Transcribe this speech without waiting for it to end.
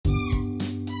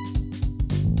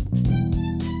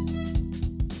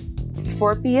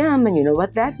4 p.m. and you know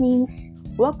what that means.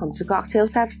 Welcome to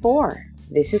Cocktails at 4.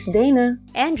 This is Dana.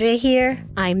 Andre here.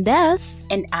 I'm Des.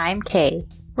 And I'm Kay.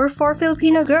 We're 4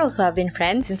 Filipino girls who have been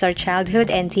friends since our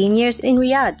childhood and teen years in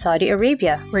Riyadh, Saudi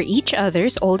Arabia. We're each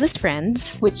other's oldest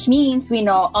friends. Which means we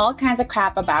know all kinds of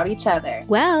crap about each other.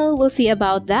 Well, we'll see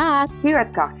about that. Here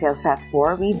at Cocktails at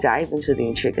 4, we dive into the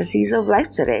intricacies of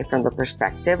life today from the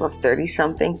perspective of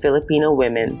 30-something Filipino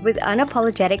women with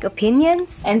unapologetic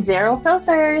opinions and zero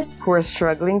filters who are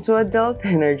struggling to adult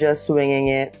and are just swinging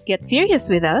it. Get serious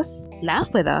with us, laugh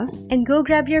with us, and go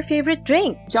grab your favorite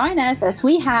drink. Join us as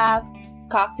we have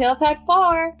Cocktails at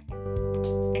 4.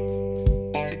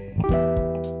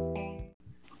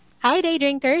 Hi, day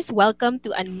drinkers! Welcome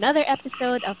to another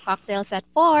episode of Cocktails at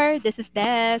 4. This is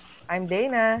Des. I'm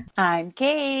Dana. I'm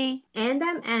Kay. And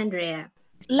I'm Andrea.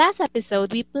 Last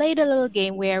episode, we played a little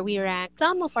game where we ranked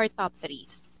some of our top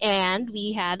 3s. And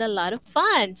we had a lot of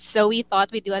fun, so we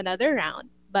thought we'd do another round.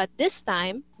 But this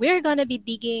time, we're gonna be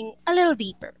digging a little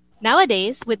deeper.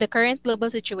 Nowadays, with the current global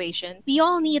situation, we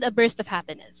all need a burst of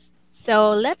happiness.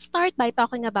 So let's start by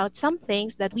talking about some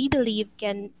things that we believe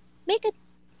can make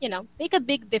a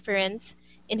big difference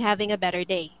in having a better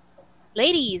day.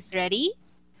 Ladies, ready?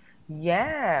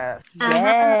 Yes.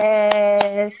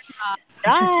 Yes.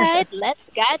 Right, let's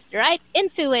get right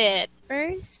into it.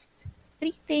 First, 3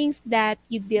 things that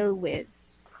you deal with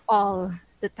all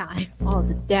the time, all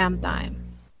the damn time.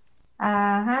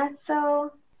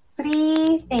 So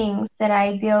 3 things that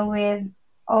I deal with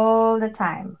all the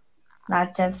time,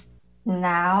 not just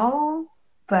now,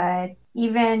 but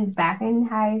even back in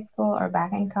high school or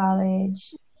back in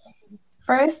college.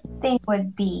 First thing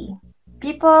would be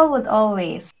people would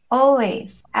always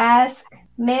ask,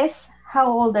 Miss, how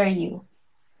old are you?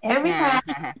 Every time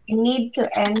you need to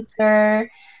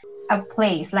enter a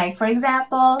place. Like, for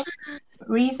example,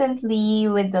 recently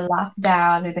with the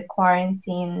lockdown, with the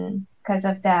quarantine, because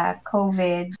of the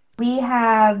COVID, we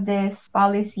have this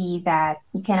policy that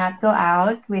you cannot go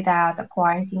out without a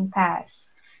quarantine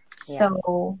pass. Yeah.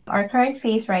 So our current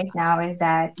phase right now is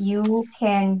that you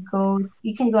can go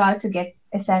out to get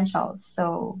essentials,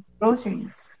 so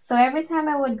groceries. So every time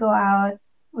I would go out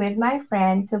with my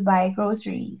friend to buy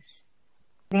groceries,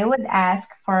 they would ask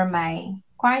for my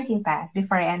quarantine pass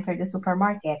before I enter the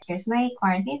supermarket. Here's my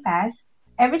quarantine pass.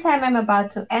 Every time I'm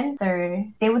about to enter,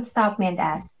 they would stop me and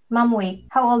ask, Mom, wait,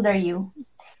 how old are you?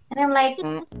 And I'm like,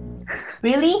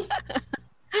 really?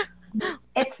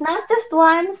 It's not just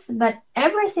once, but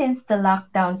ever since the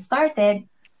lockdown started,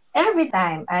 every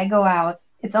time I go out,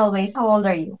 it's always, how old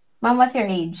are you? Mom, what's your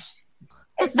age?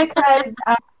 It's because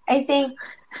I think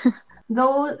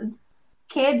those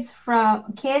kids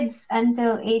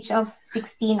until age of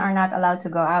 16 are not allowed to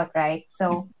go out, right?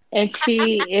 So and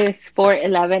she is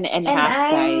 4'11" and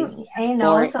half size. I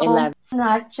know, so 4'11". it's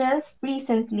not just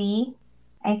recently.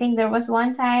 I think there was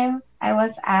one time I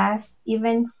was asked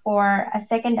even for a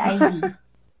second ID.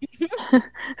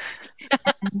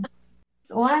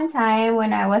 One time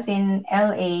when I was in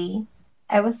LA,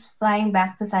 I was flying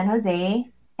back to San Jose,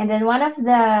 and then one of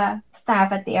the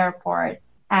staff at the airport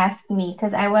asked me,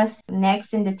 because I was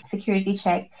next in the security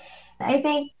check. I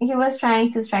think he was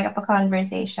trying to strike up a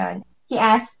conversation. He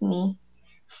asked me,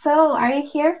 so are you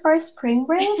here for spring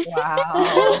break?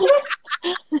 Wow.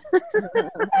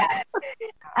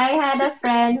 I had a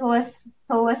friend who was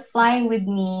flying with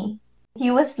me.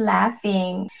 He was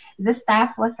laughing. The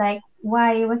staff was like,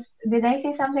 why? Did I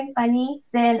say something funny?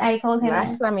 Then I told him,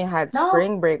 Last time he had no.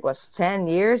 spring break was 10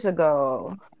 years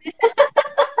ago.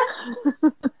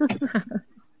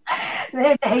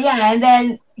 Yeah, and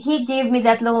then he gave me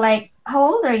that look like,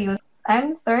 how old are you?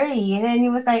 I'm 30. And then he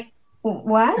was like,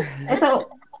 what?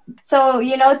 So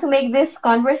to make this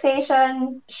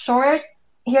conversation short,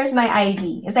 here's my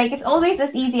ID. It's like, it's always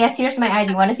as easy as, here's my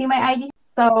ID. Want to see my ID?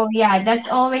 So yeah, that's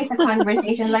always a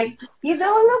conversation. Like, you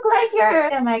don't look like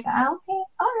you're... I'm like, okay,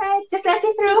 all right, just let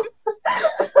me through.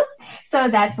 So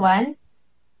that's one.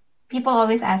 People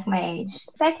always ask my age.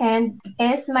 Second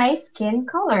is my skin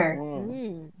color.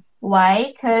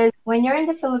 Why? Because when you're in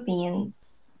the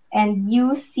Philippines and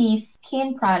you see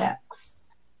skin products,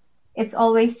 it's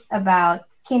always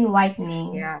about skin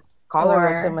whitening. Yeah.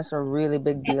 Colorism is a really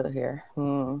big deal here.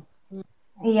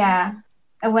 Yeah.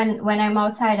 When I'm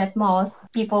outside at malls,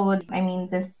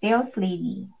 the sales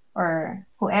lady or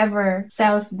whoever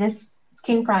sells this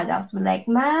skin products would like,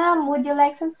 Ma'am, would you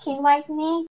like some skin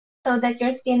whitening so that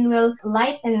your skin will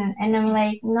lighten? And I'm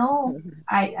like, no,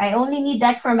 I only need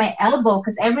that for my elbow,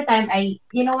 because every time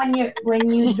when you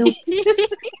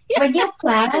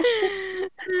plant,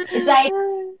 it's like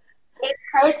it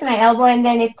hurts my elbow and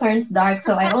then it turns dark.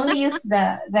 So I only use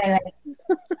the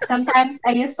Sometimes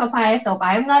I use papaya soap.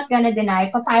 I'm not gonna deny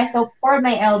papaya soap for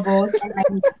my elbows and my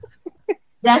knees.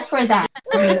 Just for that.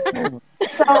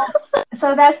 So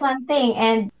so that's one thing.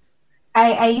 And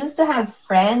I used to have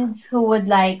friends who would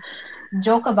like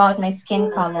joke about my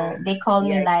skin color. They call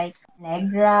me like Yikes.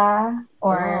 negra,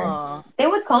 or Oh, they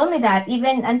would call me that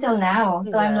even until now.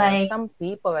 So I'm yeah, like, some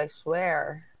people, I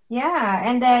swear. yeah.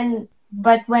 And then,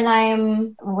 but when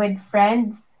I'm with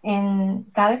friends in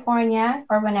California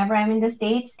or whenever I'm in the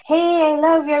States, hey, I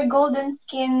love your golden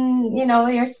skin,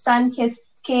 your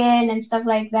sun-kissed skin and stuff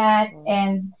like that.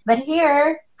 But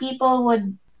here, people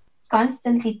would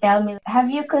constantly tell me, have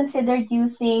you considered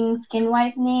using skin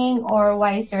whitening, or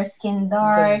why is your skin The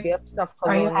dark? gifts of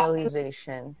Are you happy?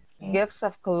 colonialization. Gifts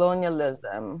of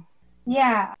colonialism.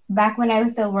 Yeah, back when I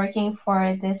was still working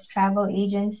for this travel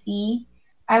agency,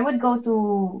 I would go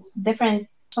to different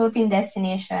Philippine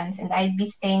destinations, and I'd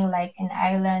be staying like in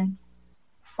islands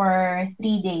for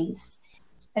 3 days.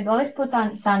 I'd always put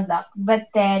on sunblock, but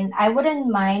then I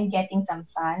wouldn't mind getting some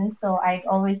sun, so I'd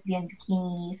always be in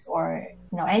bikinis or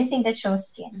anything that shows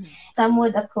skin. Some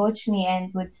would approach me and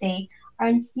would say,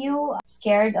 "Aren't you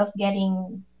scared of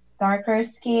getting darker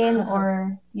skin,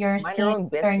 or your Mind your skin own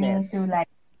turning to business.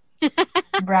 like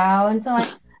brown?" So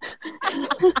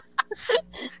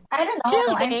I don't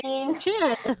know. I Chill, mean,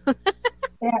 chill.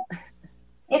 yeah,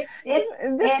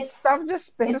 This stuff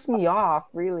just it's pisses me off,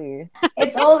 really.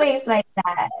 it's always like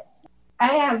that.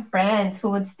 I have friends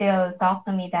who would still talk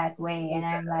to me that way, and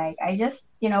I'm like, I just,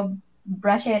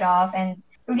 brush it off. And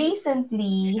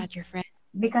recently, Not your friend.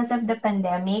 because of the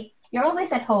pandemic, you're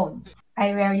always at home.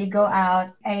 I rarely go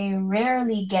out. I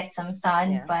rarely get some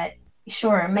sun, Yeah. but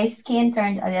sure, my skin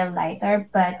turned a little lighter.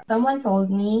 But someone told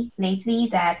me lately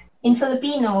that in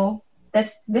Filipino,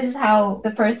 this is how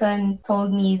the person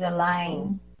told me the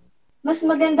line. Mas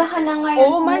maganda ka na ngayon,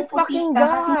 Oh my pumuputi fucking ka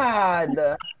kasi god!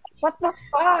 What the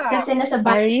fuck? nasa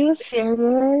Are you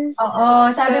serious?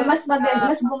 Oo, sabi mas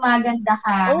gumaganda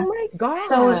ka. Oh my god!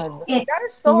 So That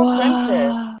is so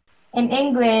offensive. Wow. in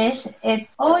English, it's,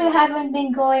 oh, you haven't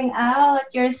been going out.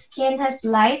 Your skin has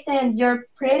lightened. You're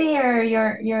prettier.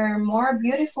 You're more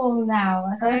beautiful now.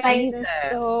 So it's like, Jesus.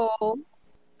 So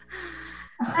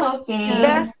okay.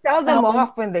 Best tell them So,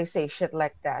 off when they say shit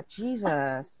like that.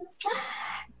 Jesus.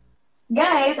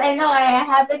 guys, I know I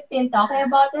haven't been talking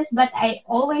about this, but I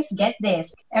always get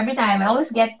this. Every time I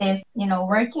always get this,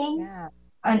 working Yeah.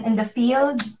 in the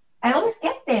field, I always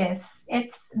get this.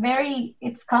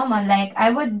 It's common. Like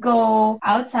I would go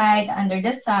outside under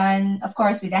the sun, of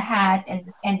course, with a hat and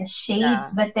the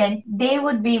shades, Yeah. but then they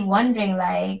would be wondering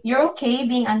like, you're okay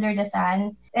being under the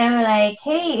sun? And we're like,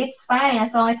 hey, it's fine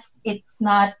as long as it's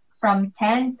not from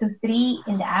 10 to 3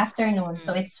 in the afternoon.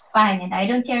 So it's fine. And I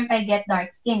don't care if I get dark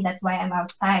skin. That's why I'm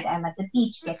outside. I'm at the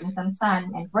beach getting some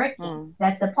sun and working.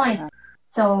 That's the point.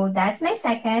 So that's my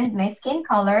second, my skin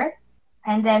color.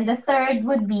 And then the third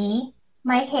would be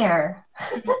my hair.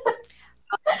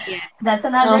 yeah. That's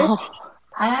another. Oh.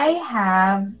 I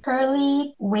have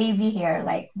curly, wavy hair,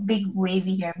 like big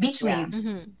wavy hair, beach Yeah. waves.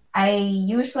 Mhm. I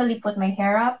usually put my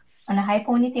hair up on a high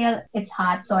ponytail. It's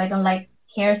hot, so I don't like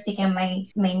hair sticking on my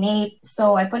nape.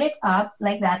 So I put it up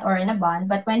like that or in a bun.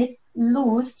 But when it's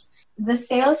loose, the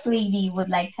sales lady would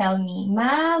like tell me,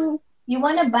 "Ma'am, you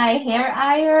want to buy hair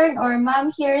iron?" or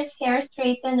 "Mom, here's hair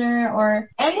straightener," or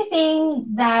anything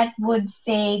that would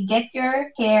say, "Get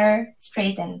your hair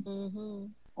straightened."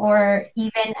 Mhm. Or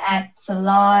even at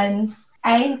salons.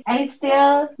 I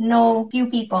still know few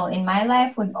people in my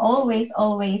life would always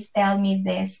tell me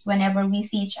this whenever we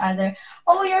see each other.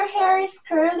 "Oh, your hair is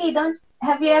curly.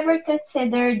 Have you ever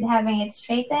considered having it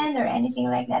straightened or anything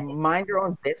like that?" Mind your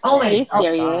own business. Always. Are you Oh my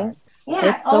serious? God. Yeah.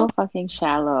 It's so fucking I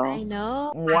shallow. know.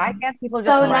 Why can't people just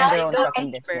So mind now their I own go fucking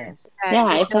deeper. business? Yeah,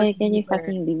 It it's like, goes can you deeper.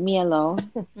 fucking leave me alone?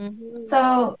 Mhm.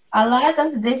 So a lot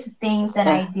of these things that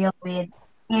I deal with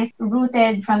is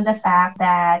rooted from the fact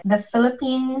that the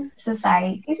Philippine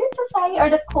society, is it society or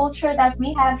the culture that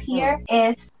we have here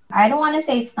is, I don't want to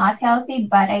say it's not healthy,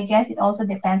 but I guess it also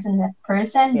depends on the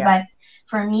person. Yeah. But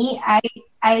for me,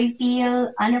 I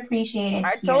feel unappreciated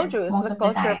I here told you, it's most the of the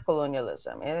culture time. of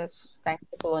colonialism. It's thanks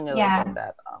to colonialism Yeah.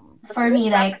 that For me,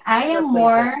 like I am other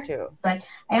more, places too. but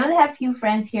I only have few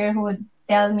friends here who would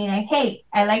tell me like, "Hey,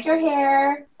 I like your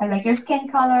hair, I like your skin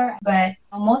color." But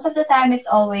most of the time, it's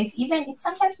always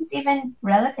sometimes it's even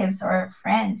relatives or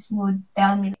friends who would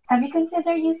tell me, "Have you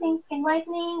considered using skin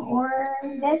whitening or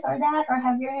this or that, or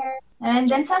have your hair?" And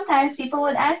then sometimes people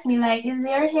would ask me like, "Is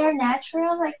your hair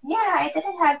natural?" Like, yeah, I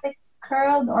didn't have it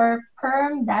curled or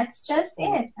perm, that's just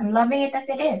it. I'm loving it as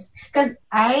it is. Because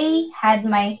I had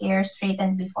my hair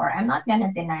straightened before. I'm not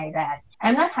gonna deny that.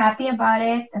 I'm not happy about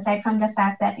it, aside from the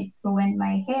fact that it ruined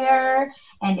my hair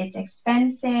and it's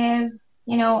expensive.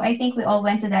 I think we all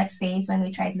went to that phase when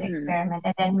we tried to experiment,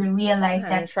 and then we realized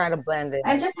And that try to blend it.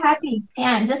 I'm just happy.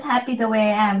 Yeah, I'm just happy the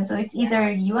way I am. So it's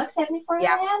either you accept me for who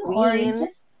I am, or you queen.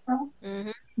 just,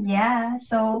 yeah.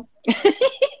 So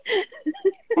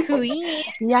Queen.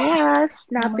 Yeah,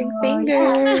 snapping Oh,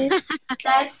 fingers.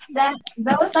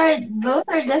 those are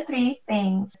the three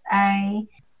things I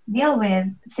deal with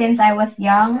since I was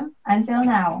young until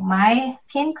now. My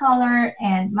skin color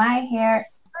and my hair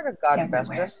Are the God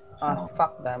everywhere. besters? So,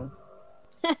 Fuck them.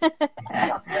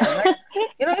 Like,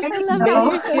 it's I just love it.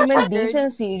 You're basic so human triggered.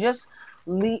 decency.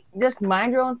 Just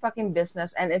mind your own fucking business.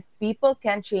 And if people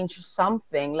can change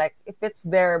something, like if it's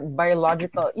their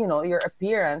biological, your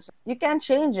appearance, you can't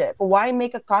change it. Why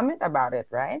make a comment about it,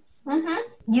 right?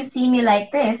 You see me like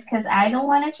this because I don't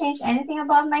want to change anything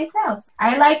about myself.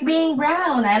 I like being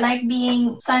brown. I like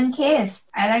being sun-kissed.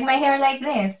 I like my hair like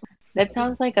this. That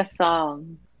sounds like a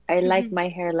song. I like my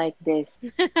hair like this,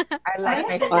 I like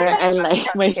my or I like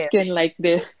my sun-kissed. skin like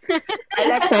this. I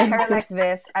like my hair like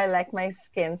this. I like my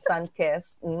skin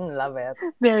sun-kissed. Love it.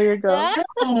 There you go.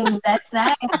 That's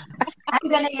nice. I'm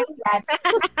gonna use that.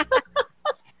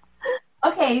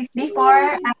 Okay, before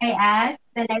I ask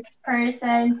the next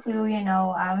person to,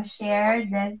 share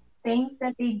the things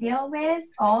that they deal with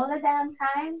all the damn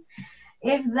time,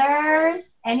 if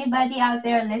there's anybody out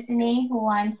there listening who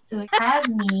wants to have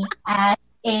me as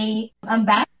a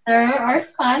ambassador or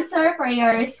sponsor for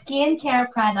your skincare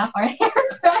product or hair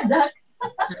product,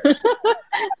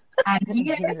 I'm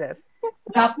here. Jesus.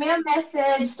 Drop me a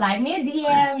message, slide me a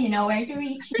DM, you know where to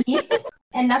reach me.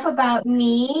 Enough about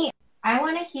me. I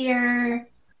want to hear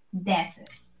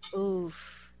Des's.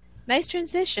 Oof. Nice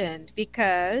transition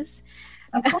because,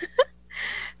 Of course.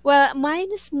 well, mine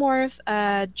is more of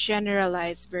a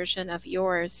generalized version of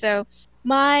yours. So,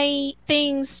 my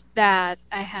things that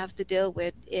I have to deal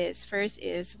with is first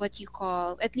is what you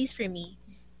call, at least for me,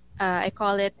 I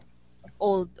call it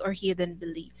old or hidden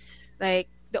beliefs. Like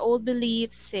the old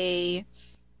beliefs say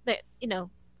that,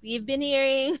 we've been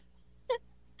hearing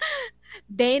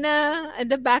Dana in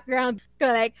the background go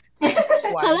like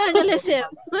colonialism,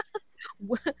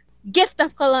 gift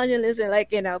of colonialism,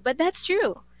 but that's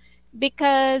true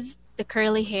because the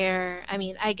curly hair, I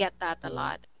mean, I get that a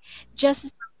lot.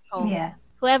 Just from home. Yeah.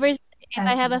 Whoever's, if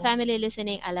I have a Absolutely. family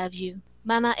listening, I love you.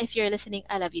 Mama, if you're listening,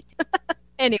 I love you too.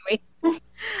 Anyway,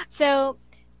 so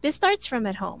this starts from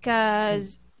at home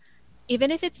because even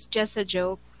if it's just a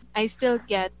joke, I still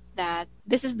get that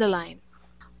this is the line.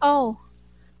 Oh,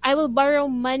 I will borrow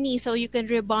money so you can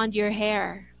rebond your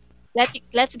hair.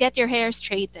 Let's get your hair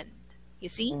straightened. You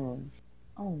see?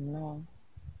 Oh no.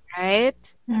 Right?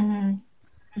 Mm-hmm.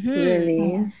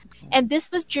 Really? Yeah. And this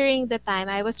was during the time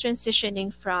I was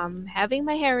transitioning from having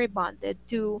my hair rebonded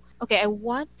to, okay, I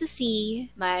want to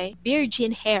see my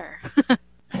virgin hair.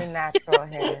 Your natural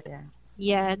hair, yeah.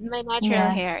 Yeah, my natural Yeah.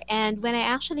 hair. And when I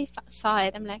actually saw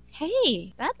it, I'm like,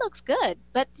 hey, that looks good.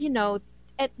 But,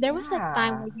 there was that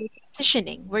time where you're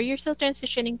transitioning, where you're still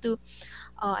transitioning to,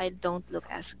 oh, I don't look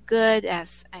as good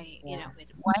as with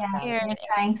white hair. You're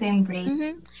trying to embrace.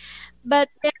 Mm-hmm. But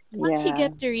then once you Yeah.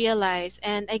 get to realize,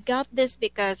 and I got this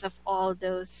because of all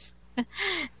those,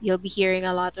 you'll be hearing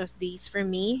a lot of these from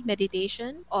me,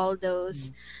 meditation, all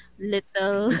those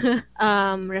little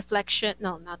reflection,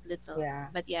 no, not little, Yeah.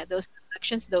 but yeah, those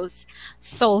reflections, those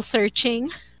soul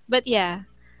searching. But yeah,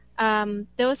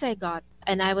 those I got,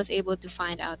 and I was able to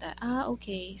find out that,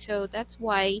 okay, so that's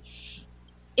why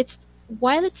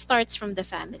while it starts from the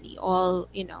family, all,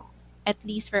 at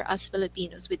least for us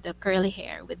Filipinos, with the curly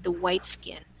hair, with the white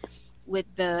skin, with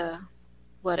the,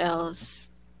 what else?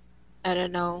 I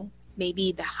don't know,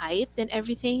 maybe the height and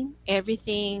everything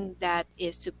that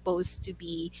is supposed to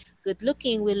be good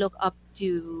looking, we look up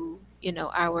to,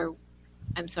 our,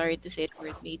 I'm sorry to say the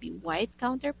word, maybe white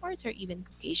counterparts or even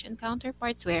Caucasian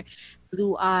counterparts, where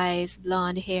blue eyes,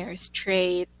 blonde hair,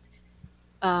 straight,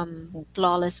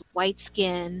 flawless white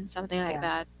skin, something like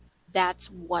that.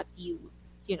 That's what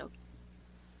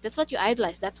that's what you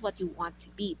idolize. That's what you want to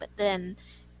be. But then,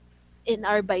 in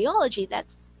our biology,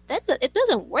 that it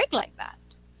doesn't work like that.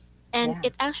 And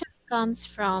it actually comes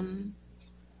from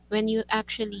when you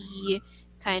actually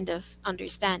kind of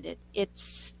understand it. It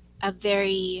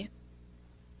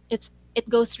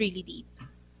goes really deep.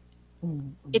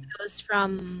 It goes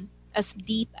from as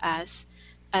deep as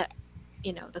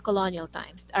the colonial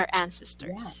times, our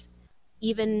ancestors,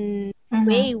 even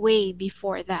way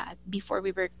before that, before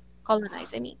we were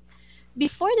colonized. I mean,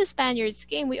 before the Spaniards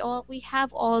came, we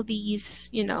have all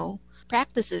these,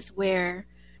 practices where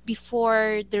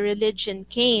before the religion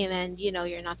came and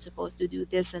you're not supposed to do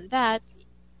this and that.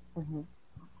 Hmm.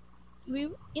 We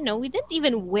didn't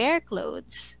even wear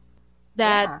clothes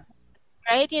that, Yeah.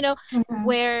 right? Mhm.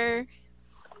 Where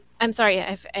I'm sorry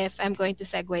if I'm going to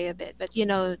segue a bit, but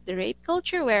the rape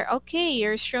culture where okay,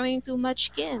 you're showing too much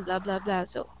skin, blah blah blah.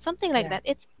 So something like Yeah. that.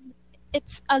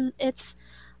 It's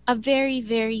a very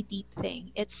very deep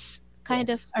thing. It's kind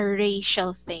of Yes. a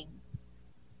racial thing.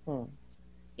 Hmm.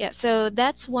 Yeah, so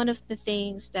that's one of the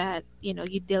things that you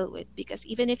deal with because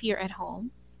even if you're at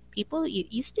home, people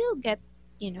you still get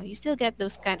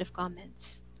those kind of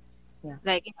comments Yeah.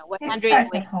 like It wondering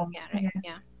starts when at home. yeah right Yeah.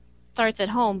 yeah starts at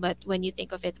home, but when you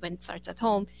think of it when it starts at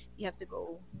home, you have to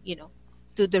go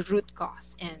to the root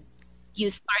cause and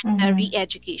you start a Mm-hmm.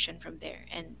 re-education from there.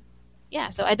 And yeah,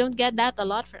 so I don't get that a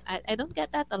lot I don't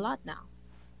get that a lot now,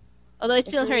 although it It's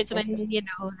still really hurts when interesting.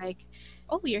 like,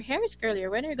 oh, your hair is curlier,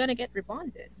 when are you gonna get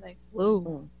rebonded? Like, whoa,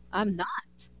 Mm. I'm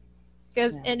not.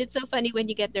 Because Yeah. and it's so funny when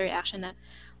you get the reaction that,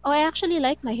 oh, I actually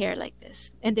like my hair like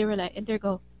this, and they were like, and they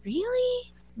go,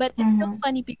 really? But it's so Mm-hmm.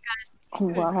 funny because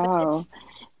but Wow. it's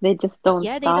They just don't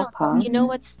yeah, they stop, don't. huh?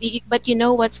 Mm-hmm. But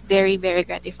what's very very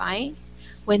gratifying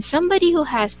when somebody who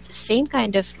has the same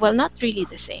kind of, well, not really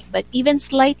the same, but even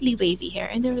slightly wavy hair,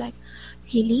 and they're like,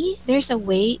 really? There's a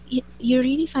way you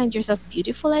really find yourself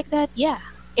beautiful like that? Yeah.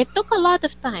 It took a lot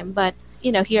of time, but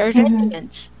here are Mm-hmm.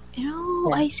 regimens.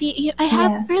 Yeah. I see. I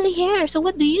have Yeah. curly hair. So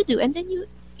what do you do? And then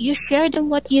you share them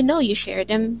what you know. You share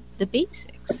them the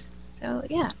basics. So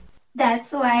yeah.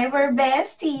 That's why we're There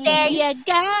besties. you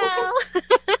go.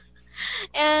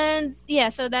 And yeah,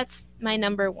 so that's my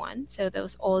number one. So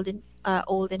those old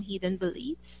and hidden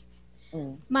beliefs.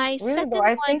 Mm. My Really though, second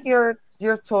I think one,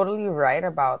 you're totally right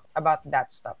about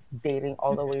that stuff, dating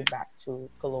all the way back to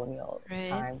colonial right?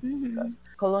 times, Hmm. because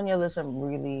colonialism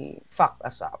really fucked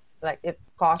us up. Like it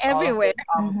caused all of Everywhere, this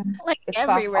Mm-hmm. like it caused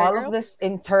everywhere, all of girl. this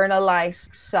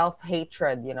internalized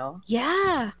self-hatred.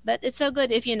 Yeah, but it's so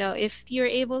good if if you're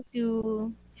able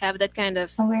to have that kind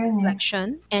of Awareness.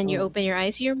 reflection and you Mm. open your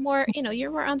eyes, you're more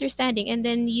understanding, and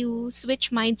then you switch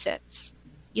mindsets.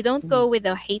 You don't Mm. go with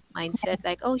a hate mindset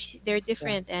like, oh, they're Yeah.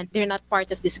 different and they're not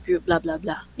part of this group, blah blah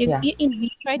blah. You, Yeah. you, you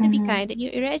try to be Mm-hmm. kind and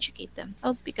you educate them.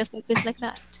 Oh, because like this, like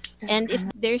that. Just And if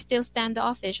kind of they're still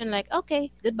standoffish and like,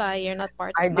 okay, goodbye, you're not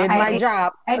part of I my did my group. I job.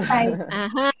 I tried.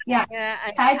 Uh-huh. Yeah. Yeah,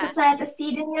 Tried to yeah. plant a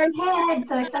seed in your head,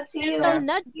 so it's up to Gentle Yeah, you.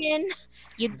 nudging.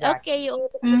 You exactly. okay? You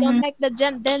don't Mm-hmm. like the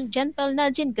then gentle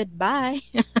nudging. Goodbye.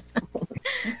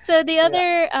 So Yeah.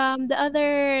 the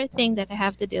other thing that I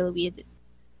have to deal with,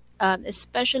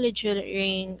 especially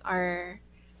during our,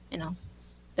 you know,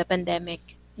 the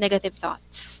pandemic, negative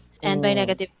thoughts. And by Mm.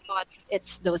 negative thoughts,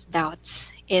 it's those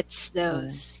doubts. It's Mm.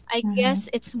 those. I Mm-hmm. guess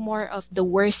it's more of the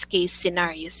worst case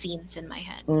scenario scenes in my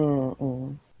head. Mm.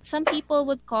 Mm. Some people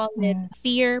would call it Mm-hmm.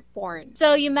 fear porn.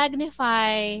 So you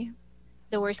magnify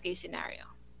the worst case scenario.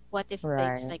 What if it's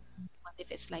Right. like what if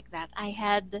it's like that? I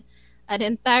had an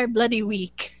entire bloody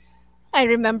week. I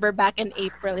remember back in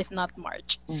April, if not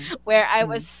March, Mm. where I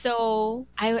was Mm. so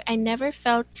I never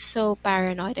felt so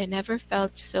paranoid. I never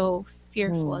felt so Mm.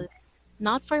 fearful.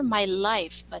 Not for my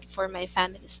life, but for my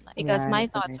family's life. Because my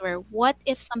Right. thoughts Right. were, what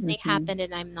if something Mm-hmm. happened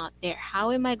and I'm not there? How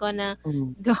am I gonna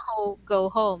Mm. go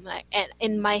home? Like, and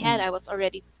in my head, Mm. I was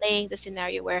already playing the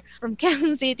scenario where from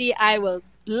Quezon City, I will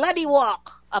bloody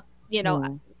walk up,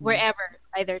 Mm. Mm. wherever,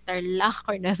 either Tarlac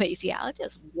or Nueva Ecija. I'll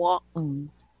just walk Mm.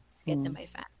 to get to Mm. my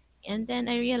family. And then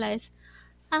I realized,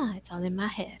 it's all in my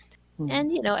head. Mm. And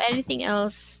anything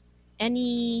else,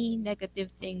 any negative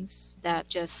things that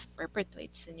just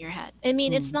perpetuates in your head. I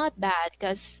mean, it's Mm. not bad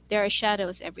because there are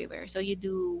shadows everywhere. So you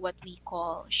do what we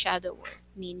call shadow work,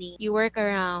 meaning you work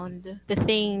around the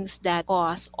things that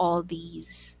cause all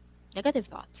these negative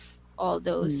thoughts, all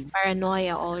those Mm.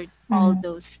 paranoia, all Mm-hmm.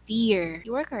 those fear.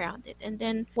 You work around it. And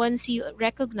then once you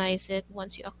recognize it,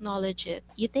 once you acknowledge it,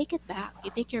 you take it back.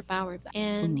 You take your power back.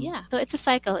 And Mm. yeah, so it's a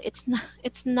cycle. It's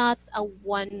not a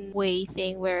one way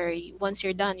thing where once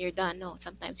you're done, you're done. No,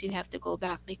 sometimes you have to go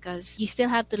back because you still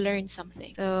have to learn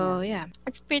something. Yeah. So yeah,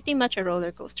 it's pretty much a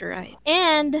roller coaster ride.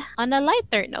 And on a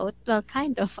lighter note, well,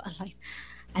 kind of a light.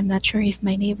 I'm not sure if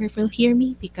my neighbor will hear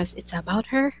me because it's about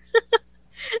her.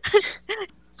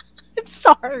 I'm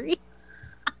sorry.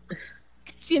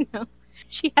 'Cause,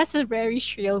 she has a very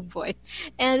shrill voice.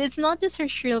 And it's not just her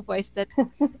shrill voice that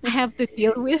I have to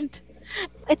deal with.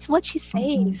 It's what she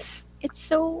Mm-hmm. says. It's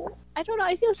so I don't know.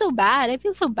 I feel so bad. I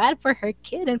feel so bad for her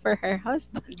kid and for her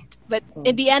husband. But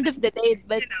in the end of the day,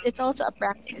 but it's also a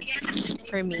practice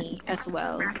for me as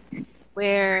well.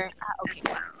 Where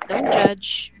okay, don't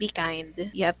judge, be kind.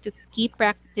 You have to keep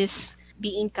practice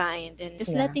being kind and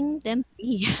just Yeah. letting them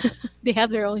be. They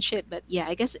have their own shit, but yeah,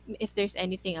 I guess if there's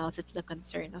anything else, it's the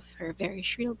concern of her very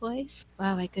shrill voice.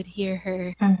 Wow, I could hear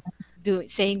her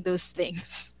saying those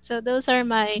things. So those are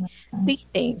my big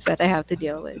things that I have to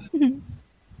deal with.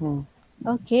 Hmm.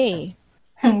 Okay.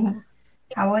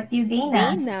 How about you,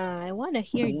 Dana? Dana, I want to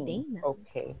hear Hmm. Dana.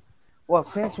 Okay. Well,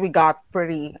 since we got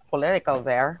pretty political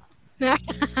there,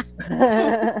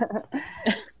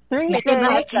 three Make things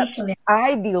a that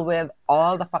I deal with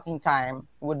all the fucking time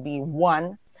would be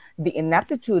one, the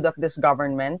ineptitude of this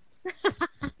government.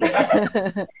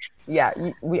 Yeah,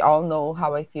 we all know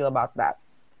how I feel about that.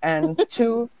 And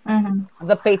two,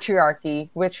 the patriarchy,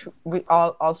 which we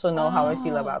all also know how I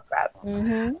feel about that.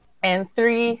 Mm-hmm. And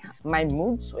three, my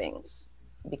mood swings,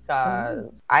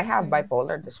 because I have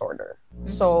bipolar disorder.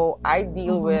 So I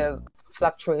deal with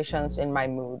fluctuations in my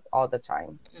mood all the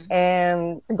time.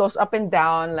 And it goes up and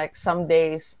down. Like some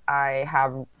days I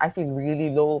feel really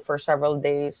low for several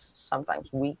days,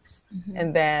 sometimes weeks.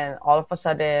 And then all of a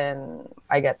sudden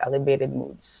I get elevated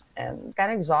moods. And it's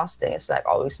kind of exhausting. It's like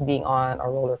always being on a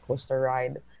roller coaster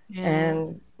ride.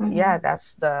 And yeah,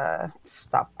 that's the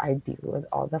stuff I deal with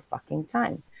all the fucking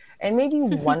time. And maybe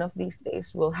one of these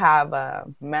days we'll have a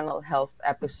mental health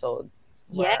episode.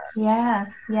 Yes. Yeah.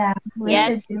 We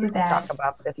Yes. should do Talk that.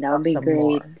 about this That would stuff be some great.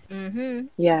 more. Mm-hmm.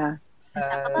 Yeah.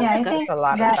 Yeah, I There's think a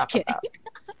lot to that. talk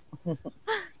about.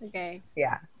 Okay.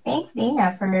 Yeah. Thanks,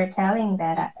 Dina, for telling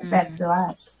that to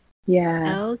us.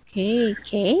 Yeah. Okay.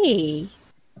 Okay.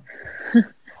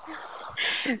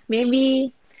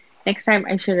 Maybe next time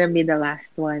I shouldn't be the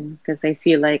last one because I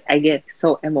feel like I get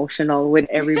so emotional with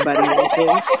everybody. Okay.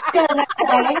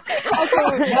 There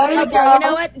you Okay, go. you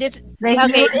know what? This Like,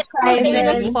 okay, you it's cry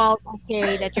Dana's then. fault.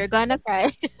 Okay, that you're gonna cry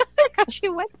because she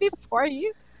went before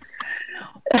you.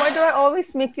 Why do I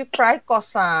always make you cry,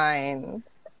 cosine?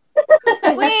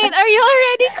 Wait, are you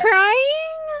already crying?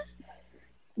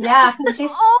 Yeah, 'cause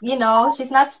she's, she's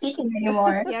not speaking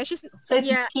anymore. Yeah, she's So it's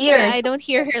yeah. tears. I don't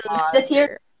hear her The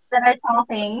tears laughter. that are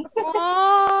talking.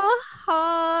 Oh,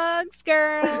 hugs,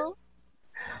 girl.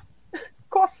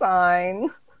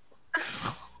 Cosine.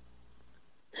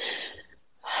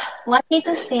 Want me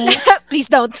to sing? Please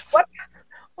don't.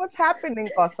 What's happening,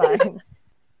 cosine?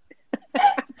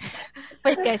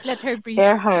 Wait, guys, let her breathe.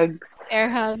 Air hugs. Air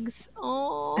hugs.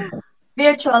 Oh,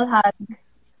 Virtual hug.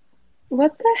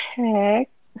 What the heck?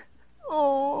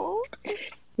 oh.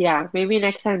 Yeah, maybe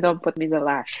next time don't put me the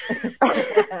last.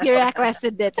 You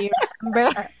requested that. You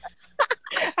remember?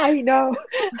 I know.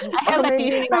 I have a Maybe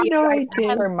theory. I know I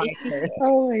did. for my turn.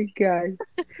 Oh my god.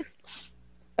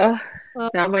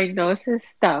 Now my nose is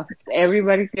stuffed.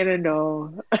 Everybody's gonna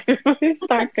know. We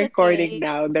start That's recording okay.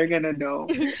 now. They're gonna know.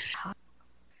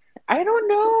 I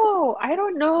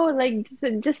don't know. Like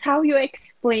just how you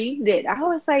explained it. I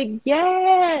was like,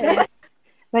 yes.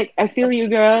 Like I feel you,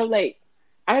 girl. Like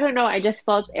I don't know. I just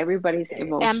felt everybody's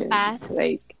emotions. Empath.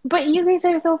 Like, but you guys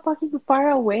are so fucking far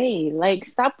away. Like,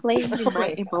 stop playing with my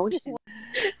emotions.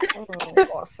 Oh,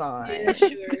 cosine. Yeah, sure.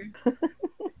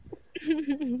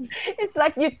 It's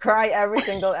like you cry every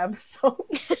single episode.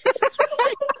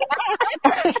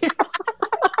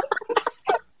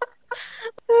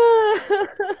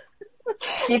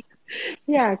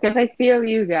 Yeah, because I feel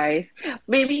you guys.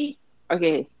 Maybe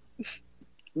okay.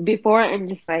 Before I'm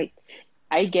just like,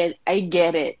 I get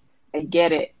it.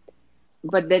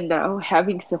 But then now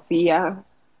having Sophia,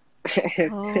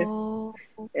 and, Oh.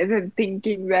 and then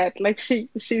thinking that like she's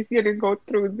gonna go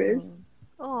through this.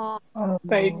 Oh.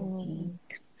 Like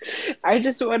I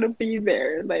just want to be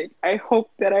there. Like I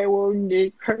hope that I will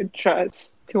gain her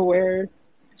trust to where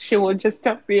she will just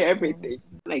tell me everything.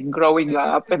 Like growing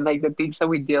up and like the things that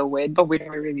we deal with, but we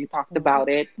never really talked about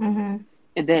it. Mm-hmm.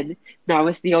 And then now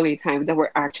is the only time that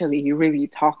we're actually really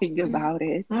talking about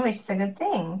it. Which is a good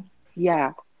thing.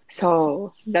 Yeah.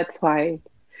 So that's why,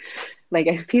 like,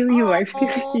 I feel you.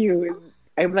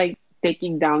 I'm like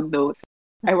taking down notes.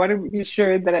 I want to be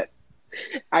sure that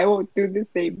I won't do the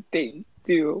same thing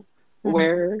too,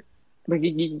 where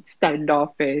magiging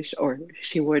standoffish or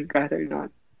she would rather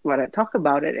not want to talk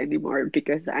about it anymore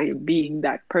because I am being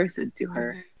that person to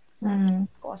her.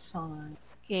 Cosine.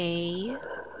 Okay.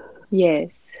 Yes.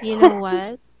 You know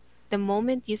what? The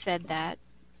moment you said that,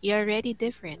 you're already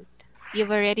different.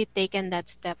 You've already taken that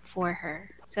step for her.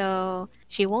 So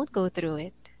she won't go through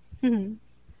it.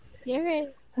 You're right.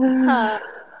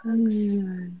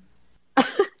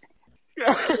 You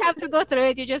have to go through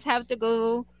it. You just have to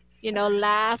go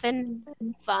laugh and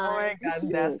Oh fun. my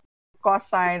goodness. Shoot.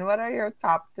 Cosine, what are your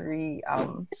top three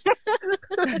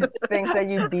things that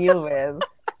you deal with?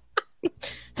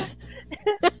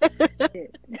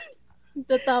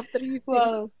 The top three things.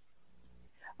 Well,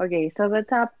 okay, so the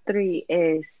top three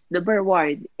is number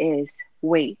one is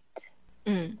weight.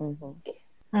 Mm.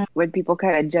 Mm-hmm. When people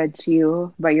kind of judge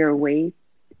you by your weight,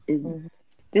 and Mm-hmm.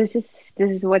 this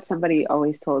is what somebody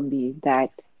always told me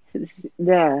that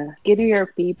the skinnier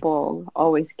people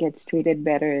always gets treated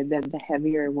better than the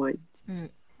heavier ones. Mm.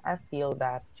 I feel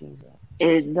that, Jesus.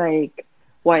 And like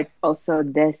what also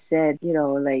Des said,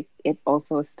 like it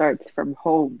also starts from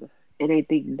home. And I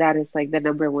think that is like the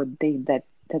number one thing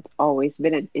that's always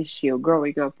been an issue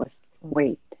growing up was Mm-hmm.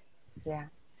 weight. Yeah.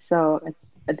 So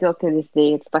until to this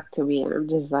day, it stuck to me, and I'm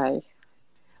just like,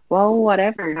 well,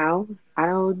 whatever now. I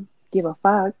don't give a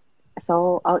fuck,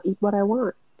 so I'll eat what I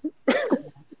want.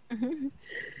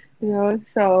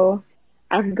 So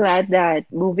I'm glad that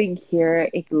moving here,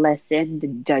 it lessened the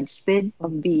judgment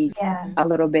of being Yeah. a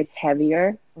little bit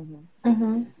heavier Mm-hmm.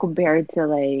 Mm-hmm. compared to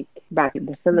like back in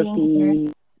the Being here.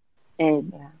 Philippines.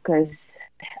 And Yeah. because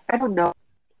I don't know,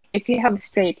 if you have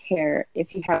straight hair,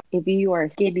 if you are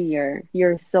skinnier,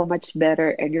 you're so much better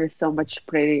and you're so much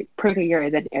prettier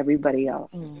than everybody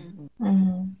else, Mm-hmm.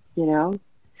 Mm-hmm. you know?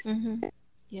 Mm-hmm.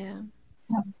 Yeah.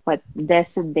 What Des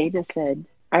and Dana said.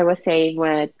 I was saying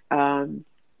what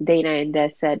Dana and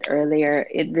Des said earlier.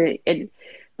 It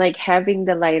like having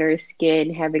the lighter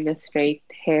skin, having a straight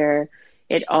hair,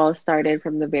 it all started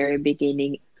from the very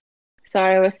beginning. So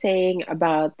I was saying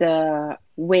about the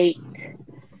weight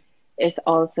it's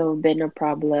also been a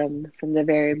problem from the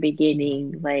very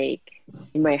beginning. Like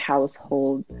in my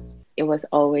household, it was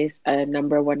always a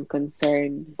number one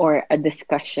concern or a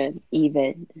discussion,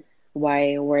 even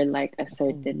why we're like a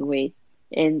certain weight.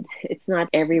 And it's not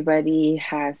everybody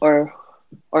has or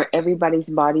everybody's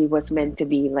body was meant to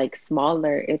be like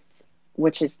smaller. It's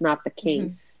which is not the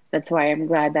case. That's why I'm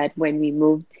glad that when we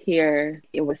moved here,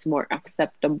 it was more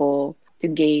acceptable to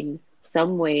gain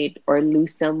some weight or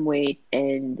lose some weight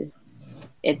and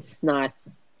it's not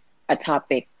a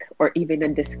topic or even a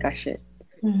discussion,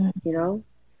 Mm-hmm. you know?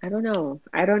 I don't know.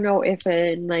 I don't know if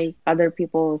in like other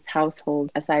people's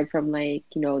households, aside from like,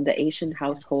 the Asian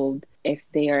household, if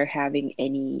they are having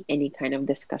any kind of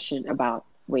discussion about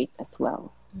weight as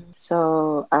well.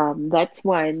 So that's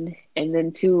one. And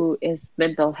then two is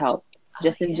mental health,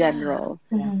 just in yeah. general.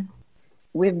 Mm-hmm.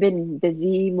 We've been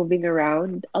busy moving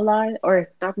around a lot, or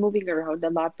not moving around a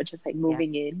lot, but just like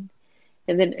moving in.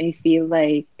 And then I feel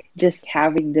like just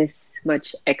having this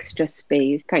much extra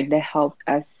space kind of helped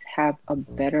us have a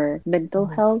better mental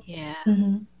health. Yeah.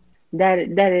 Mm-hmm.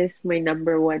 That is my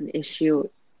number one issue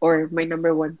or my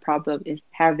number one problem is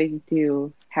having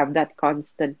to have that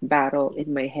constant battle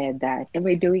in my head that am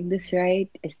I doing this right?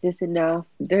 Is this enough?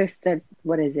 There's that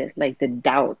what is it? Like the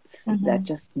doubts that Mm-hmm.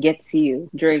 just gets you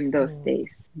during those days.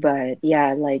 But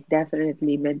yeah, like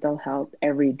definitely mental health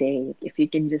every day. If you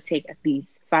can just take at least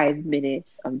 5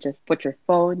 minutes of just put your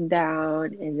phone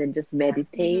down and then just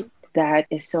meditate, that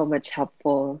is so much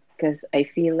helpful because I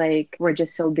feel like we're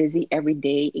just so busy every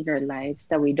day in our lives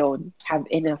that we don't have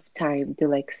enough time to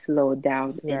like slow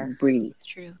down and Yes. breathe.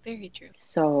 True. Very true.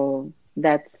 So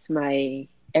that's my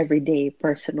everyday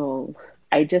personal.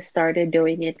 I just started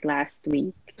doing it last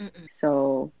week. Mm-mm.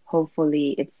 So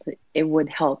hopefully it would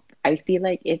help. I feel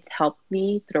like it's helped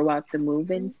me throughout the move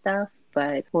and stuff,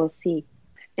 but we'll see.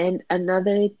 And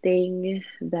another thing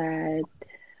that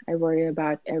I worry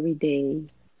about every day,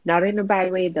 not in a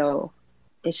bad way though,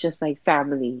 it's just like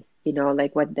family.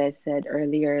 Like what Dad said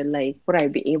earlier, like would I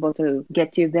be able to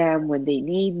get to them when they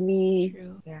need me?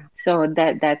 True. Yeah. So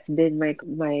that's been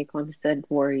my constant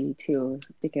worry too,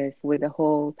 because with the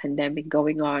whole pandemic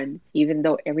going on, even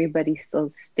though everybody's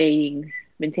still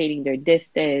maintaining their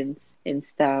distance and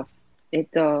stuff,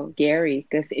 it's scary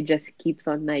because it just keeps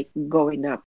on like going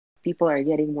up. People are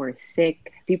getting more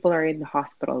sick. People are in the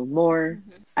hospital more.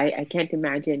 I can't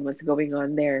imagine what's going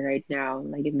on there right now,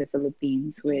 like in the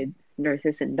Philippines with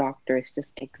nurses and doctors just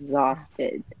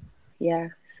exhausted. Yeah,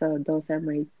 so those are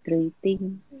my three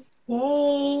things.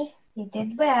 Yay! You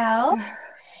did well.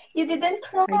 You didn't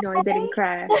cry. I know I didn't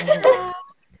cry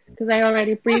because I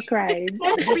already pre-cried.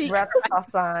 Deep breaths,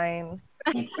 Cosine.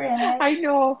 Deep breath. I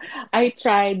know I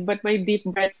tried, but my deep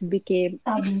breaths became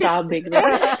sobbing.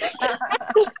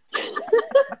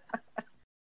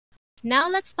 Now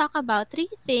let's talk about three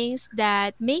things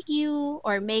that make you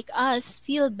or make us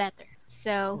feel better.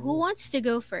 So who wants to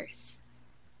go first?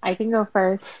 I can go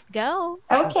first. Go.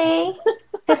 Okay.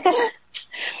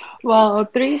 Well,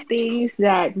 three things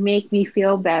that make me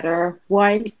feel better.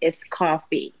 One is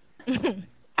coffee.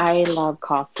 I love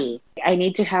coffee. I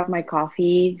need to have my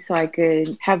coffee so I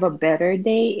could have a better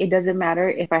day. It doesn't matter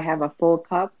if I have a full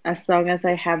cup as long as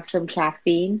I have some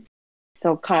caffeine.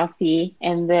 So coffee.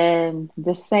 And then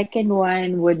the second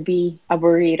one would be a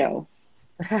burrito.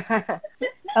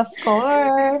 Of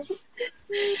course.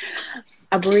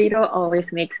 A burrito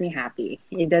always makes me happy.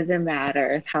 It doesn't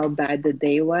matter how bad the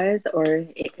day was or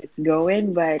if it's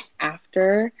going, but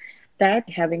after that,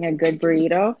 having a good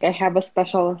burrito, I have a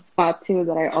special spot too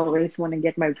that I always want to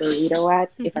get my burrito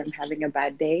at if I'm having a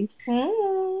bad day.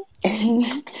 Mm.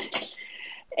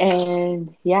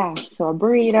 And yeah, so a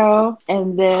burrito.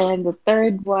 And then the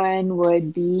third one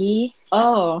would be,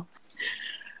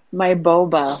 my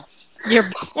boba. Your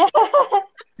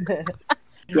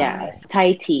Yeah,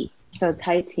 Thai tea. So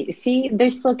Thai tea. See,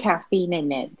 there's still caffeine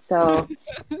in it. So,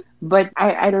 but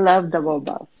I love the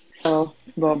boba. So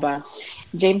boba.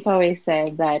 James always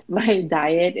said that my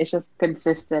diet is just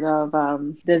consisted of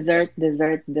dessert,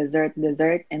 dessert, dessert,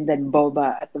 dessert, and then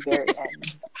boba at the very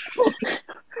end.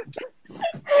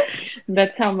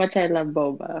 That's how much I love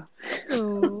boba.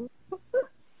 oh.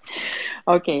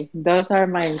 Okay, those are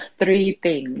my three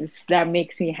things that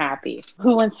makes me happy.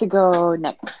 Who wants to go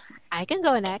next? I can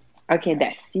go next. Okay,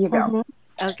 Des, you go. Mhm.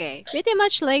 Okay, pretty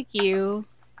much like you.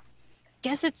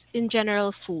 Guess it's in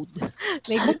general food.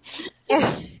 Maybe.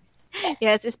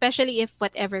 Yes, especially if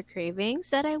whatever cravings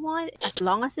that I want, as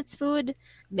long as it's food,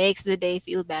 makes the day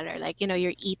feel better. Like,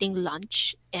 you're eating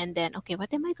lunch and then, okay,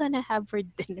 what am I gonna have for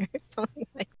dinner? Something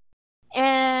like that.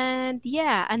 And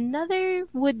yeah, another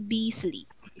would be sleep.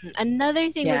 Another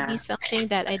thing would be Yeah, something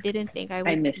that I didn't think I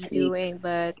I would miss be sleep. doing,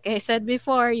 but like I said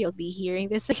before, you'll be hearing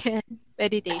this again.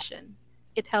 Meditation.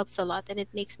 It helps a lot and it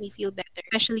makes me feel better,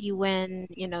 especially when,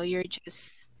 you're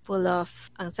just full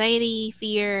of anxiety,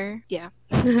 fear. Yeah.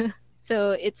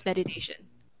 So it's meditation.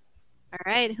 All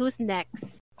right, who's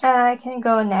next? I can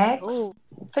go next. Oh.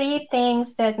 Three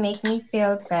things that make me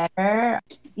feel better.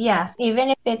 Yeah, even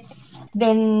if it's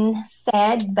been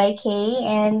said by Kay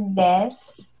and Des,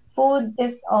 food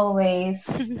is always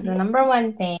the number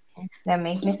one thing that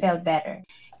makes me feel better.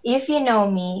 If you know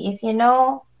me, if you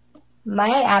know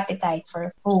my appetite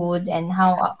for food and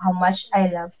how much I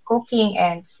love cooking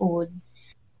and food,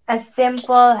 as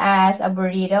simple as a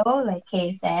burrito, like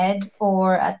Kay said,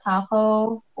 or a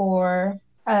taco, or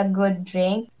a good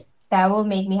drink, that will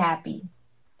make me happy.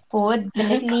 Food,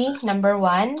 definitely number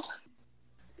one.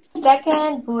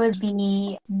 Second would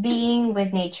be being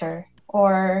with nature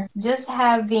or just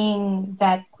having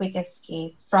that quick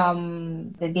escape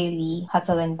from the daily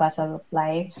hustle and bustle of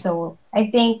life. So I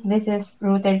think this is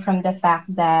rooted from the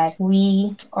fact that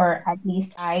we, or at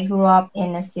least I, grew up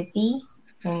in a city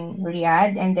in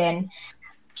Riyadh, and then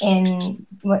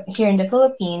here in the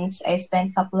Philippines, I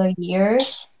spent a couple of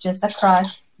years just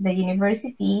across the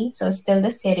university, so still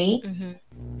the city, Mm-hmm.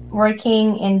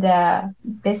 working in the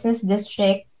business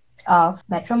district of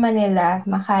Metro Manila,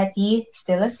 Makati,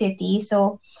 still a city.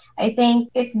 So I think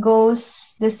it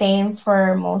goes the same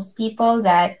for most people,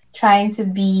 that trying to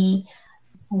be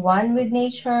one with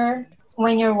nature.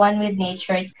 When you're one with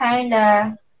nature, it kind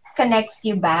of connects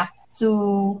you back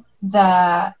to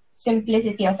the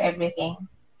simplicity of everything.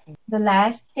 The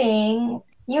last thing,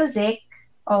 music,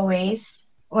 always.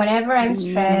 Whenever I'm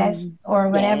stressed Mm, or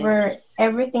yes. whenever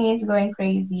everything is going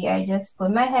crazy, I just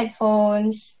put my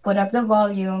headphones, put up the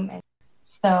volume. And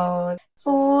so,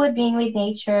 food, being with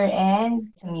nature, and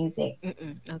some music.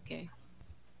 Okay.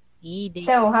 Eating.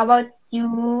 So, how about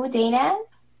you, Dana?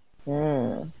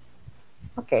 Hmm.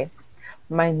 Okay.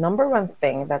 My number one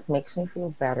thing that makes me feel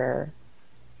better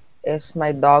is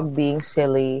my dog being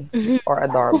silly or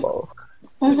adorable.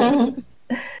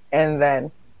 And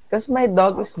then, because my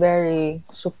dog is very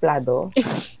suplado,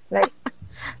 like,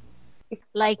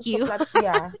 Like you. suplat,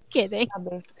 yeah, Kidding.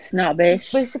 sabi. He's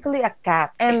Snobbish. basically a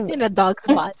cat. And In a dog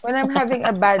spot. when I'm having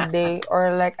a bad day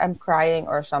or like I'm crying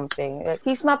or something, like,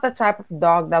 he's not the type of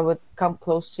dog that would come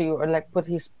close to you or like put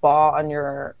his paw on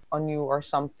you or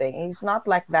something. He's not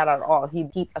like that at all.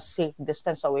 He'd keep a safe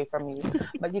distance away from you,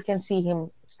 but you can see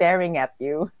him staring at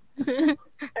you,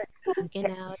 Looking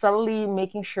out. subtly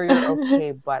making sure you're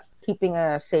okay, but keeping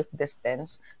a safe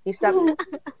distance. He's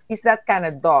that kind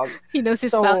of dog. He knows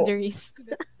his So boundaries.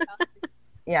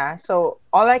 yeah, so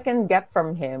all I can get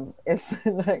from him is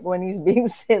like when he's being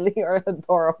silly or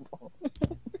adorable.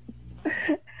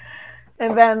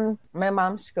 And then my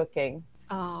mom's cooking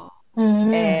Oh,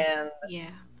 and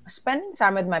yeah. spending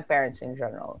time with my parents in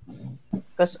general.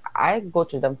 Because I go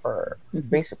to them for Mhm.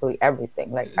 basically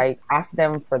everything. Like I ask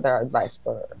them for their advice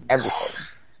for everything.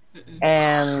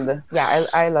 And yeah,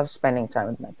 I love spending time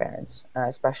with my parents,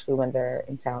 especially when they're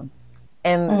in town.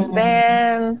 And Mm-hmm.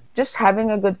 then just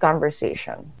having a good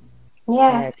conversation.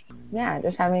 Yeah, Like, yeah,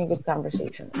 just having a good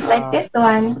conversation. like this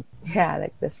one. Yeah,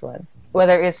 like this one.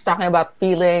 Whether it's talking about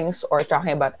feelings or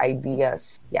talking about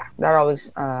ideas, yeah, that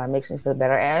always makes me feel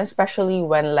better. And especially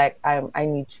when like I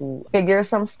need to figure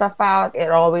some stuff out, it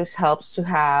always helps to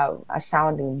have a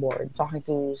sounding board. Talking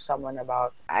to someone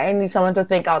about, I need someone to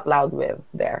think out loud with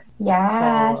there. Yes.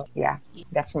 So yeah,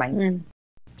 that's mine. Mm.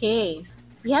 Okay,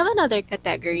 we have another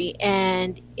category,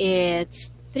 and it's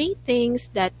three things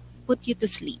that put you to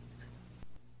sleep.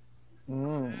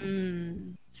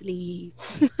 Mm. Sleep.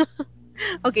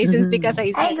 Okay, since because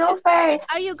I I said go it, first.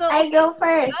 how you go? I Okay, go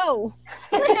first. go.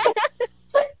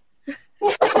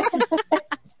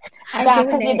 I Yeah, go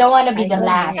because you next. don't want to be I the go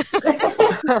last next.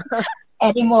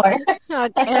 anymore.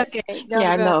 Okay, okay,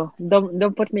 Yeah, go. no,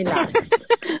 don't put me last.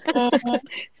 Mhm.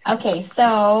 Okay,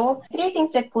 so three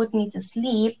things that put me to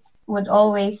sleep would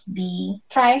always be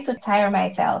trying to tire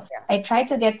myself. I try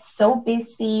to get so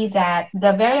busy that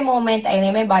the very moment I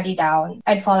lay my body down,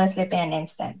 I'd fall asleep in an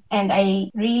instant. And I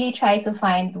really try to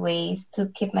find ways to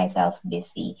keep myself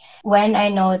busy when I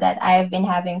know that I've been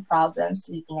having problems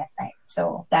sleeping at night.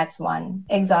 So that's one,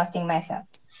 exhausting myself.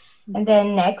 And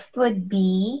then next would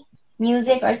be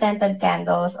music or scented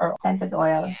candles or scented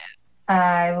oil.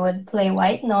 I would play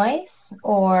white noise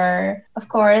or, of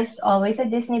course, always a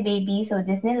Disney baby, so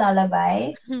Disney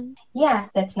lullabies. Yeah,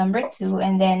 that's number two.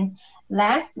 And then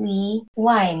lastly,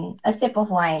 wine, a sip of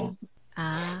wine.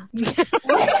 Ah,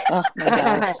 Oh my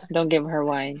gosh, don't give her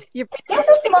wine. you're Just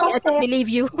a pretending. small I don't sip, believe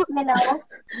you. you know,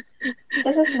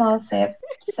 just a small sip.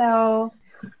 So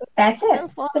that's Still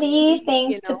it. falling Three asleep,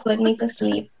 things to put me to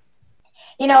sleep.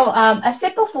 A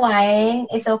sip of wine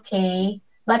is okay,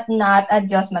 but not a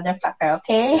Dios motherfucker,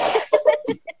 okay?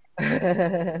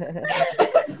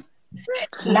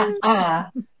 Nah.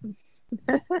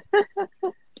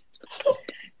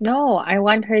 No, I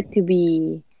want her to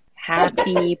be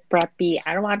happy, preppy.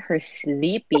 I don't want her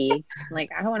sleepy.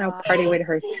 Like, I don't want to party with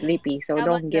her sleepy, so How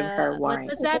about don't give her the what wine.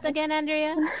 was that again,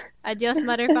 Andrea? Adios,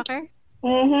 motherfucker.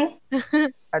 Mm-hmm.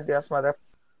 Adios, mother.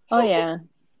 Oh yeah,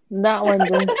 that one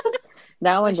just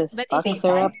that one just But if Big fucks her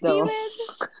time. up be though. with,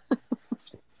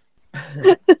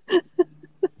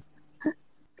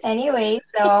 Anyway,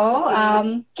 so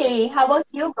okay, how about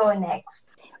you go next?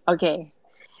 Okay,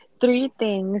 three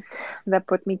things that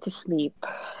put me to sleep.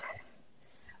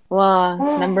 Well,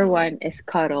 number one is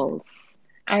cuddles.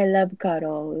 I love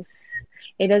cuddles.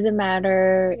 It doesn't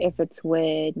matter if it's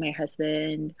with my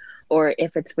husband or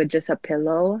if it's with just a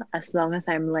pillow, as long as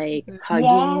I'm like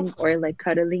hugging Yes, or like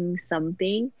cuddling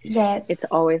something, it's yes.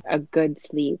 always a good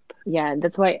sleep. Yeah,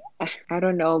 that's why I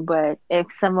don't know, but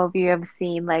if some of you have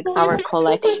seen like our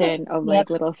collection of Yep. like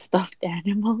little stuffed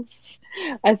animals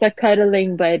as a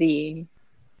cuddling buddy.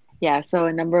 Yeah, so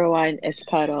number one is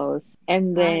cuddles.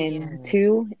 And yeah. then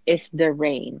two is the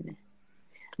rain.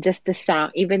 Just the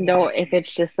sound, even though if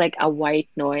it's just like a white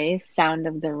noise, sound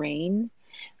of the rain,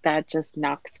 that just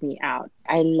knocks me out.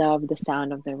 I love the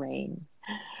sound of the rain.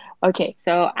 Okay,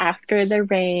 so after the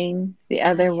rain, the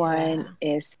other one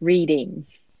Yeah. is reading.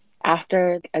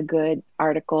 After a good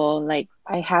article, like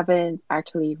I haven't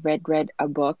actually read a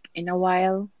book in a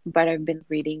while, but I've been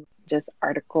reading just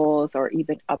articles or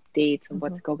even updates on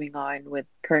what's going on with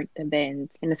current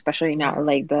events, and especially now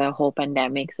like the whole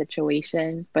pandemic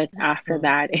situation. But after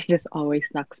that, it just always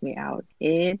knocks me out.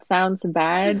 It sounds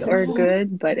bad or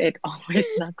good, but it always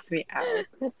knocks me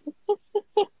out.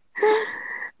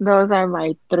 Those are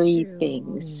my three True.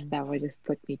 things that would just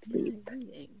put me to Yeah, sleep.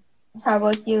 reading. How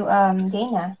about you,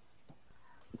 Dana?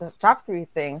 The top three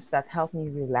things that help me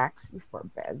relax before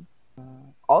bed.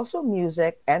 Also,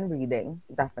 music and reading,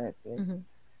 definitely. Mhm.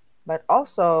 But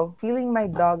also, feeling my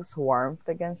dog's warmth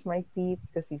against my feet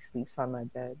because he sleeps on my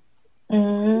bed.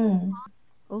 Mm.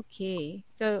 Okay.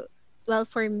 So, well,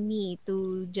 for me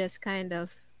to just kind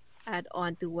of add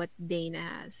on to what Dana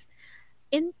has.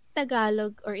 In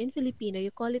Tagalog or in Filipino,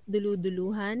 you call it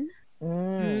dulu-duluhan.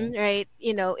 Mm. Right.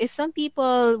 If some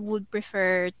people would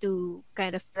prefer to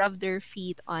kind of rub their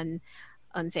feet on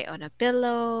say on a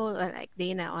pillow, or like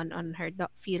Dana on her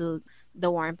feel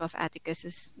the warmth of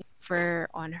Atticus's fur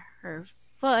on her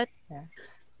foot. Yeah.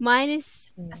 Mine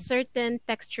is a Mm. certain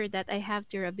texture that I have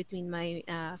to rub between my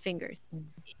fingers. Mm.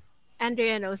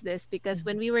 Andrea knows this because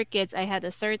when we were kids, I had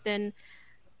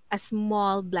a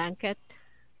small blanket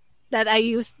that I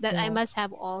used that I Yeah. must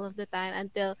have all of the time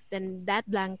until then that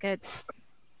blanket,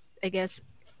 I guess,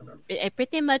 I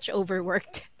pretty much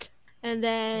overworked it. And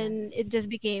Yeah. then it just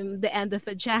became the end of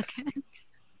a jacket.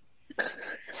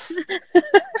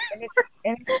 And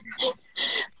and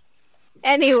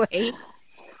Anyway,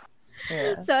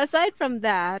 yeah. so aside from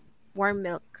that, warm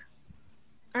milk.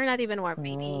 Or not even warm,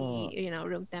 maybe, Mm,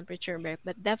 room temperature milk,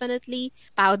 but definitely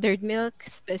powdered milk,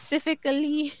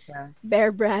 specifically yeah.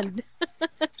 Bear Brand.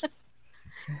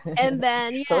 And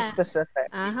then, So yeah,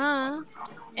 specific. uh-huh.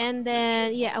 And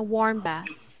then, yeah, a warm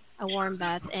bath. A warm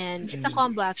bath. And it's a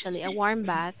combo actually. A warm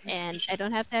bath. And I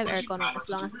don't have to have aircon on as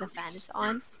long as the fan is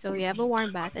on. So you have a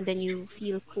warm bath and then you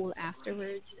feel cool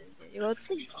afterwards and then you go to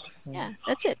sleep. Yeah,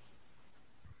 that's it.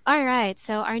 All right.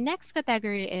 So our next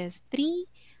category is three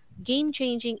game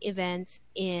changing events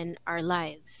in our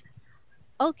lives.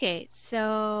 Okay,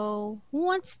 so who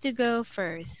wants to go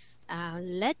first?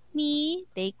 Let me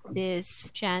take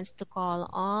this chance to call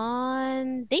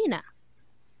on Dana.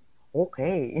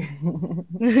 Okay.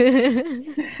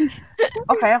 Mm-hmm.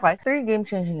 Okay, okay. Three game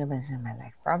changing events in my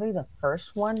life. Probably the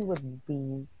first one would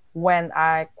be when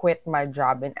I quit my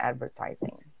job in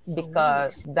advertising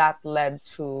because that led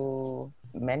to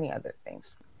many other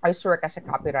things. I used to work as a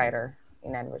copywriter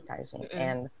in advertising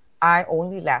and I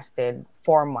only lasted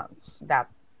 4 months. That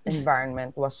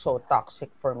environment was so toxic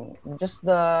for me. Just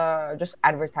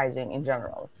advertising in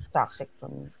general, toxic for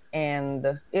me.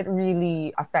 And it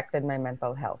really affected my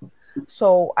mental health.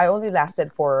 So I only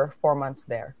lasted for 4 months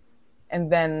there.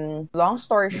 And then, long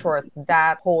story short,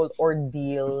 that whole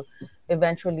ordeal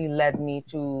eventually led me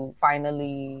to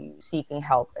finally seeking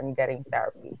help and getting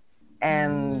therapy.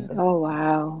 And Oh,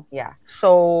 wow. yeah,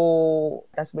 so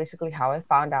that's basically how I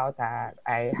found out that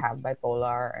I have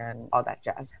bipolar and all that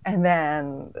jazz. And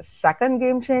then the second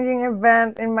game changing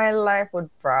event in my life would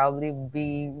probably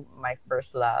be my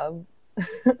first love.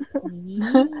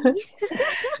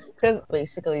 Because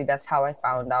basically that's how I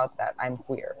found out that I'm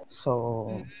queer.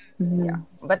 So yeah, Mhm.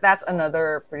 but that's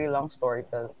another pretty long story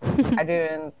because I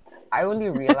didn't. I only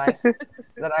realized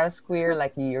that I was queer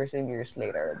like years and years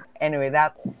later. Anyway,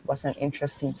 that was an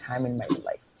interesting time in my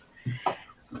life.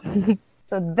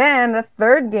 So then the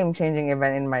third game changing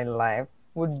event in my life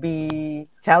would be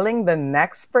telling the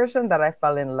next person that I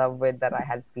fell in love with that I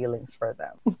had feelings for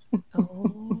them.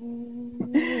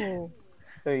 Oh,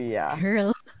 So yeah,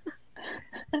 girl.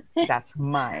 that's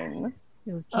mine.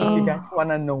 If you Okay. guys Oh. want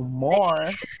to know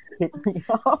more, hit me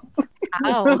up.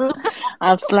 Wow.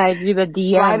 I'll slide you the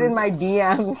Slide in DMs. my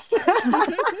DMs.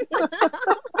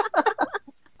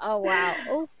 Oh, wow.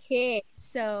 Okay.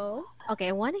 So, okay,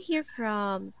 I want to hear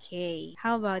from Kay.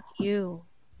 How about you?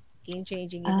 Game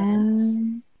changing events.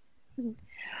 Um,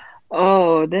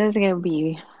 oh, this is gonna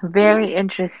be very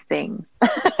interesting.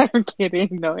 I'm kidding.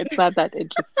 No, it's not that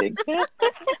interesting.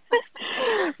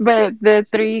 But the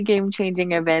three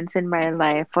game-changing events in my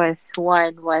life was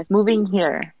one was moving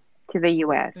here to the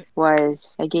US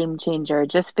was a game changer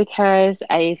just because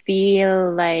I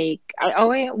feel like I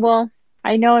always, well,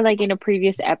 I know like in a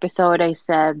previous episode I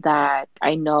said that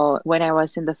I know when I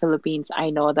was in the Philippines, I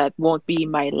know that won't be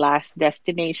my last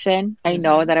destination. I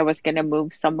know Mm-hmm. that I was gonna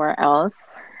move somewhere else.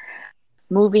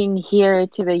 Moving here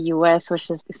to the US was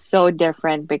just so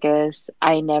different because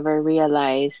I never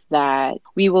realized that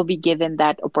we will be given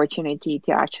that opportunity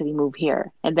to actually move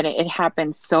here. And then it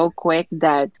happened so quick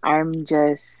that I'm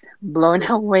just blown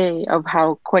away of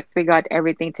how quick we got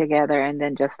everything together and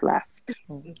then just left,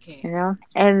 Okay. you know?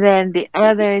 And then the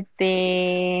other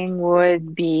thing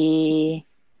would be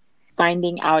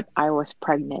finding out I was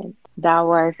pregnant. That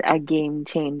was a game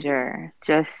changer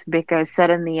just because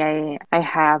suddenly I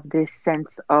have this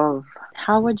sense of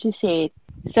how would you say it?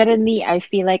 Suddenly I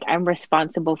feel like I'm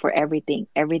responsible for everything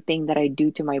that I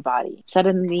do to my body.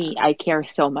 Suddenly I care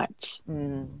so much.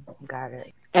 Got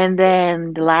it. And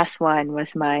then the last one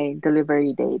was my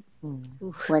delivery date Mm.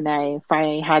 Oof. when I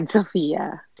finally had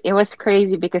Sophia. It was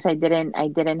crazy because I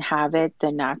didn't have it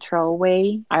the natural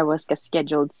way. I was a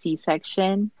scheduled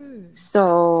C-section. Hmm.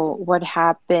 So what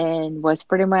happened was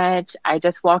pretty much I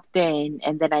just walked in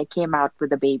and then I came out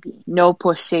with a baby. No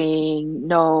pushing,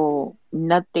 no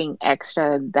nothing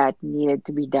extra that needed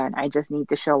to be done. I just need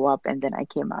to show up and then I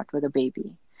came out with a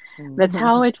baby. That's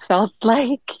how it felt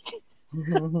like.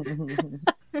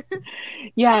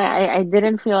 Yeah, I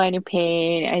didn't feel any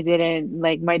pain. I didn't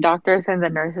like my doctors and the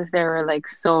nurses, they were like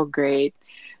so great.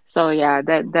 So yeah,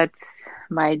 that's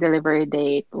my delivery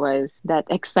date was that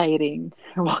exciting.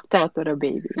 I walked out with a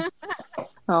baby.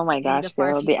 Oh my In the gosh,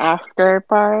 far girl. The future. after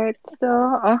part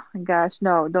though. Oh my gosh,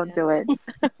 no, don't do it.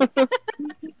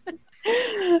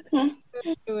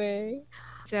 Anyway.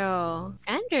 So,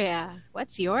 Andrea,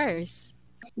 what's yours?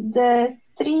 The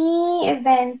three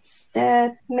events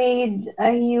that made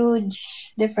a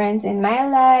huge difference in my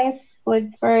life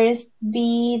would first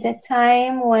be the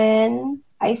time when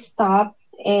I stopped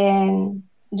in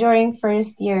during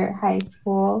first year high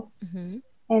school Mm-hmm.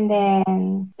 And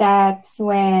then that's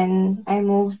when I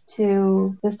moved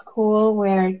to the school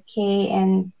where Kay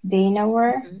and Dana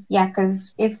were. Mhm. Yeah,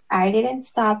 because if I didn't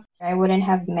stop, I wouldn't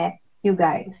have met you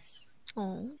guys.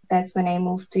 Oh. That's when I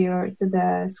moved to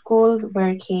the school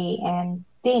where Kay and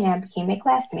Dana became my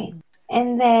classmates.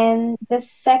 And then the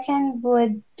second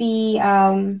would be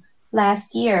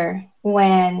last year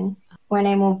when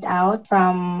I moved out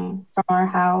from our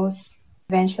house.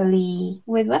 Eventually,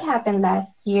 with what happened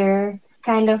last year,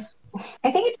 kind of,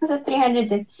 I think it was a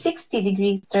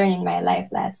 360-degree turn in my life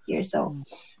last year. So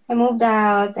I moved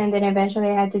out, and then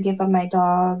eventually I had to give up my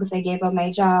dogs. I gave up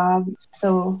my job.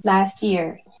 So last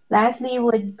year, lastly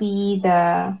would be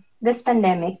this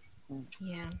pandemic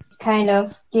Yeah. kind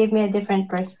of gave me a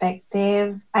different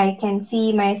perspective. I can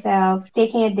see myself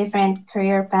taking a different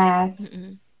career path.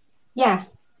 Mm-mm. Yeah,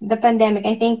 the pandemic,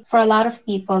 I think for a lot of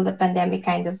people, the pandemic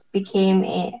kind of became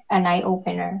an eye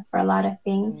opener for a lot of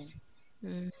things.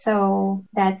 Mm. So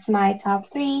that's my top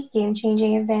 3 game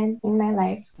changing event in my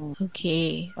life.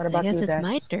 Okay. What I about guess you, it's Des?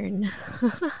 my turn.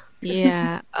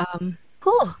 Yeah.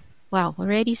 Cool. Wow.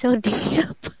 Already so deep.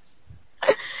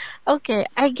 Okay.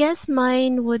 I guess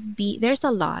mine would be. There's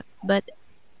a lot, but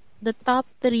the top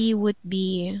three would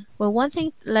be, well, one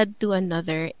thing led to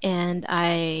another, and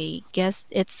I guess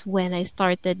it's when I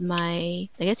started my,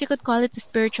 I guess you could call it the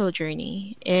spiritual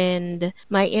journey. And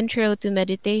my intro to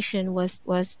meditation was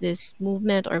this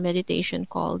movement or meditation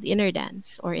called inner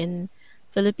dance, or in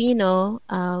Filipino,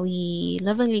 we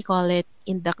lovingly call it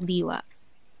Indak Diwa.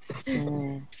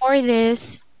 Mm. For this,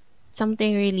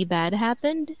 something really bad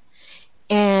happened.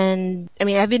 And I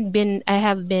mean, I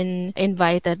have been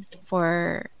invited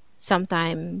for some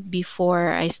time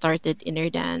before I started inner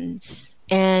dance,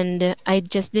 and I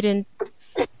just it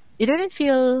didn't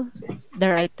feel the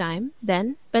right time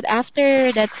then. But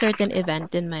after that certain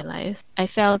event in my life, I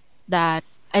felt that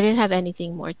I didn't have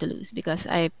anything more to lose, because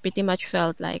I pretty much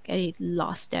felt like I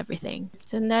lost everything.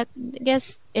 So that, I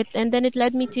guess it, and then it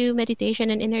led me to meditation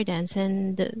and inner dance,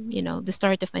 and the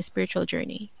start of my spiritual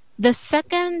journey. The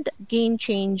second game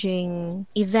changing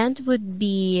event would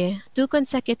be 2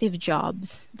 consecutive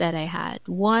jobs that I had.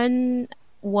 One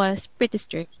was pretty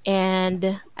strict,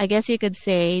 and I guess you could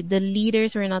say the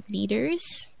leaders were not leaders.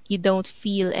 You don't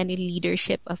feel any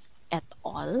leadership of at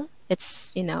all.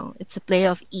 It's a play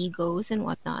of egos and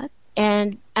whatnot.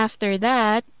 And after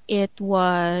that, it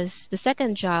was the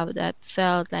second job that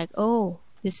felt like, oh,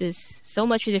 this is so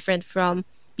much different from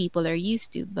people are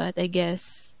used to. But I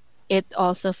guess it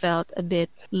also felt a bit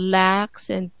lax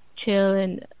and chill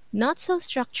and not so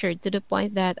structured, to the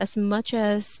point that as much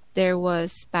as there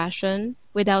was passion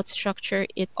without structure,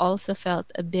 it also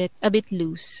felt a bit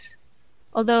loose.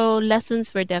 Although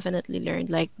lessons were definitely learned,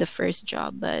 like the first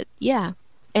job, but yeah.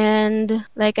 And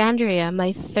like Andrea,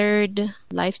 my third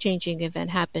life-changing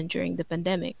event happened during the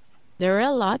pandemic. There were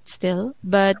a lot still,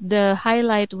 but the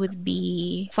highlight would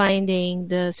be finding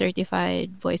the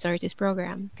certified voice artist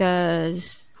program.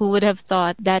 Because who would have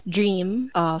thought that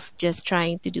dream of just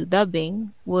trying to do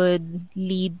dubbing would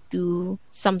lead to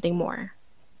something more?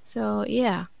 So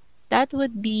yeah, that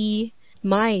would be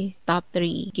my top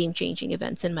 3 game-changing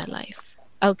events in my life.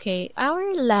 Okay,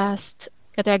 our last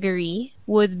category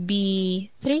would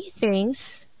be 3 things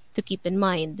to keep in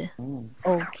mind.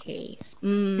 Okay.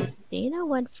 Dana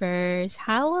went first.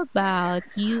 How about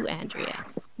you, Andrea?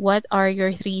 What are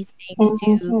your 3 things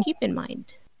to Mhm. keep in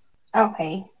mind?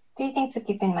 Okay, 3 things to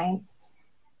keep in mind.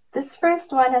 This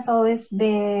first one has always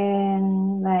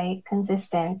been like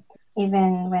consistent,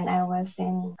 even when I was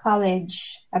in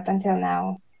college up until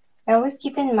now. I always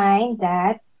keep in mind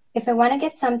that if I want to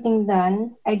get something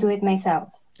done, I do it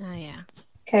myself. Ah, yeah.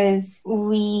 Because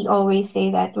we always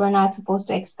say that we're not supposed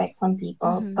to expect from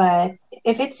people, Mhm. but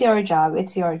if it's your job,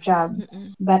 it's your job.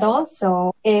 Mm-mm. But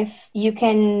also, if you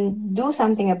can do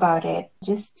something about it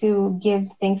just to give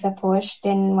things a push,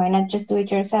 then why not just do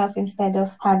it yourself instead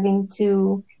of having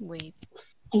to, Wait.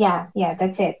 yeah,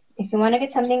 that's it. If you want to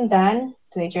get something done,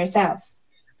 do it yourself.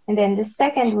 And then the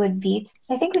second would be,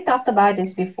 I think we talked about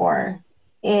this before.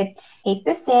 It's hate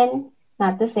the sin,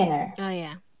 not the sinner. Oh,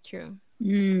 yeah. True.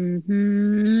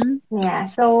 Mm-hmm. Yeah,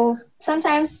 so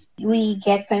sometimes we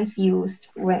get confused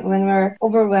when we're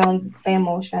overwhelmed by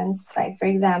emotions. Like, for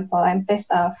example, I'm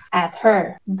pissed off at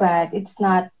her, but it's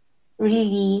not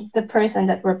really the person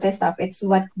that we're pissed off, it's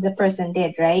what the person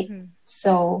did, right? Mhm.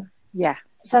 So Yeah.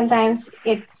 sometimes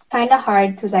it's kind of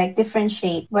hard to like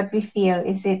differentiate what we feel.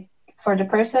 Is it for the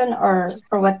person or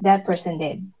for what that person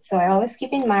did? So I always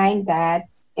keep in mind that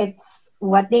it's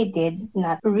what they did,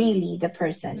 not really the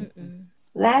person. Mm-mm.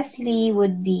 Lastly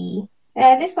would be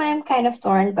this one I'm kind of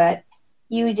torn, but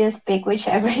you just pick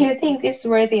whichever you think is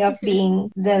worthy of being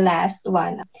the last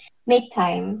one. Make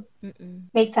time. Mm-mm.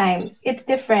 Make time. It's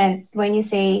different when you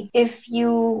say if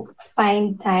you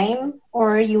find time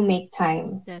or you make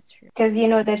time. That's true. Because you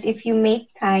know that if you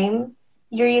make time,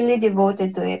 you're really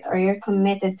devoted to it or you're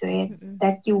committed to it, Mm-mm.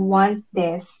 that you want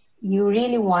this. You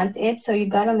really want it, so you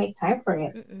gotta make time for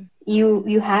it. Mm-mm.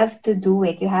 You have to do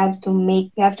it. You have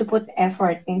to put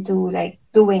effort into like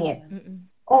doing it. Mm-mm.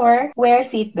 Or wear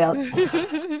seatbelt.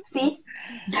 See?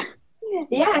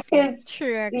 Yeah, because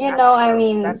True, you actually. know, I True.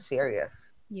 mean, That's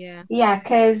serious. Yeah. yeah,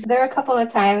 because there are a couple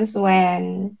of times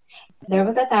when there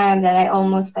was a time that I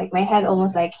almost like my head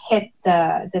almost like hit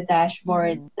the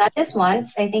dashboard. Not just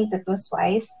once, I think that was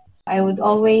twice. I would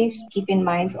always keep in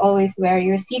mind to always wear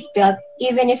your seatbelt,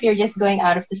 even if you're just going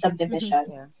out of the subdivision,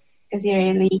 Yeah. because you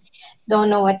really don't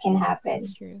know what can happen.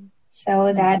 That's true.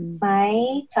 So that's Mhm.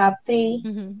 my top 3,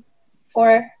 Mm-hmm.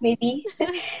 4 maybe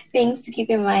things to keep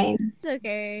in mind. It's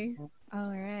okay. All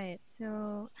right.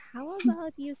 So, how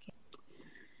about you, Kate?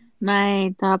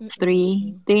 My top Mm-mm.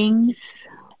 three things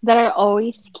that I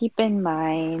always keep in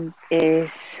mind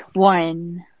is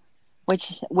one,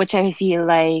 which I feel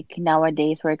like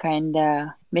nowadays we're kind of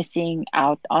missing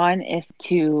out on, is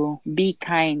to be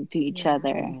kind to each Yeah.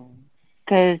 other.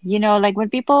 Because like when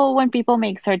people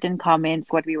make certain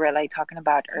comments, what we were like talking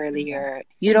about earlier,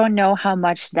 you don't know how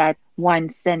much that one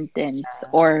sentence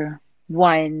or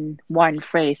one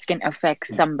phrase can affect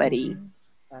somebody.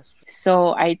 That's true.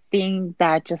 So I think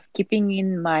that just keeping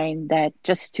in mind that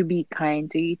just to be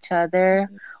kind to each other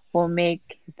will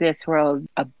make this world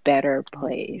a better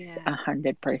place, Yeah.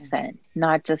 100%.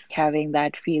 Not just having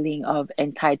that feeling of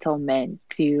entitlement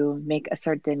to make a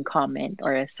certain comment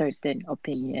or a certain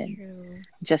opinion True.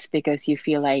 just because you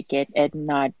feel like it,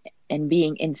 and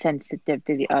being insensitive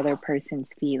to the other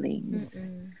person's feelings.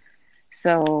 Mm-mm.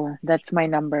 So that's my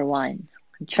number one.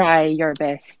 Try your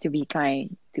best to be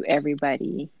kind to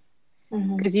everybody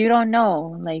Mm-hmm. because you don't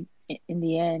know, like in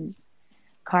the end,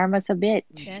 karma's a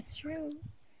bitch. That's true.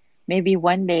 Maybe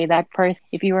one day that person,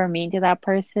 if you were mean to that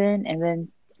person and then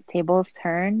tables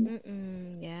turn,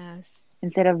 Mm-mm. Yes.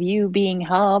 instead of you being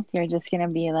helped, you're just gonna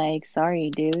be like, sorry,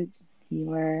 dude, you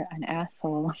were an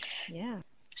asshole. Yeah.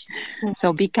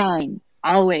 So be kind.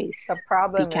 Always The be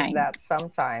problem is kind. that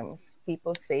sometimes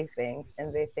people say things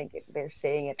and they think they're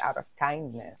saying it out of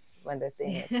kindness when the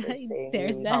thing is they're saying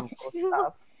There's really that harmful too.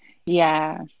 stuff.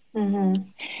 Yeah. Mm-hmm.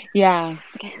 Yeah.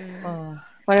 Mm-mm. Uh,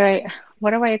 What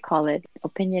do I call it?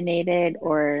 Opinionated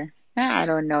or I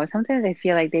don't know. Sometimes I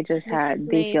feel like they feel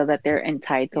Misplaced. that they're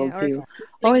entitled Yeah. Or to,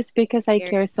 oh, misplaced it's because I care.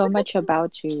 care so much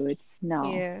about you. It's no.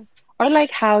 Yeah. Or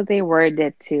like how they word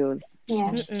it too.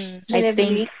 Yeah. Mm-mm. I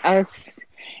think Delivery.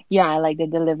 yeah, like the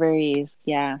deliveries.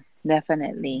 Yeah,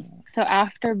 definitely. So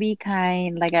after be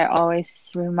kind, like I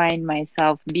always remind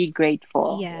myself, be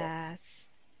grateful. Yes.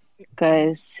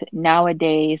 Because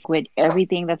nowadays, with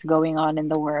everything that's going on in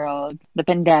the world, the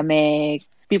pandemic,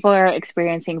 people are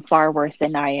experiencing far worse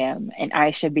than I am, and I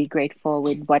should be grateful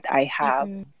with what I have.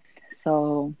 Mm-mm.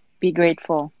 So be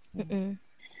grateful. Mm-mm.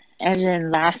 And then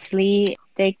lastly,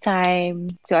 take time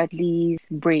to at least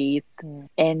breathe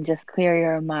and just clear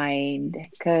your mind.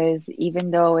 Because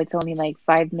even though it's only like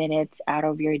 5 minutes out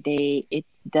of your day, it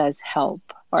does help.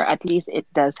 Or at least it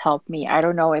does help me. I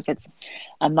don't know if it's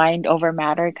a mind over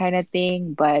matter kind of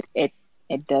thing, but it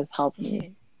does help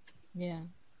me. Yeah.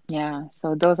 Yeah.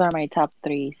 So those are my top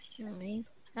threes. Nice.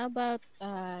 How about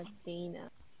Dana?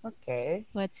 okay.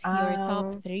 What's your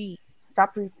top 3?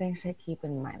 Top 3 things I keep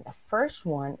in mind. The first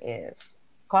one is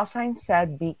Cosine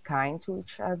said be kind to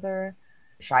each other,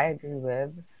 which I agree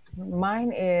with.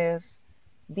 Mine is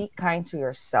be kind to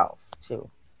yourself too,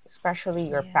 especially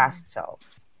your Yeah. past self.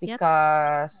 Yep.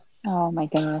 Because Oh my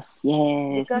gosh.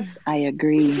 Yes. because I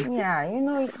agree. yeah,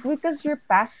 because your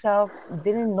past self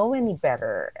didn't know any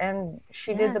better and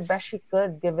she did the best Yes. she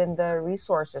could given the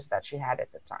resources that she had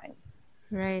at the time.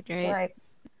 Right, So right. like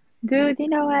Dude, you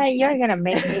know what? You're gonna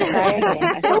make me cry again.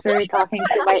 I thought we were talking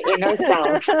to my inner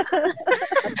self.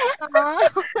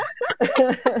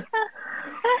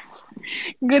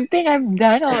 Good thing I'm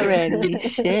done already.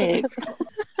 Shit.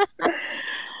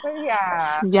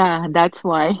 yeah, Yeah, that's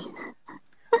why.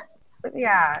 but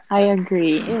yeah, I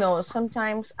agree.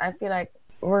 sometimes I feel like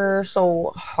we're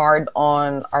so hard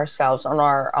on ourselves, on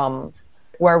our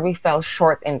where we fell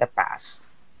short in the past.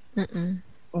 Mm-mm.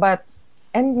 But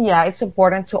and yeah, it's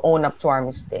important to own up to our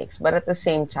mistakes, but at the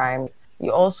same time,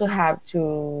 you also have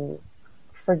to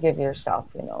forgive yourself.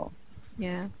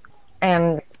 Yeah.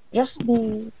 And just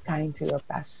be kind to your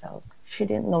past self. She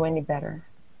didn't know any better.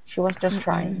 She was just Mm-mm.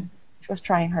 trying. She was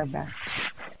trying her best.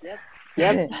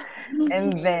 Yep.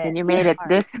 And then And you made it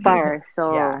this far, yeah.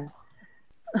 so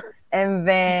And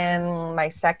then my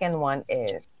second one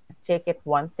is take it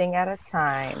one thing at a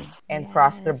time and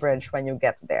cross the Yes. bridge when you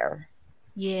get there.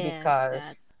 Yes, that.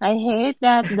 Because I hate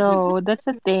that though. That's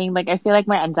the thing. Like I feel like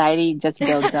my anxiety just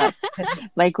builds up.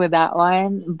 Like with that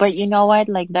one. But you know what?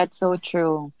 Like that's so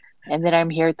true. And then I'm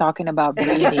here talking about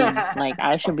breathing. Like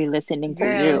I should be listening to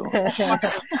yeah, you.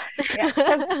 yeah,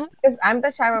 because I'm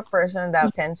the type of person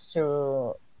that tends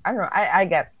to, I don't know, I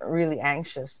get really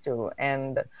anxious too,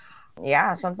 and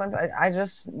yeah, sometimes I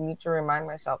just need to remind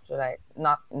myself to like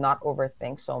not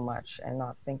overthink so much and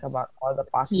not think about all the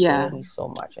Yeah. possibilities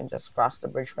so much and just cross the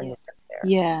bridge when Yeah. you get there.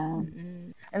 Yeah.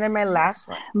 Mm-mm. And then my last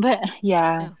one, But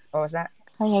yeah, Oh. what was that?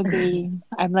 I agree.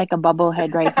 I'm like a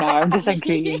bubblehead right now. I'm just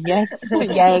agreeing. Yes.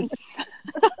 Yes.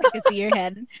 I can see your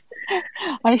head.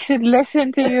 I should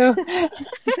listen to you.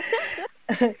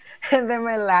 And then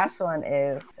my last one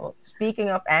is, well, speaking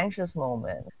of anxious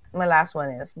moments, my last one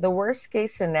is the worst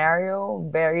case scenario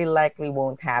very likely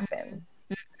won't happen.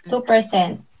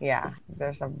 2%. Yeah,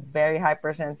 there's a very high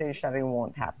percentage that it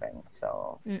won't happen.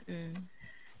 So Mm-mm.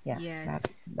 yeah,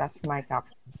 Yes. that's my top.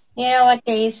 You know what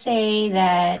they say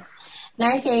that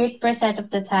 98% of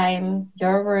the time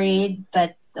you're worried,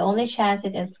 but the only chance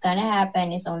it is gonna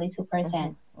happen is only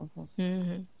 2%. Mm-hmm.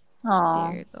 There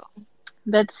Oh, you go.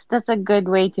 that's a good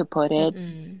way to put it.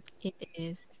 Mm-mm. It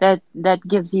is. That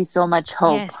gives you so much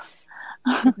hope. Yes.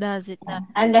 It does. It does.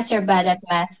 Unless you're bad at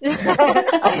math.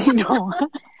 I know.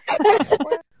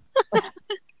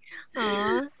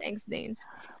 Aw, thanks, Danes.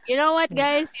 You know what,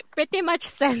 guys? You pretty much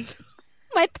sent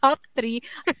my top three.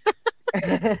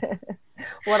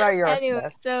 What are yours, Anyway,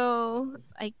 Des? so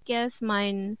I guess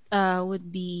mine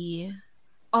would be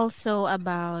also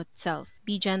about self.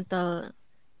 Be gentle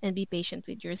and be patient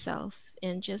with yourself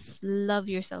and just love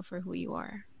yourself for who you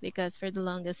are. Because for the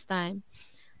longest time,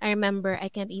 I remember I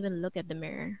can't even look at the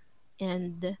mirror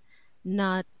and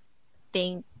not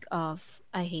think of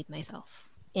I hate myself.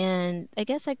 And I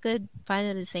guess I could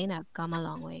finally say that I've come a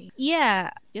long way.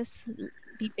 Yeah, just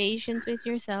be patient with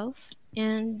yourself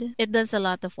and it does a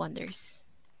lot of wonders.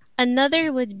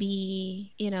 Another would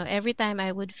be, every time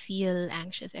I would feel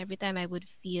anxious, every time I would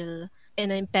feel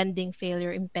an impending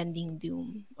failure, impending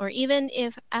doom, or even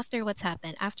if after what's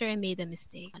happened, after I made a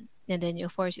mistake, and then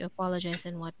of course you apologize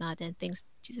and whatnot, and things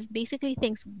just basically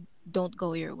things don't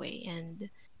go your way, and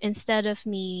instead of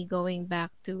me going back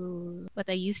to what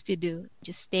I used to do,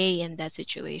 just stay in that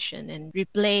situation and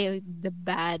replay the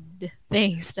bad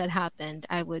things that happened,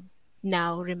 I would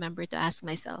now remember to ask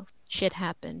myself, shit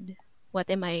happened. What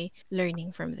am I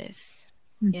learning from this?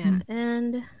 Yeah. Mhm.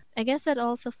 And I guess that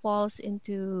also falls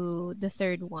into the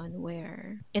third one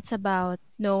where it's about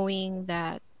knowing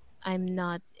that I'm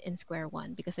not in square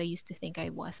one because I used to think I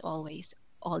was always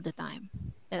all the time.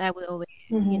 That I would always,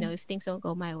 Mhm. if things don't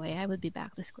go my way, I would be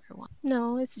back to square one.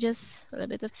 No, it's just a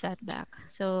little bit of setback.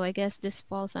 So I guess this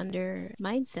falls under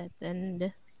mindset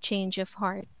and change of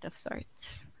heart of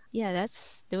sorts. Yeah,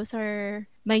 those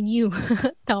are my new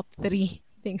top three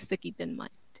things to keep in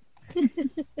mind.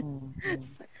 Mhm.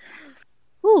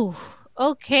 Ooh,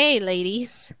 okay,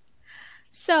 ladies.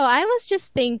 So I was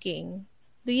just thinking,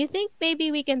 do you think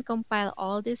maybe we can compile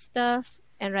all this stuff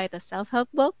and write a self-help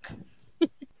book?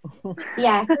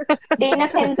 Yeah. Dana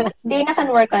can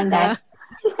work on Uh, that.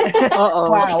 Uh-oh.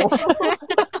 Wow,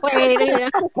 wait,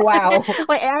 wow!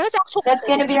 wait, I was actually That's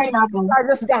gonna be our novel. I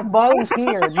just got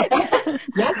volunteered.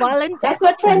 Yeah. volunteer. That's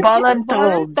what friends do.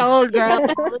 Voluntold. Voluntold, girl.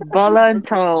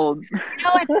 Voluntold. You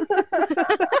know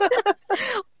what?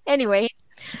 Anyway,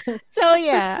 so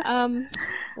yeah,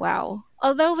 wow.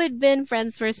 Although we've been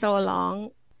friends for so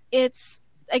long,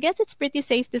 I guess it's pretty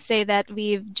safe to say that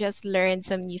we've just learned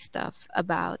some new stuff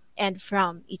about and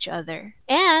from each other.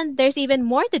 And there's even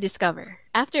more to discover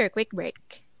after a quick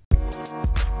break.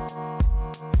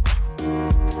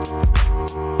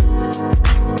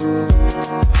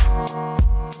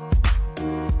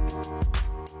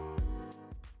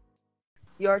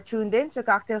 You're tuned in to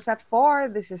Cocktails at 4.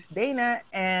 This is Dana.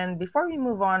 And before we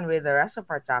move on with the rest of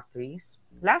our top threes,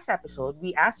 last episode,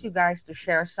 we asked you guys to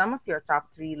share some of your top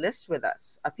three lists with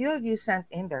us. A few of you sent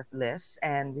in their lists,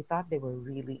 and we thought they were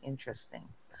really interesting.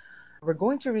 We're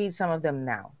going to read some of them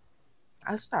now.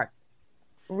 I'll start.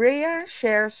 Rhea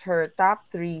shares her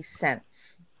top three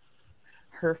scents.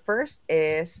 Her first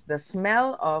is the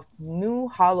smell of new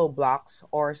hollow blocks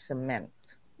or cement.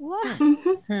 Wow,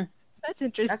 that's That's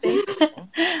interesting. interesting.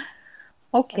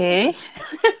 Okay.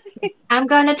 I'm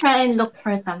gonna try and look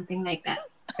for something like that.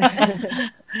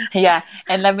 Yeah,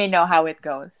 and let me know how it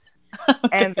goes.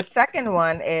 And the second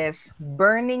one is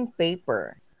burning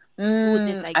paper. Ooh,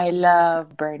 this I I can.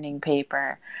 love burning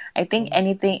paper. I think Mm.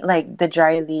 anything like the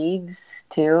dry leaves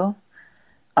too.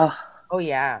 Oh, Oh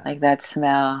yeah. like that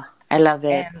smell. I love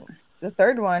it. And the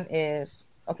third one is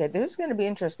okay, this is gonna be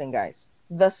interesting, guys.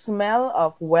 The smell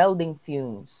of welding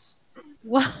fumes.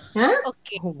 Wow. Huh?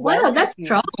 Okay. Wow, Welding that's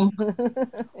strong. fumes.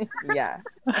 Yeah.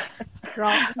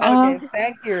 Wrong. Oh, Okay,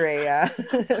 thank you, Rhea.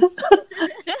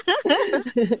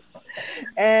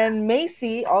 And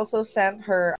Macy also sent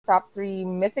her top three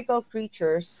mythical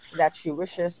creatures that she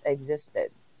wishes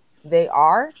existed. They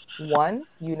are one,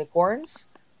 unicorns,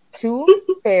 two,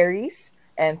 fairies,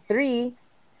 and three,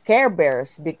 Care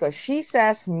Bears, because she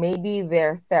says maybe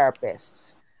they're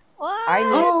therapists. I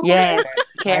need What? Oh, Care yes,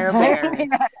 Bears in my Care life. Bears.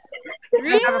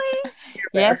 I have a Really? Care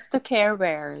Bear. Yes to Care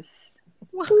Bears.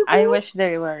 Wow. I wish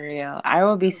they were real. I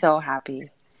will be so happy.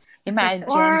 Imagine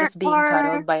or just being or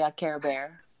cuddled by a Care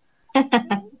Bear.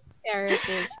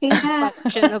 Therapist. yeah.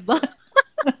 Questionable.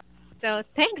 So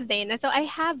thanks, Dana. So I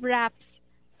have Rap's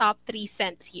top three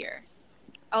scents here.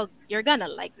 Oh, you're gonna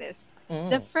like this.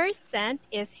 The Mm. first scent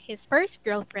is his first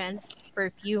girlfriend's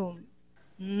perfume.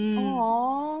 Mm.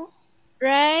 Aww.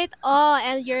 Right? Oh,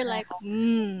 and you're like,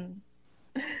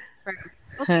 first.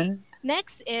 Okay.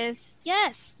 Next is,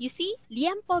 yes, you see,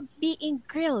 liempo being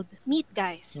grilled. Meat,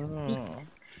 guys. Meat, Mm.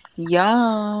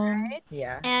 Yum. right?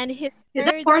 Yeah. And his Is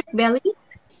that third, pork belly?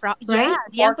 yeah, Right?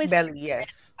 Pork liempo is, belly,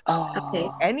 yes. Okay.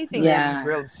 Oh, Anything getting yeah.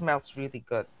 grilled smells really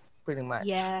good, pretty much.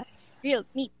 yes, grilled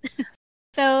meat.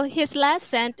 So his last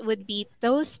scent would be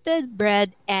toasted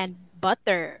bread and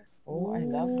butter. Oh, I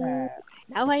love Ooh, that.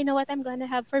 now I know what I'm gonna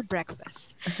have for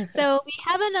breakfast. So we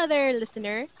have another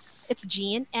listener. It's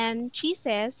Jean, and she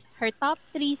says her top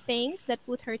three things that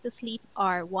put her to sleep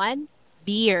are one,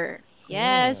 beer. Mm.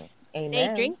 Yes, day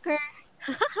Amen. drinker.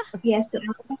 Yes, to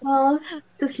alcohol,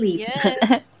 to sleep.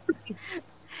 Yes.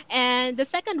 And the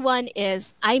second one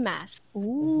is eye mask.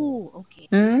 Mhm. Ooh, okay.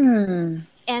 mm.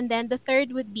 And then the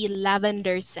third would be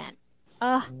lavender scent.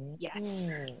 Ah, yes.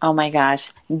 Mm. Oh my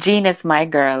gosh. Jean is my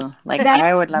girl. Like, That's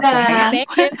I would love to hang the out Same.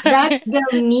 with that's her. the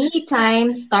me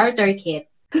time starter kit.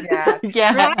 Yeah,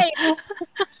 Yeah. Right.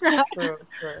 Right. true,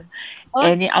 true. Oh,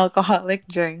 Any alcoholic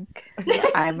drink,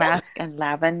 eye mask, and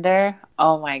lavender.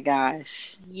 Oh my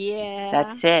gosh. yeah.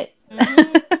 That's it.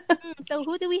 Mhm. So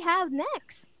who do we have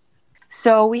next?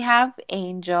 So we have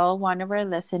Angel, one of our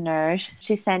listeners.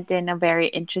 She sent in a very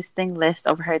interesting list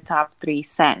of her top three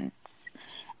scents.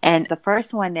 And the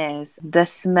first one is the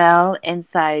smell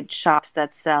inside shops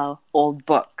that sell old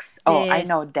books. Oh, I This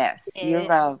know this. You is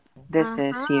love This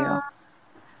Is uh-huh. You.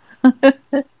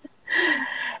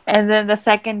 And then the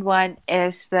second one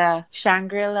is the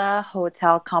Shangri-La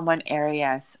Hotel common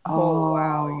areas. Oh,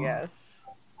 wow, Oh. yes.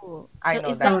 Cool. I So know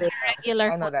is that that Oh, a yeah. smell. regular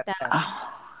I know that hotel scent. Oh.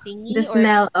 The thingy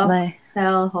smell of Like,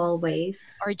 hotel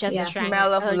hallways. or just The Yeah.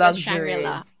 smell of Just luxury.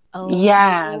 Shangri-La? Oh,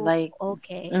 yeah, like,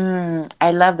 okay.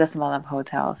 I love the smell of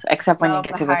hotels, except when Smell you of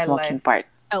get the to the high smoking life. part.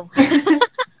 Oh,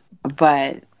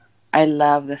 But I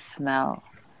love the smell.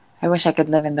 I wish I could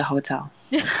live in the hotel.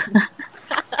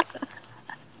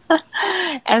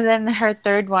 And then her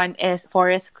third one is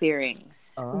forest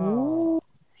clearings. Oh. ooh,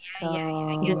 yeah.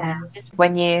 I get So Yeah. this.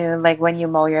 when you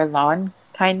mow your lawn,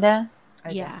 kinda.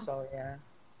 I guess Yeah, so, yeah.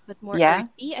 but more Yeah.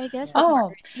 earthy, I guess. Yeah. But more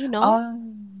Oh, earthy, no? oh,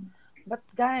 But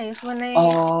guys, oh. when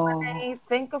I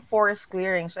think of forest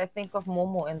clearings, I think of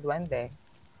Momo and Duende.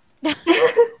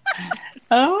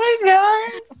 Oh my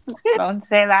god! Don't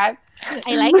say that.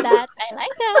 I like that. I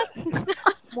like that.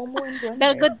 Momo and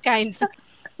The Duende. good kinds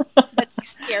that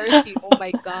scares you. Oh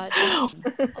my god.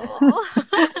 Oh.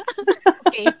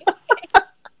 Okay.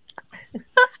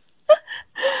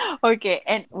 Okay,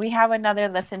 and we have another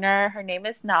listener. Her name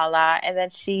is Nala, and then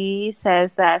she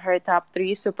says that her top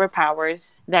three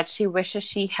superpowers that she wishes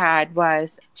she had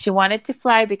was she wanted to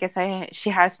fly because she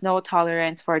has no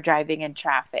tolerance for driving in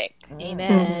traffic. Mm,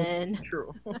 Mhm. Amen.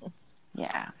 true.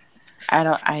 Yeah, I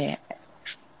don't.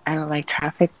 I don't like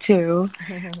traffic too.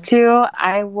 Two,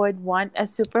 I would want a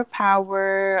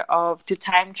superpower of to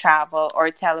time travel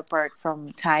or teleport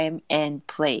from time and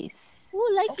place. Ooh,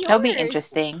 like That'll be yours.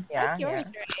 interesting. Like Yeah, yeah.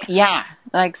 yours, right? Yeah,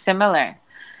 like similar.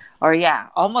 Or yeah,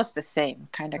 almost the same.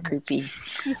 Kind of creepy.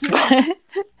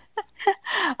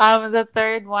 But the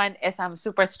third one is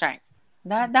super strength.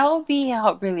 That would be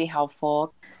really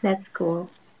helpful. That's cool.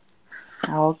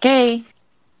 Okay.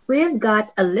 We've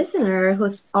got a listener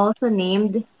who's also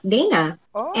named Dana.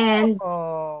 And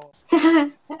Oh.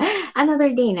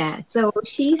 another Dana. So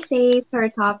she says her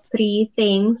top three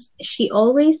things she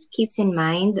always keeps in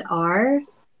mind are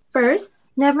first,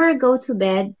 never go to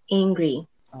bed angry.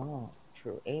 Oh,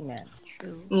 true. Amen.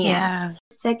 True. Yeah.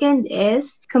 Second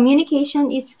is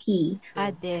communication is key.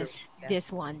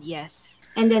 This one, yes.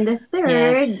 And then the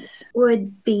third Yes.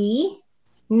 would be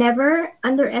never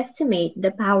underestimate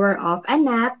the power of a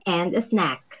nap and a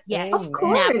snack. Yes. Of Amen.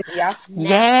 course. Yes.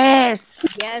 Yes.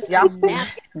 Yes, a Yes. nap.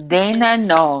 Dana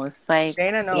knows. Like,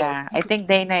 Dana knows. yeah, I think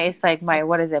Dana is like my,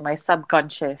 what is it? My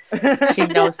subconscious. She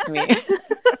knows me.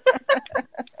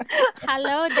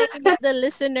 Hello, Dana, the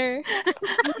listener.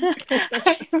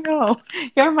 I know.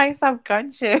 You're my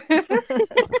subconscious.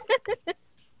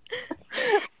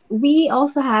 We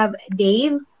also have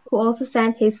Dave, who also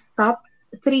sent his top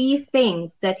 3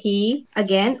 things that he,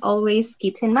 again, always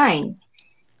keeps in mind.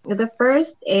 The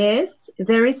first is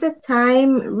there is a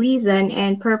time, reason,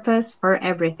 and purpose for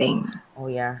everything. Oh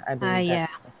yeah, I believe Yeah.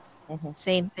 that. Mhm.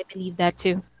 Same. I believe that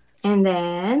too. And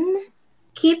then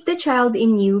keep the child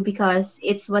in you because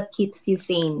it's what keeps you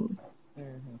sane.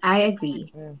 Mhm. I agree.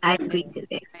 Mhm. I agree to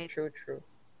this. True, true.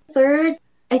 Third,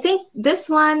 I think this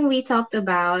one we talked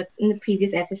about in the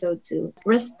previous episode too.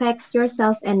 Respect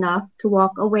yourself enough to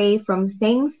walk away from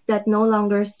things that no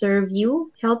longer serve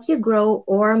you, help you grow,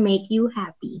 or make you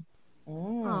happy.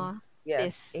 Aw,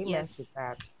 Yes. Amen yes. to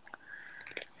that.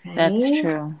 That's Right?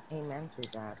 true. Amen to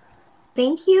that.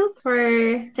 Thank you for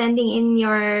sending in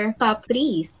your top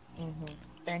 3s. Mhm.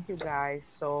 Thank you guys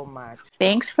so much.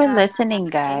 Thanks for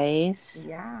listening, guys.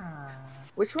 Yeah.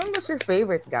 Which one was your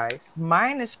favorite, guys?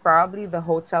 Mine is probably the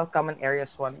hotel common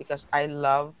areas one because I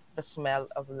love the smell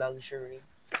of luxury.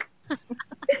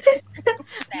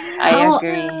 I Oh,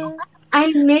 agree.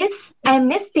 I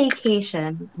miss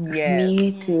vacation. Yes.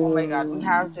 Me Oh my God, we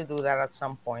have too. to do that at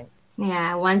some point.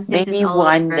 Yeah, once this is Maybe all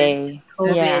one over, day.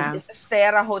 COVID. Yeah. Just stay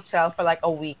at a hotel for like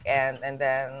a weekend and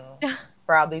then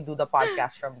probably do the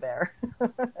podcast from there.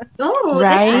 Oh,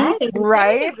 Right? that's nice.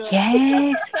 Right?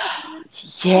 Yes.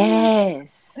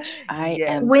 Yes. I Yes.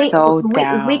 am We, so we, we,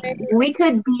 down. we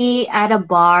could be at a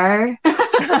bar,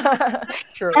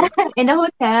 True. in a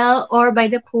hotel, or by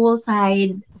the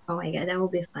poolside. Oh my God, that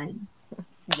would be fun.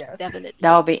 Yes. Definitely.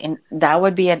 That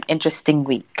would be an interesting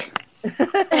week.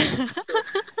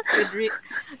 With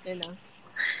you know.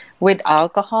 With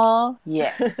alcohol,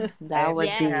 yes. That would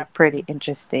Anything be Yes. happens. pretty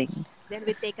interesting. Then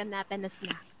we take a nap and a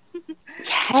snack.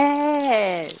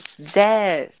 Yes.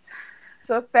 Yes.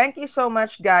 So thank you so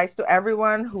much, guys, to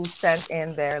everyone who sent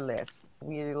in their list.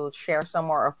 We'll share some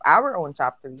more of our own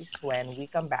top 3s when we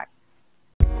come back.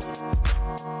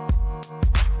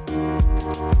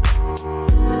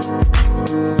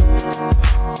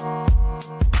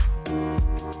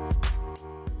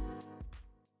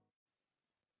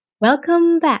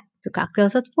 Welcome back to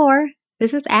Cocktails at 4.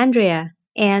 This is Andrea,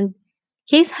 and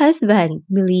Kay's husband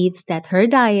believes that her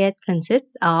diet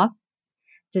consists of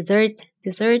dessert,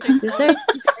 dessert, dessert,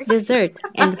 dessert,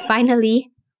 and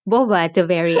finally, boba at the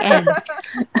very end.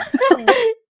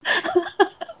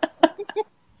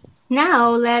 Now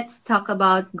let's talk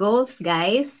about goals,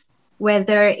 guys.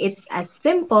 Whether it's as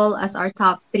simple as our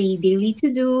top 3 daily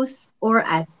to-dos or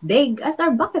as big as our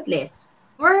bucket list.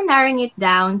 We're narrowing it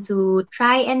down to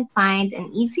try and find an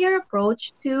easier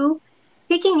approach to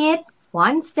taking it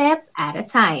one step at a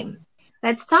time.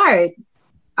 Let's start.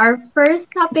 Our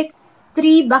first topic,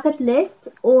 3 bucket lists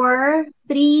or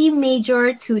 3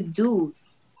 major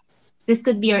to-dos. This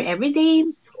could be your everyday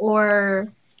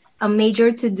or a major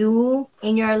to-do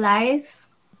in your life.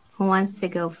 Who wants to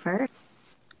go first?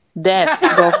 Des,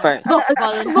 go first.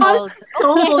 Voluntold.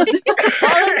 Cold.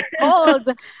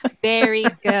 Voluntold. Very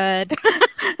good.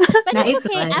 But Nice it's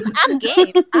okay. one. I'm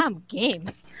game. I'm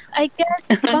game. I guess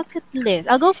bucket list.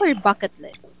 I'll go for bucket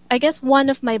list. I guess one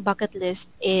of my bucket list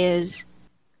is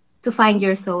To find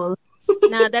your soul.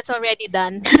 that's already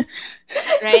done.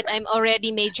 Right? I'm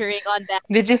already majoring on that.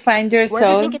 Did you find your Where did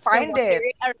soul? you find it?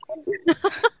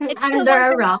 It's still Under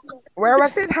a wandering rock. Where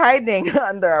was it hiding?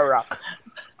 Under a rock.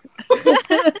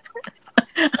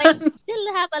 like still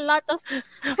have a lot of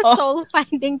soul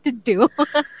finding to do.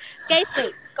 Guys,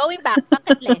 wait. Going back,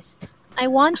 bucket list. I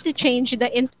want to change the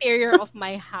interior of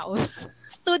my house.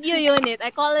 Studio unit. I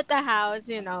call it a house,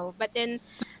 but in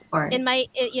my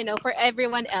for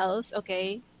everyone else,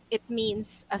 okay, it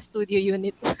means a studio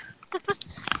unit.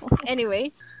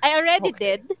 Anyway, I already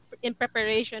did in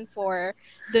preparation for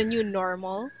the new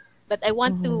normal, but I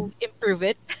want to improve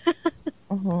it.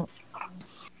 Mhm.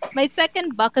 My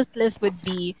second bucket list would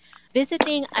be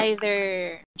visiting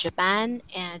either Japan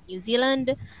and New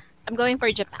Zealand. I'm going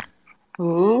for Japan.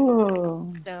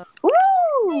 Ooh. So,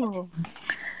 Ooh.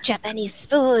 Japanese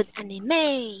food,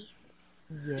 anime.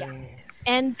 Yes.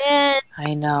 And then,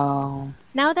 I know.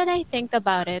 now that I think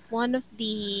about it, one of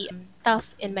the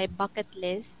stuff in my bucket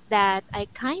list that I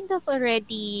kind of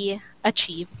already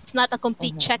achieved. It's not a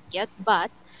complete Mhm. check yet,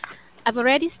 but I've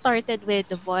already started with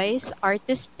the voice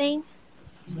artist thing.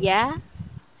 Yeah.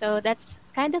 So that's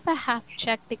kind of a half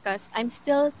check because I'm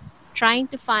still trying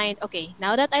to find, okay,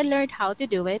 now that I learned how to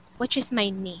do it, which is my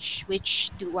niche? Which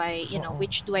do I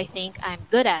think I'm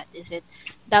good at? Is it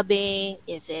dubbing?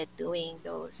 Is it doing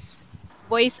those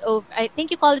voice over? I think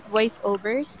you call it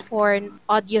voiceovers for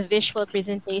audio visual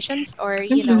presentations or,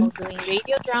 Mm-hmm. doing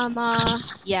radio drama.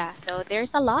 Yeah. So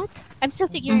there's a lot. I'm still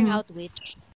figuring Mm-hmm. out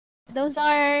which. Those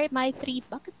are my three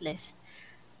bucket lists.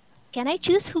 Can I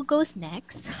choose who goes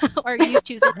next? Or you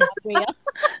choose it, Andrea?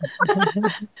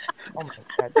 Oh my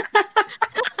god.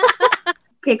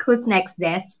 Pick who's next,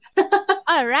 Des.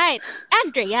 All right,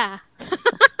 Andrea.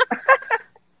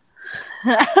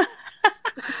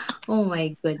 Oh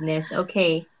my goodness.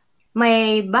 Okay.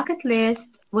 My bucket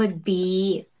list would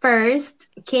be first,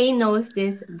 Kay knows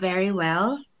this very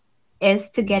well, is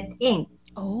to get ink.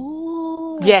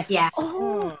 Oh. Yes. Yeah.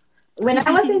 Oh. When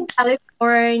I was in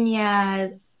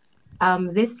California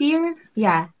this year,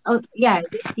 this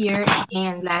year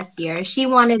and last year, she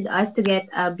wanted us to get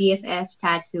a BFF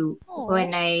tattoo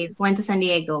when I went to San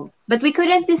Diego, but we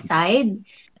couldn't decide.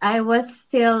 I was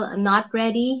still not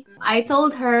ready. I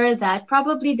told her that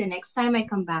probably the next time I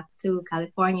come back to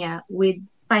California, we'd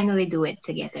finally do it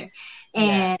together.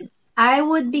 Yeah. And I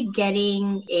would be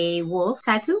getting a wolf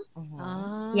tattoo.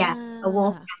 Mhm. Yeah, a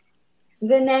wolf. Ah.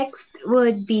 The next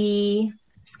would be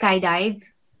skydive.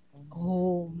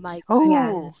 Oh my Oh.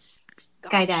 goodness.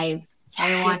 Gosh. Skydive.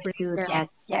 I want to do Girl. that.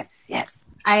 Yes.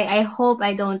 I hope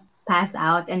I don't pass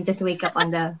out and just wake up on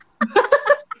the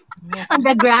on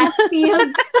the grass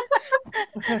field.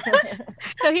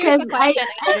 So here's the 'Cause I- question,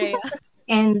 Andrea.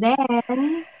 And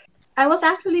then I was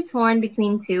actually torn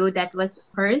between two. That was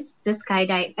first the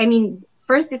skydive. I mean,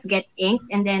 first is get inked,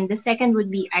 and then the second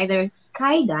would be either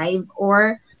skydive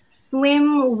or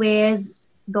swim with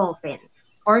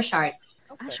dolphins or sharks.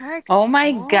 Sharks. Oh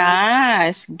my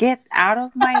gosh. Get out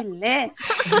of my list.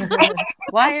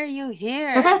 Why are you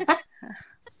here?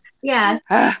 Yeah,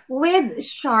 Ah, with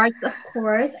sharks, of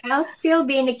course, I'll still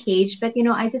be in a cage, but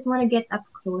I just want to get up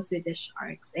close with the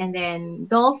sharks. And then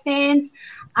dolphins,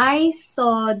 I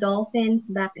saw dolphins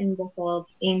back in Bohol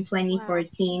in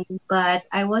 2014, but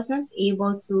I wasn't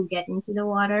able to get into the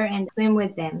water and swim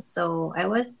with them. So I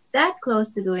was that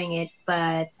close to doing it,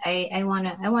 but I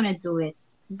wanna do it.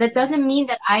 That doesn't mean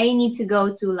that I need to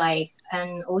go to like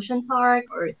an ocean park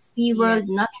or SeaWorld,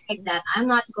 nothing like that. I'm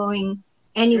not going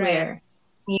anywhere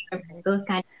near those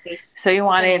kind of places. so you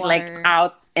want Open it like water.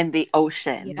 out in the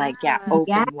ocean, like open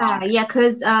Yeah, water. yeah,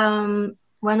 cause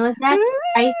when was that?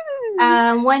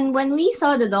 When we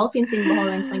saw the dolphins in Bohol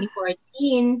in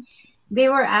 2014, they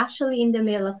were actually in the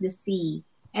middle of the sea.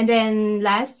 And then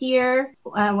last year,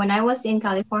 when I was in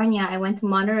California, I went to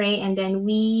Monterey, and then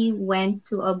we went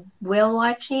to a whale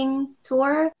watching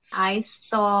tour. I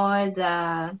saw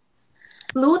the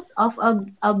flute of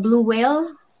a blue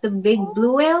whale, the big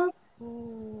blue whale.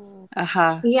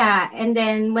 Uh-huh. Yeah, and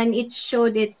then when it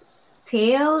showed its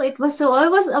tail, I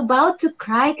was about to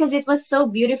cry because it was so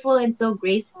beautiful and so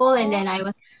graceful. And then I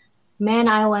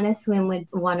want to swim with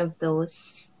one of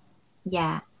those.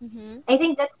 Yeah, Mm-hmm. I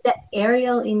think that's the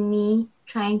Ariel in me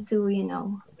trying to,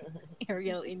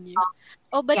 Ariel in you.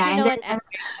 Oh, but yeah. you And know then what?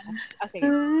 Okay,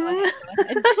 go ahead. Go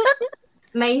ahead.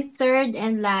 my third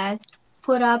and last,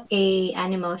 put up a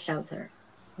animal shelter.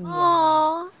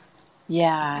 Aww.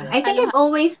 Yeah. I think I've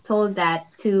always told that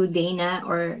to Dana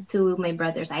or to my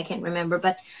brothers. I can't remember,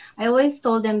 but I always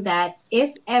told them that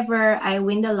if ever I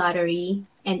win the lottery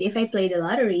and if I play the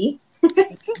lottery,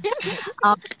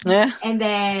 Yeah. and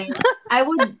then I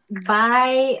would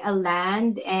buy a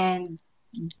land and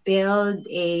build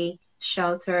a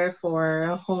shelter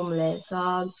for homeless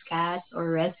dogs, cats, or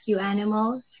rescue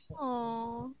animals.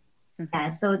 Aww. Yeah,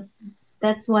 so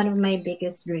that's one of my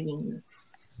biggest dreams.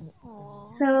 Aww.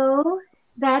 So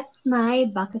that's my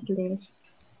bucket list.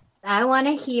 I want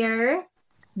to hear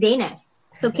Dana's.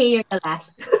 It's okay, you're the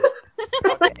last.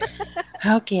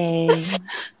 Okay.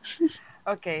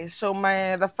 Okay, so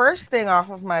the first thing off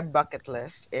of my bucket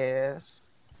list is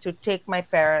to take my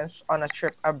parents on a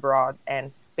trip abroad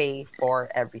and pay for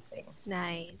everything.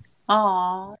 Nice.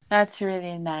 Oh, that's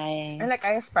really nice. And like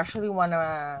I especially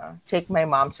wanna take my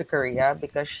mom to Korea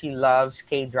because she loves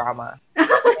K-drama.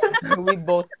 We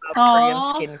both love Korean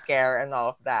Aw. skincare and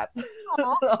all of that.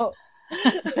 So,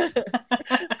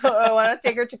 I want to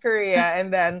take her to Korea,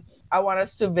 and then I want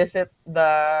us to visit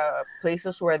the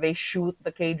places where they shoot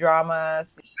the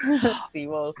K-dramas.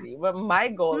 We'll see. But my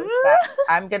goal is that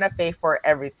I'm gonna pay for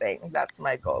everything. That's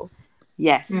my goal.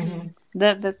 Yes. Mhm.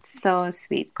 That's so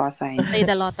sweet, Kosai. Play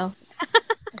the lotto.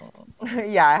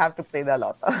 Yeah, I have to play the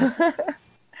lotto.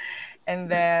 And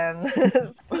then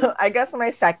I guess my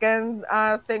second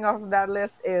thing of that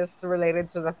list is related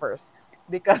to the first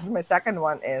because my second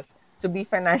one is to be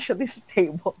financially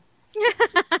stable.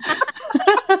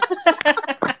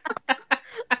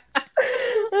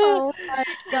 Oh my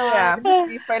Yeah, god.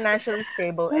 be financially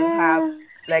stable and have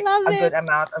like Love a good it.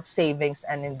 amount of savings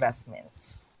and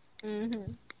investments.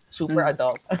 Mm-hmm. Super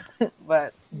adult.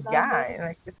 But Love yeah, it.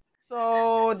 like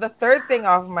so the third thing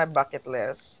of my bucket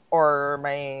list or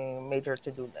my major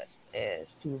to-do list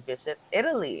is to visit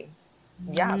Italy.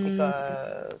 Yeah, Mm.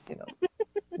 because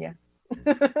yeah.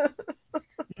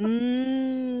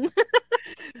 Mm.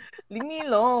 Leave me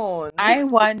alone. I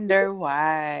wonder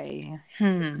why.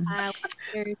 I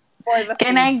wonder. For the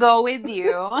Can I food. go with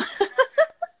you?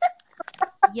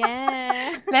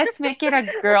 Yeah. Let's make it a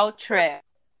girl trip.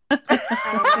 I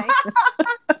like.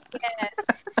 Yes.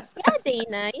 Yeah,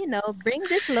 Dana, bring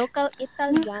this local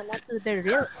Italiana to the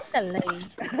real Italy.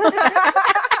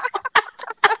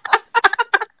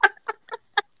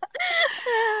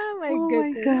 Oh my Oh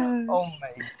my goodness. Oh gosh.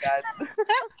 my god.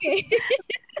 Okay.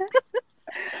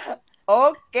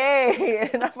 Okay,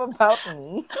 enough about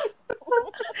me.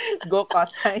 Go,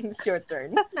 Kosai, it's your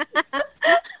turn.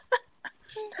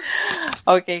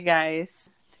 Okay, guys.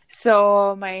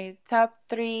 So my top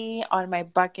 3 on my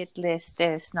bucket list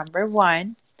is number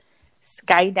 1,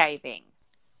 skydiving.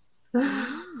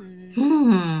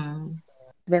 Mm.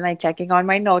 Been like checking on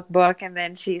my notebook, and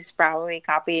then she's probably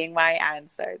copying my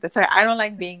answer. That's why I don't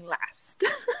like being last.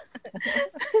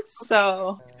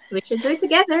 So We should do it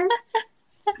together.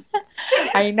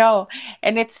 I know,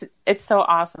 and it's so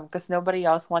awesome because nobody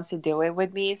else wants to do it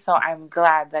with me. So I'm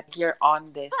glad that you're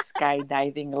on this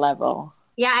skydiving level.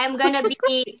 Yeah, I'm gonna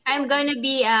be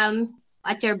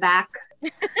at your back.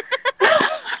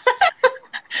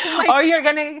 Or you're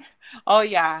gonna, oh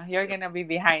yeah, you're gonna be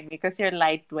behind me because you're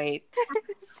lightweight.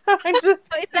 So I just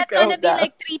So is that go gonna be down.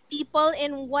 like 3 people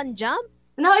in one jump?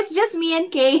 No, it's just me and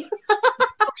Kay.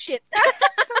 Oh shit.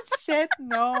 Shit,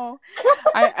 no.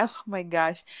 Oh my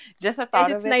gosh. Just the Guys, thought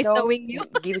it's of it nice though knowing you.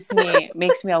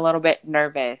 makes me a little bit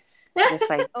nervous. Just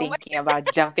like Oh my thinking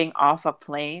about jumping off a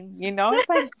plane. It's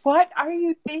like, what are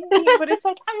you thinking? But it's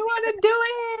like, I wanna do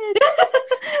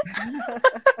it.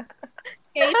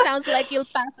 Okay, sounds like you'll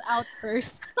pass out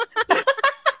first.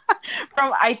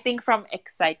 I think from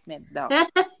excitement though. Yeah.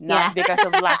 Not because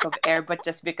of lack of air, but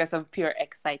just because of pure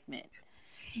excitement.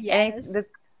 Yes.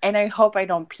 And I hope I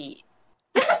don't pee.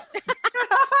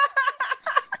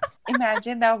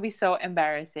 Imagine that would be so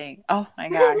embarrassing. Oh my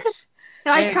gosh.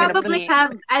 So You're gonna bleed.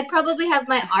 I'd probably have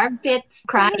my armpits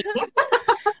crying.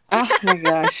 Oh my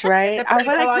gosh, right? The I was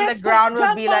people like, on the let's ground just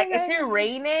would be jump like, "Is it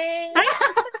already." raining?"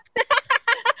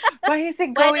 Why is it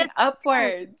Why going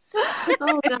upwards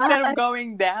Oh instead of god.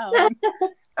 going down?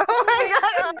 Oh my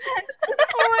god!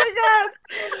 Oh my god!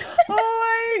 Oh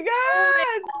my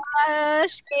god!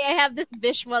 Gosh, okay, I have this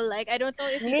visual. Like, I don't know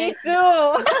if you Me guys.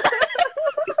 too.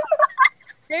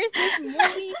 There's this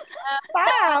movie.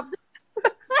 Stop.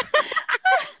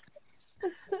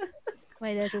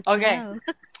 Why does it Okay. smell?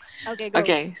 Okay, go.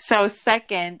 Okay, so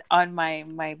second on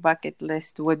my bucket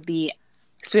list would be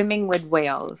swimming with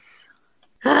whales.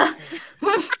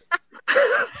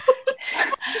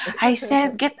 I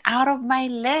said, get out of my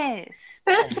list.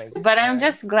 Oh my But I'm God.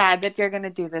 just glad that you're gonna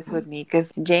do this with me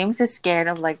because James is scared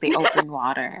of like the open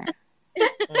water,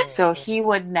 so he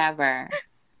would never.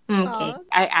 Okay. Aw.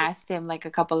 I asked him like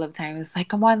a couple of times, like,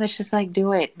 come on, let's just like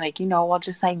do it. Like, we'll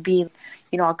just like be,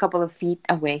 a couple of feet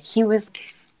away. He was,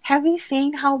 have you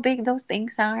seen how big those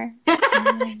things are?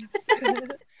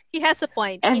 He has a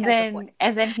point. And He has a then point.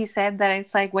 and then he said that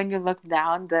it's like when you look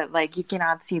down that like you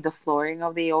cannot see the flooring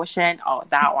of the ocean. Oh,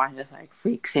 that one just like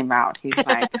freaks him out. He's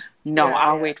like, no, Yeah,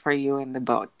 I'll yeah. wait for you in the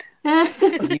boat.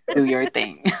 You do your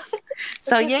thing.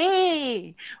 So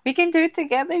yay! We can do it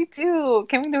together too.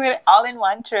 Can we do it all in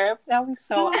one trip? That would be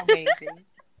so amazing.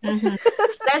 Mhm.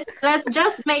 Let's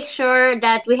just make sure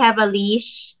that we have a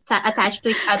leash attached to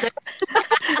each other.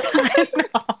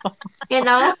 You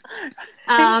know,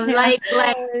 Yeah. like the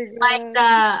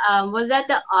was that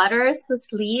the otters who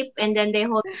sleep and then they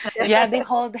hold each other? Yeah, they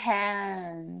hold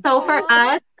hands. So for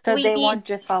us, So we they need won't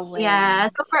drift away. yeah.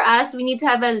 So for us, we need to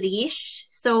have a leash.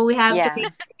 So we have to Yeah. make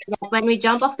sure that when we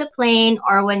jump off the plane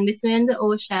or when we swim in the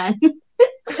ocean,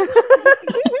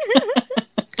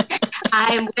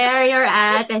 I'm where you're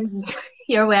at and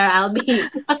you're where I'll be.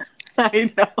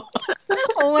 I know.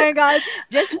 Oh my god.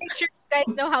 Just make sure you guys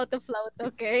know how to float,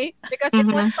 okay? Because it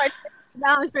won't start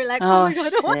down. We're like, oh Oh my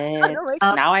god, oh my god, shit. oh my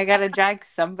god. Now I gotta drag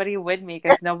somebody with me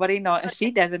because nobody knows.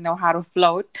 She doesn't know how to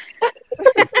float.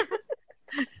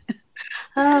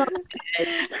 Oh,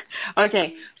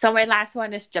 Okay, so my last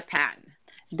one is Japan.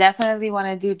 Definitely want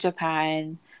to do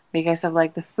Japan because of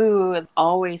like the food.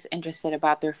 Always interested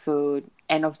about their food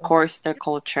and of course their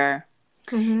culture.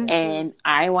 mhm. And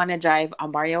I want to drive a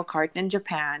Mario Kart in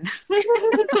Japan.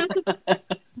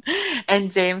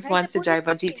 And James Ride the wants to drive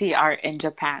a bullet train. GTR in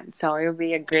Japan. So it'll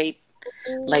be a great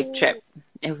like trip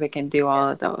if we can do all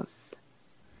of those.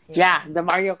 Yeah, the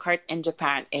Mario Kart in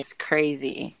Japan is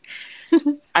crazy.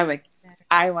 I'm like,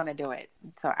 I want to do it.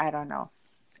 So I don't know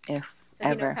if So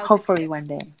he knows ever. how to Hopefully drive. one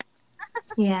day.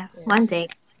 Yeah, one day.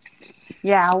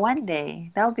 Yeah, one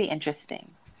day. That would be interesting.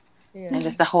 And Yeah.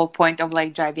 just the whole point of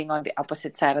like driving on the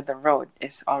opposite side of the road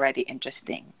is already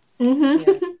interesting. Mm-hmm.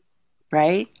 Yeah.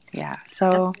 Right? Yeah.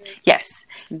 So, yes,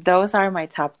 those are my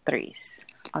top threes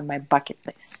on my bucket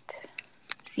list.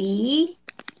 See,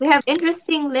 we have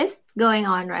interesting lists going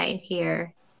on right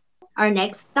here. Our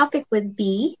next topic would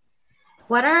be,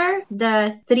 what are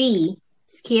the 3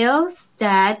 skills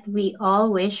that we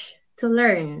all wish to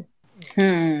learn?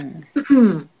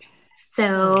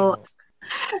 So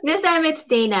this time it's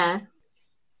Dana.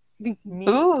 Me.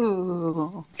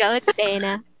 Ooh. Go,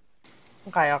 Dana.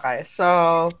 Okay.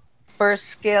 So, first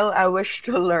skill I wish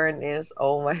to learn is,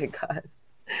 oh my God,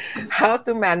 how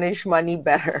to manage money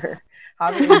better,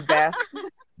 how to invest,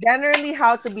 generally,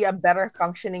 how to be a better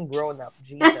functioning grown up.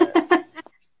 Jesus.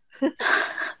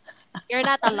 You're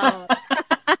not alone.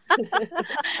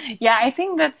 Yeah, I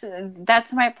think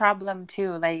that's my problem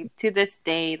too. Like to this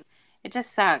day, it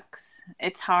just sucks.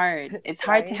 It's hard. It's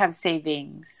hard to Right? have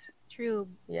savings. True.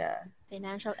 Yeah.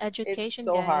 Financial It's education,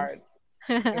 so hard.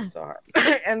 guys. It's so hard.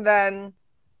 And then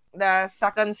the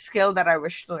second skill that I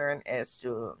wish to learn is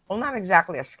well, not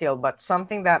exactly a skill, but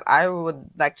something that I would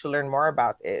like to learn more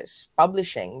about is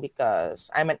publishing because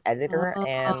I'm an editor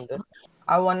and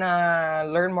I want to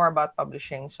learn more about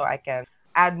publishing so I can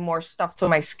add more stuff to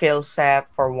my skill set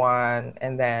for one,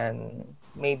 and then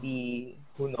maybe,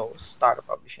 who knows, start a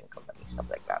publishing company, stuff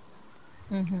like that.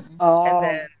 And Oh,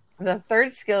 then the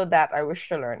third skill that I wish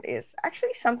to learn is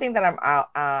actually something that I'm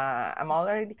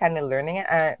already kind of learning it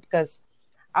because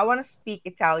I want to speak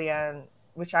Italian,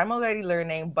 which I'm already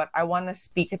learning, but I want to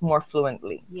speak it more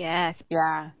fluently. Yes.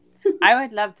 yeah. I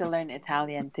would love to learn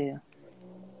Italian too.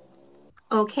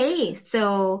 Okay,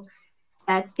 so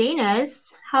that's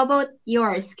Dana's. How about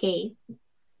yours, Kate?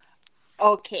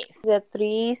 Okay. The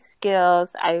 3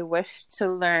 skills I wish to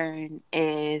learn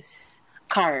is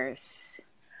cars.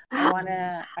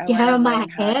 I Get out wanna of my learn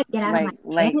how head. Get out of my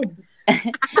like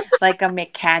head. like a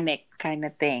mechanic kind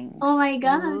of thing. Oh my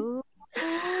god. Ooh.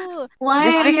 Why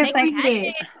Just are you because like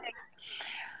doing this?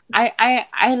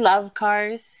 I love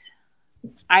cars.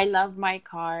 I love my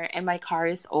car and my car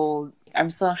is old. I'm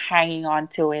still hanging on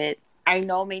to it. I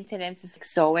know maintenance is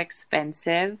so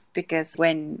expensive because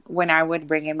when I would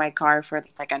bring in my car for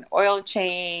like an oil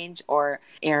change or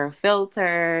air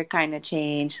filter kind of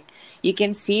change, you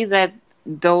can see that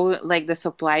though like the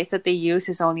supplies that they use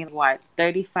is only what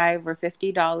 $35 or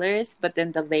 $50, but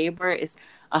then the labor is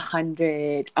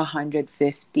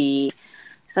 150.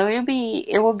 So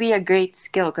it will be a great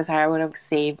skill because I would have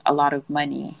saved a lot of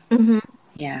money. Mm-hmm.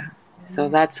 Yeah. So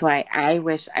that's why I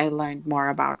wish I learned more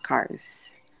about cars.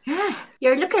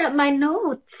 You're looking at my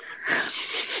notes.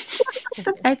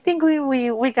 I think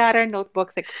we got our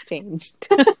notebooks exchanged.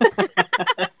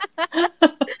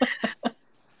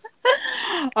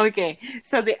 Okay.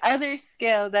 So the other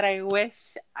skill that I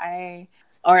wish I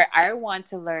want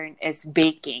to learn is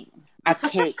baking a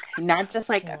cake, not just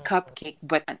like a cupcake,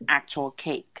 but an actual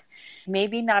cake.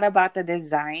 Maybe not about the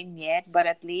design yet, but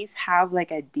at least have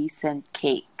like a decent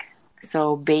cake.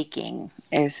 So baking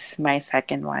is my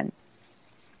second one.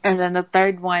 And then the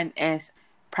third one is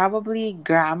probably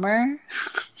grammar.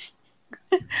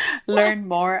 Learn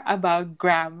more about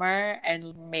grammar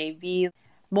and maybe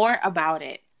more about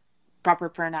it. Proper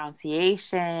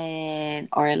pronunciation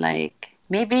or like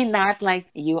maybe not like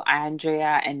you,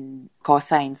 Andrea, and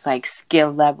cosines like skill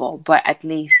level, but at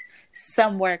least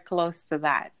somewhere close to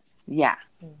that. Yeah,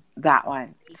 that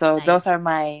one. So Nice. those are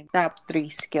my top 3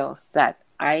 skills that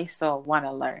I still want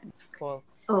to learn. Cool.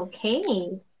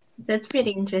 Okay. That's pretty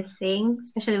interesting,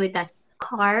 especially with that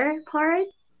car part.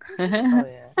 Oh,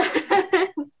 yeah.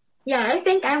 Yeah, I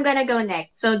think I'm gonna go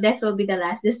next. So this will be the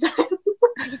last this time.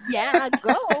 Yeah,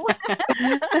 go.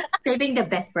 Saving the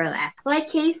best for last. Like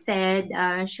Kay said,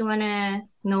 she wanna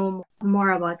know more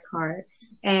about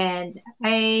cars, and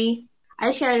I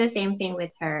share the same thing with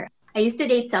her. I used to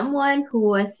date someone who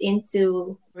was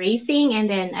into racing, and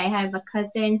then I have a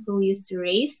cousin who used to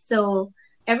race. So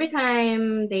every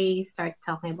time they start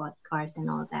talking about cars and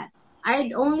all that,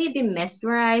 I'd only be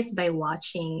mesmerized by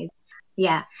watching.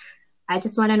 Yeah, I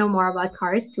just want to know more about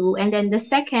cars too. And then the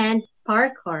second,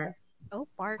 parkour. Oh,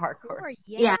 Parkour. parkour.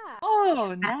 Yeah. Yeah.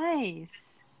 Oh,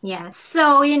 nice. Yeah.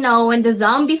 So, when the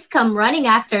zombies come running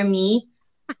after me,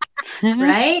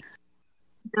 right?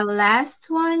 The last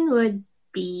one would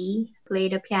be play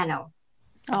the piano.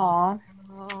 Aw,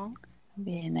 Oh,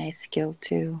 be a nice skill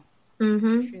too.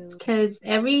 Mm-hmm. true. Because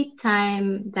every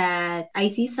time that I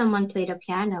see someone play the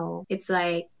piano, it's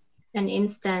like an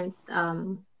instant,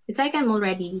 it's like I'm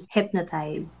already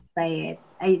hypnotized by it.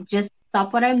 I just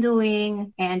stop what I'm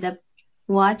doing, end up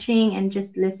watching and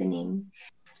just listening.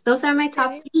 Those are my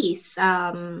top Okay. threes.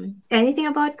 Anything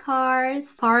about cars,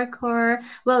 parkour?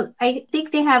 Well, I think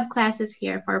they have classes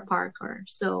here for parkour.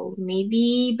 So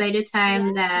maybe by the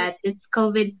time that this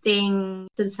COVID thing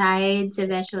subsides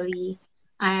eventually,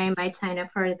 I might sign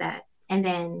up for that. And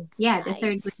then, yeah, the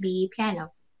third Nice. would be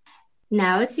piano.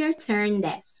 Now it's your turn,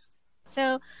 Des.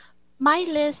 So my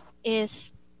list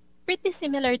is pretty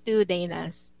similar to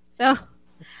Dana's. So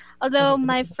although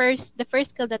the first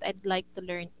skill that I'd like to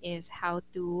learn is how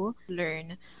to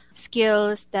learn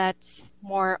skills that's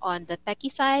more on the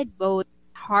techie side, both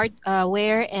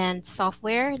hardware and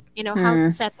software. How to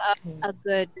Hmm. set up a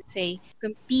good, say,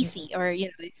 PC or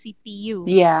CPU.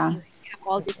 Yeah. You have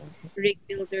all these rig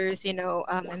builders, and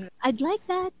I'd like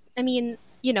that. I mean,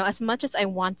 as much as I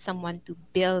want someone to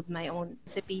build my own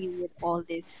CPU with all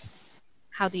this,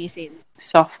 how do you say this?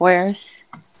 Softwares.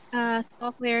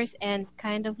 Softwares and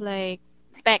kind of like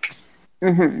specs.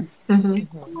 Mm-hmm.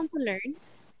 Mm-hmm. I want to learn,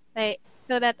 like,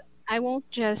 so that I won't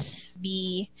just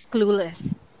be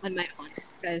clueless on my own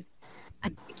because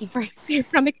I'm speaking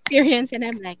from experience, and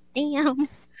I'm like, damn,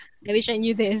 I wish I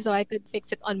knew this so I could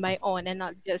fix it on my own and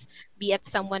not just be at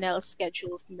someone else's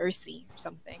schedule's mercy or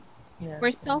something. Yeah. For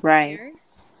Right.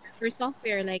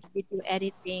 software like video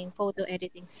editing, photo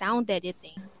editing, sound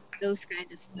editing, those kind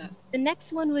of stuff. The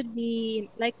next one would be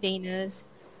like Dana's,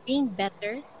 being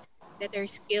better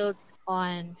skilled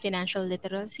on financial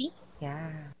literacy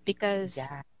Yeah. because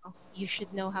Yeah. you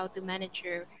should know how to manage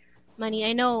your money.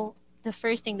 I know the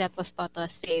first thing that was taught to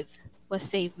us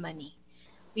save money.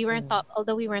 We weren't Mm. taught,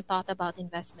 although we weren't taught about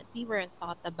investment, we weren't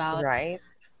taught about Right.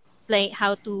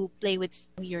 how to play with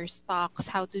your stocks,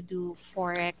 how to do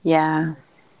forex Yeah.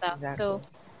 stuff. So Exactly.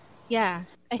 yeah,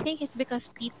 I think it's because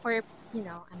people,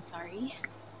 I'm sorry,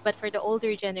 but for the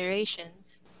older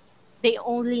generations, they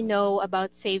only know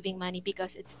about saving money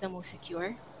because it's the most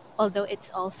secure, although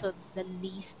it's also the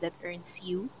least that earns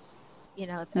you,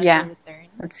 the Yeah.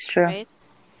 return, That's true. right?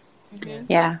 Yeah.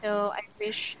 Yeah. So I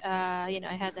wish,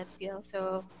 I had that skill.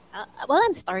 So, well,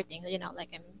 I'm starting, like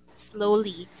I'm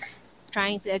slowly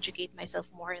trying to educate myself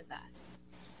more in that.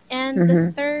 And the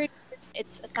Mm-hmm. third,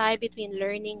 it's a tie between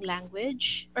learning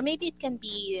language, or maybe it can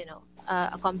be,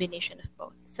 a combination of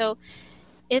both. So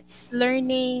it's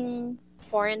learning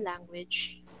foreign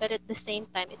language, but at the same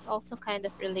time, it's also kind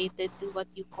of related to what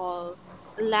you call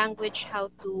language. How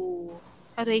do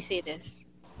I say this?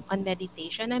 On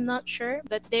meditation, I'm not sure,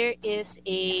 but there is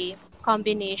a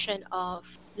combination of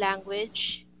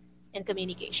language and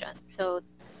communication. So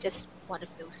just one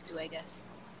of those two, I guess.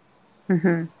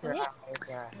 Mm-hmm. So yeah. Right.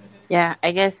 Right. Yeah.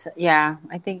 I guess. Yeah.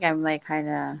 I think I'm like kind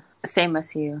of same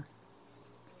as you.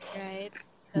 Right.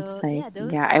 It's So like, yeah,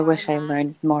 those yeah. I are wish I my.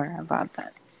 learned more about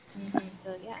that.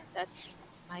 So yeah, that's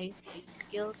my three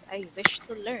skills I wish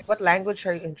to learn. What language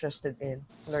are you interested in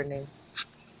learning?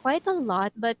 Quite a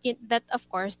lot, but that of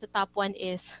course the top one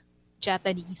is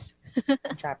Japanese.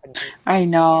 Japanese. I Yeah,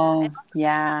 know.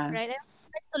 Yeah. I also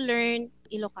like to learn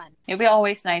Ilocano. It'd be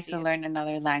always nice to Yeah. learn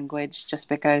another language just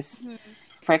because, Mhm.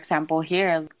 for example,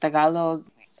 here, Tagalog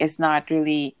is not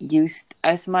really used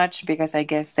as much because I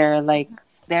guess there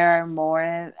are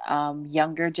more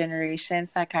younger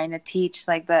generations that kind of teach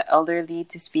like the elderly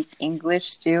to speak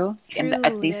English too, at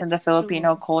True, least in the that's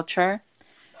Filipino true. culture.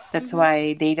 That's Mm-hmm.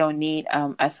 why they don't need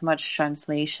as much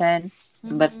translation.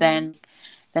 But Mm-hmm. then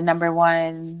the number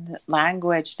one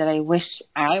language that I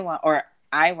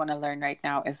want to learn right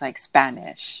now is like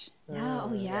Spanish. Yeah.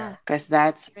 Oh Yeah. yeah. Because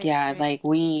that's, Right. yeah, Right. like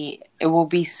it will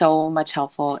be so much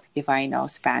helpful if I know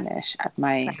Spanish at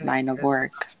my Spanish line of is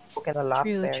work. spoken a lot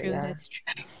True. there. True. Yeah. That's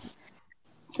true.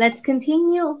 Let's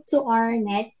continue to our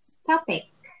next topic.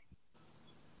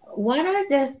 What are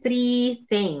the three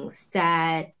things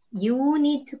that you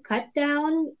need to cut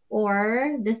down,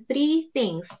 or the three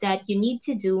things that you need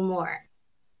to do more?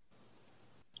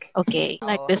 Okay,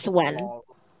 like Oh, this one. wow.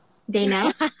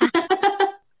 Dana?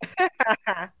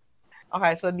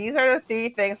 Okay, so these are the three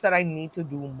things that I need to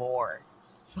do more.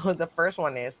 So the first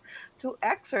one is to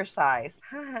exercise.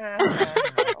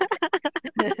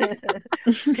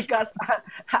 Because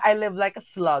I live like a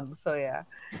slug, so yeah,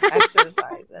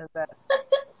 exercise. And then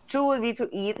two would be to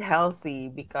eat healthy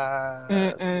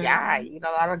because yeah, I Mm-mm. eat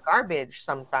a lot of garbage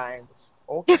sometimes.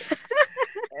 Okay.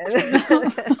 And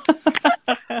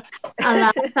A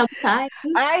lot sometimes.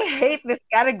 I hate this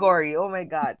category. Oh my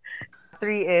god.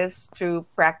 Three is to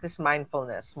practice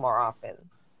mindfulness more often.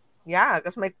 Yeah,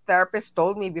 because my therapist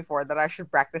told me before that I should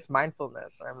practice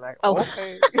mindfulness. I'm like, Oh,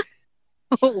 okay,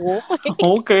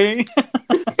 okay.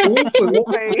 Okay.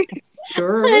 okay,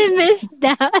 Sure. I missed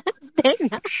that.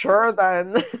 sure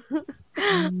then.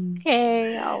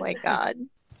 Okay. Oh my God.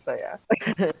 So yeah.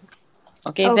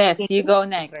 Okay, Des, Okay. you go Okay.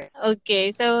 next.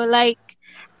 Okay. So, like,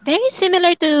 very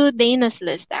similar to Dana's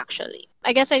list, actually.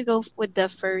 I guess I go with the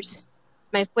first.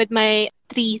 My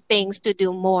three things to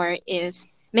do more is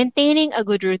maintaining a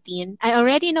good routine. I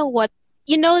already know what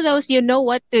you know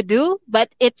what to do, but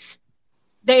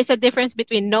there is a difference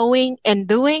between knowing and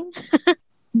doing.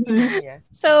 Mhm. Yeah.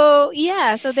 So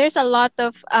yeah, so there's a lot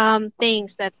of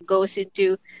things that goes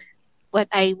into what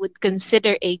I would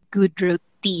consider a good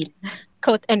routine,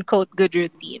 quote unquote good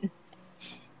routine.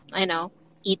 I know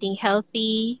eating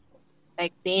healthy,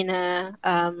 like Dana,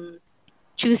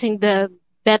 choosing the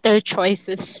better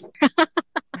choices.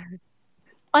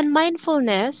 On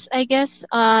mindfulness, I guess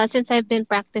since I've been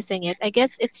practicing it, I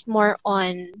guess it's more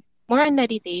on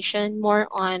meditation, more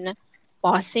on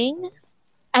pausing.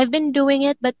 I've been doing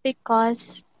it, but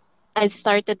because I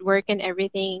started work and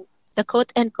everything, the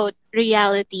quote unquote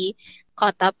reality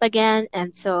caught up again,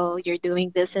 and so you're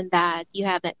doing this and that.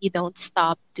 You don't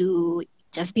stop to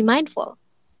just be mindful.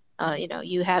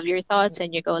 You have your thoughts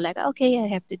and you go like, okay, I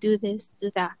have to do this,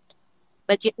 do that,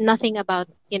 but nothing about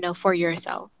for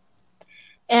yourself.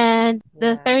 And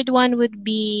the Yeah. third one would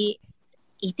be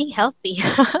eating healthy.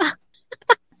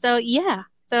 So yeah,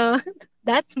 so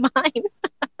that's mine.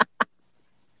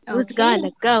 Who's Okay.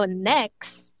 gonna go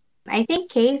next? I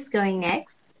think Kay is going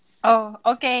next. Oh,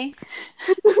 okay.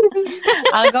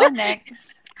 I'll go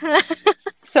next.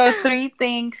 So, three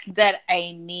things that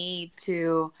I need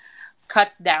to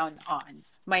cut down on.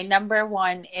 My number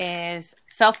one is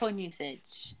cell phone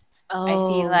usage. I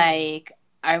feel Oh. like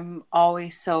I'm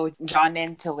always so drawn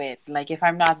into it. Like, if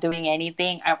I'm not doing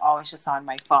anything, I'm always just on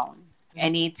my phone. I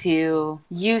need to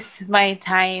use my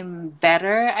time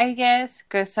better, I guess,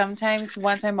 because sometimes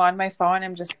once I'm on my phone,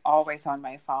 I'm just always on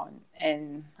my phone.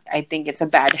 And I think it's a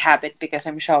bad habit because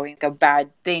I'm showing a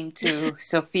bad thing to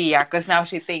Sophia because now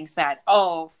she thinks that,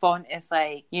 oh, phone is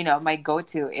like, my go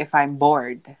to if I'm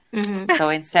bored. Mm-hmm. So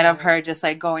instead of her just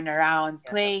like going around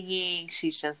playing,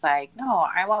 she's just like, no,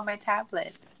 I want my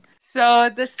tablet. So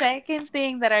the second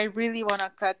thing that I really want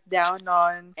to cut down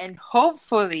on, and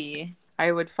hopefully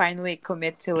I would finally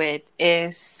commit to it,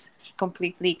 is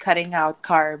completely cutting out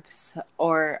carbs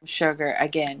or sugar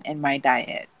again in my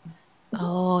diet.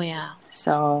 Oh yeah.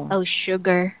 So, Oh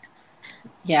sugar.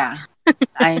 yeah,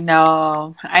 I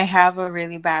know I have a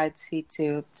really bad sweet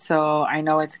tooth, so I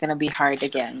know it's going to be hard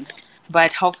again.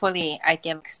 But hopefully I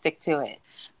can stick to it.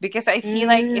 Because I feel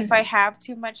like if I Mm. have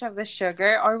too much of the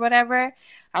sugar or whatever,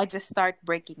 I just start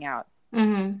breaking out.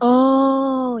 Mm-hmm.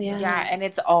 Oh yeah. Yeah, and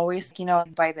it's always,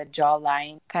 by the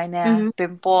jawline kind Mm-hmm. of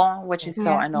pimple, which is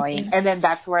so Yeah. annoying. And then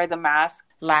that's where the mask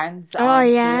lands Oh on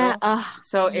yeah. too. Oh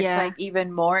So it's yeah. like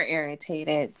even more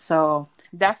irritated. So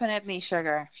definitely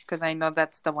sugar, because I know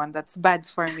that's the one that's bad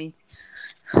for me,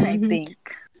 I Mhm.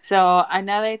 think. So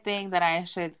another thing that I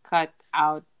should cut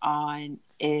out on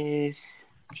is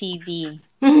TV,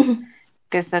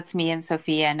 because that's me and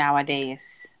Sophia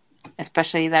nowadays.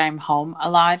 Especially that I'm home a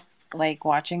lot, like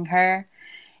watching her.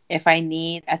 If I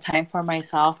need a time for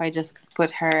myself, I just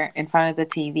put her in front of the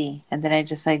TV and then I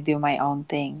just like do my own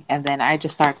thing and then I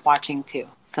just start watching too.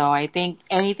 So I think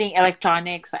anything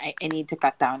electronics I need to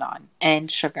cut down on,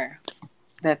 and sugar.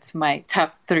 That's my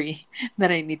top three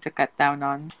that I need to cut down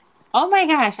on. Oh my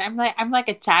gosh, I'm like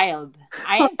a child.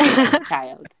 I am feel like a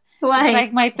child. It's Why?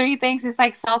 like my three things is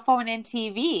like cell phone and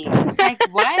TV. It's like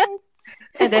what?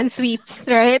 And then sweets,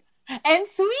 right? And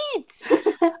sweets.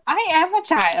 I am a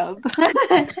child.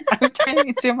 I'm turning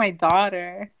into my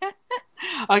daughter.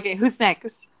 Okay, who's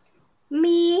next?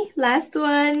 Me, last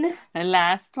one. The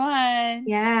last one.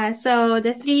 Yeah, so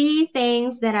the three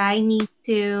things that I need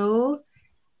to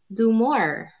do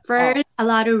more. First, a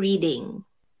lot of reading.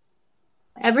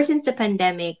 Ever since the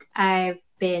pandemic, I've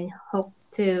been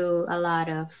hooked to a lot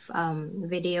of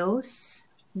videos,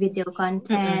 video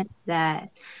content that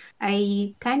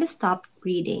I kind of stopped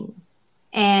reading.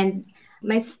 And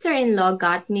my sister-in-law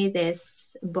got me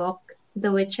this book.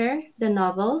 The Witcher, the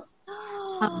novel.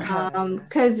 Yeah.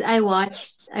 Cause I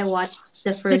watched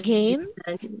the The first game?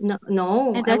 season. No,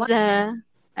 no, And that's the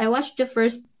I watched the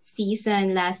first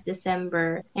season last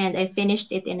December and I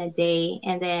finished it in a day.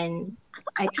 And then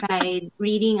I tried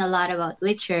reading a lot about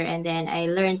Witcher and then I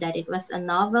learned that it was a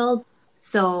novel.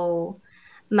 So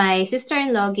my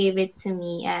sister-in-law gave it to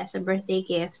me as a birthday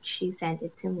gift. She sent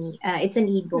it to me. It's an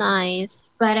ebook, nice.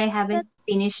 but I haven't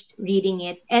finished reading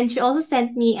it. And she also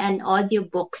sent me an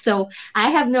audiobook. So I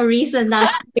have no reason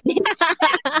not to finish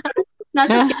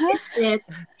it.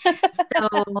 So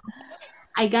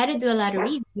I gotta do a lot of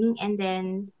reading and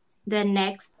then the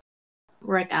next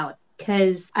workout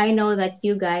because I know that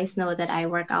you guys know that I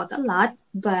work out a lot,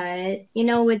 but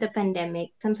with the pandemic,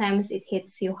 sometimes it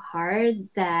hits you hard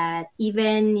that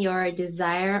even your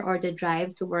desire or the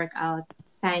drive to work out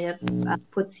kind of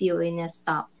puts you in a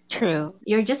stop. True.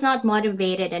 You're just not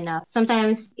motivated enough.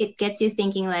 Sometimes it gets you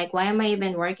thinking like, why am I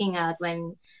even working out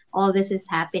when all this is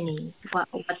happening?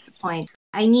 What's the point?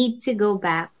 I need to go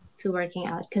back to working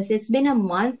out because it's been a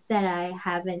month that I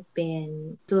haven't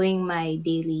been doing my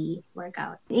daily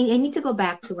workout. I need to go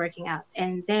back to working out.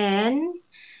 And then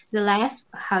the last,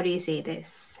 how do you say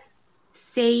this?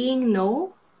 Saying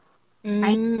no.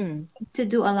 I need to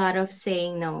do a lot of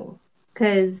saying no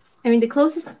because the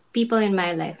closest people in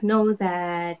my life know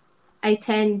that I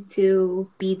tend to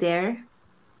be there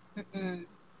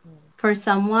for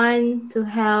someone to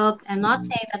help. I'm not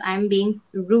saying that I'm being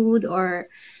rude or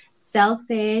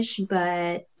selfish,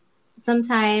 but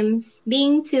sometimes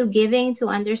being too giving to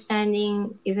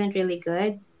understanding isn't really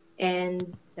good,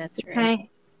 and That's right.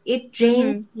 it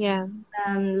drains Yeah.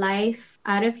 life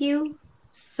out of you.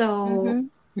 So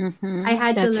I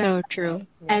had to That's learn. so true.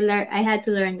 I had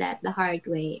to learn that the hard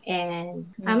way,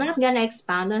 and I'm not gonna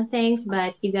expound on things,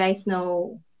 but you guys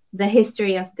know the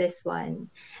history of this one.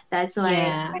 That's why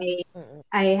Yeah.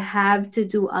 I have to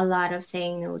do a lot of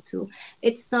saying no to.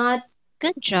 It's not.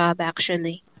 Good job,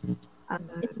 actually.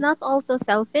 It's not also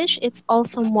selfish, it's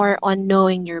also more on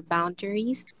knowing your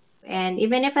boundaries. And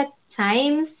even if at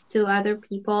times to other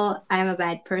people I'm a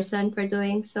bad person for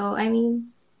doing so, fuck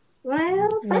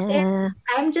it. Nah.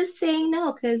 I'm just saying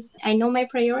no because I know my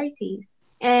priorities.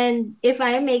 And if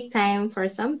I make time for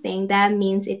something, that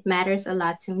means it matters a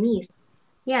lot to me.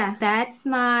 Yeah, that's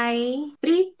my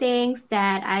 3 things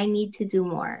that I need to do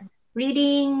more.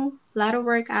 Reading, a lot of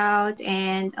workout,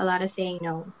 and a lot of saying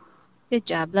no. Good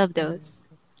job. Love those.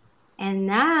 And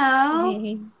now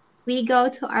Yay. we go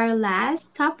to our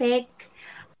last topic.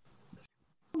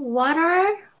 What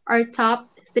are our top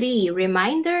 3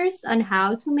 reminders on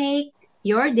how to make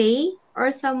your day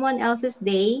or someone else's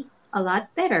day a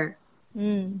lot better?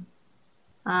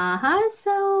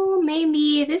 So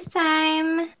maybe this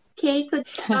time Kay could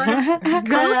start.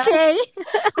 Go, Kay.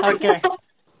 Okay.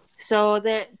 So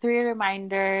the 3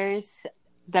 reminders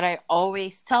that I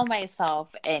always tell myself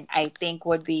and I think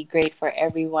would be great for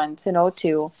everyone to know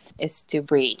too is to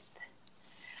breathe.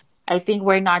 I think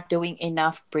we're not doing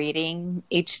enough breathing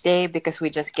each day because we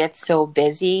just get so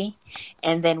busy.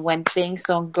 And then when things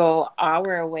don't go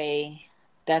our way,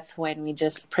 that's when we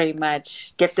just pretty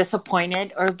much get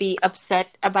disappointed or be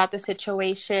upset about the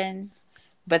situation.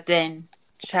 But then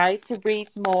try to breathe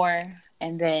more,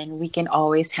 and then we can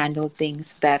always handle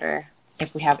things better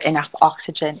if we have enough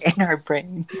oxygen in our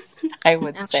brains, I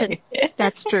would Actually, say.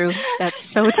 that's true. That's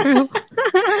so true.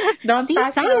 Don't See,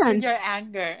 pass it off with science. your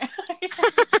anger.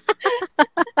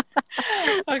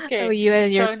 Okay. Oh, you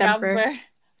and your So temper.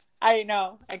 I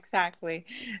know, exactly.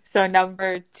 So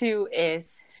number 2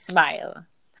 is smile.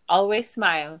 Always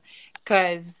smile.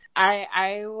 Because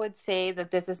I would say that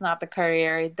this is not the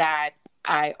career that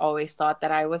I always thought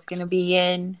that I was going to be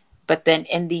in. But then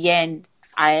in the end,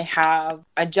 I have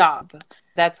a job.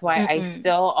 That's why I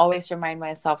still always remind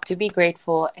myself to be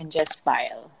grateful and just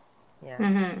smile.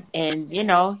 Yeah. And you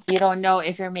don't know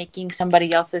if you're making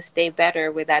somebody else's day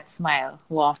better with that smile.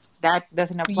 Well, that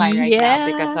doesn't apply right now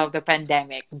because Yeah. of the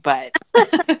pandemic, but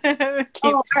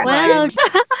keep Well, smiling.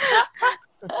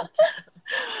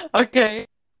 Okay.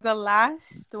 The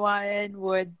last one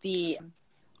would be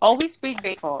always be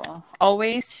grateful.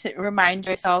 Always remind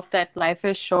yourself that life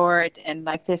is short and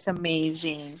life is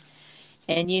amazing.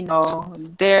 And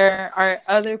there are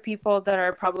other people that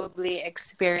are probably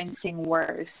experiencing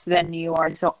worse than you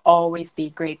are. So always be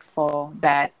grateful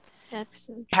that that's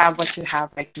you have what you have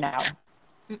right now.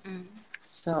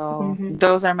 So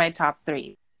those are my top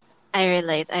 3. I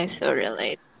relate. I so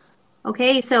relate.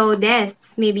 Okay, so Des,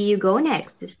 maybe you go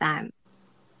next this time.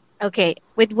 Okay,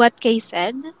 with what Kay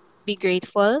said, be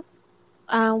grateful.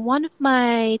 One of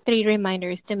my 3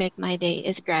 reminders to make my day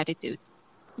is gratitude.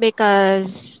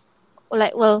 Because she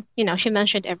mentioned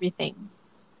everything.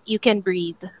 You can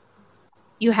breathe.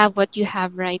 You have what you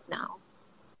have right now,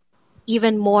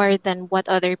 even more than what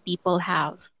other people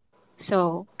have.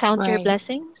 So count your Right.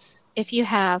 blessings. If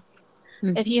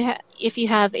Mhm. you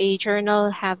have a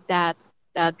journal, have that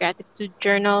gratitude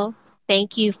journal.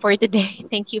 Thank you for the day.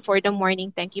 Thank you for the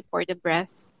morning. Thank you for the breath.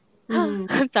 Mhm.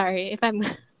 I'm sorry if I'm.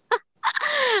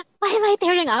 Why am I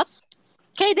tearing up?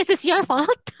 Okay, this is your fault.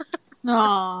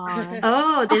 Aw.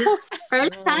 Oh, this is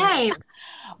first Mm. time.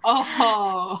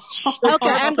 Oh. So Okay,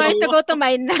 I'm going to thoughtful. go to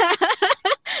my.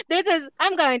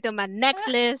 I'm going to my next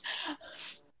list.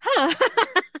 Huh.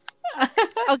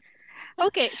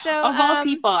 Okay, so Of all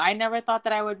people, I never thought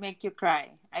that I would make you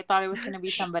cry. I thought it was going to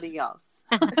be somebody else.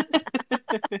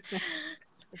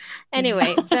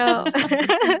 anyway, so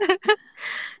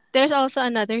there's also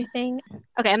another thing.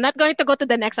 Okay, I'm not going to go to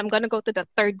the next. I'm going to go to the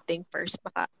third thing first.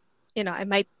 Baka, I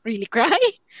might really cry.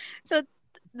 So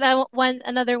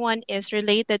another one is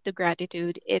related to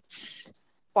gratitude. It's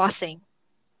pausing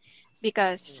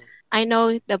because I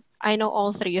know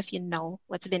all three of you know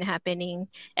what's been happening,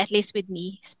 at least with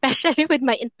me, especially with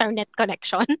my internet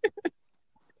connection.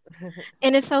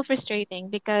 And it's so frustrating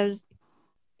because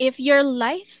if your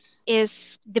life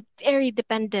is very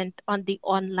dependent on the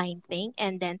online thing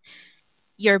and then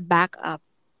your backup,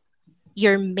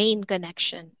 your main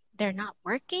connection, they're not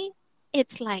working,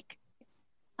 it's like,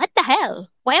 what the hell?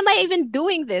 Why am I even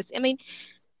doing this? I mean,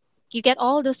 you get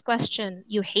all those questions.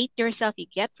 You hate yourself. You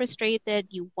get frustrated.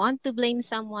 You want to blame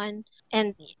someone.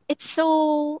 And it's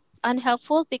so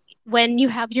unhelpful when you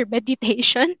have your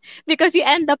meditation because you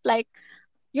end up like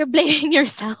you're blaming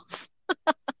yourself.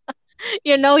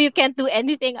 You can't do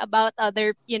anything about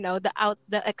other,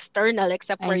 the external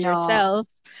except I for know. yourself.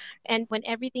 And when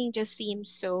everything just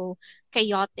seems so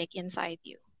chaotic inside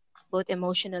you, both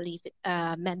emotionally,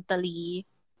 mentally,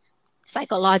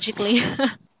 psychologically,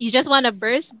 you just want to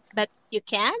burst, but you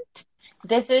can't.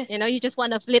 This is You just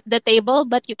want to flip the table,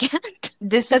 but you can't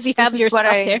this because is you this have your is what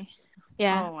stuff there. I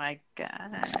Yeah. Oh my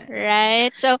god.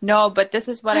 Right. So, No, but this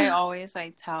is what I always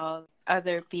tell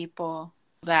other people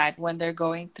that when they're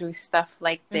going through stuff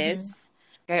like mhm. this,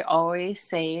 I always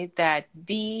say that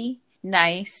be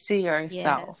nice to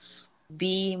Yes. yourself.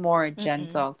 Be more Mm-mm.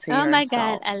 gentle to Oh my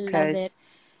God, yourself I love it because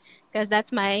because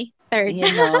that's my third.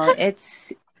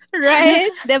 it's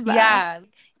Right? Diba? yeah,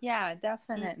 yeah,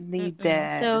 definitely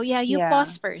So yeah, this. you Yeah.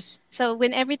 pause first. So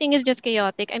when everything is just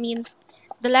chaotic, I mean,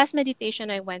 the last meditation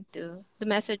I went to, the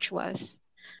message was,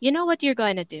 you know what you're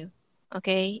going to do.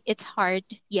 Okay? It's hard,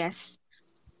 yes,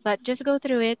 but just go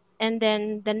through it. And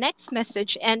then the next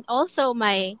message, and also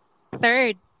my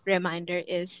third reminder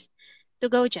is to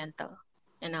go gentle,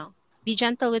 be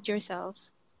gentle with yourself.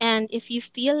 And if it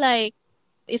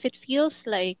feels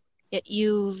like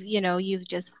you've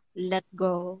just let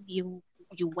go, you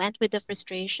went with the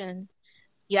frustration,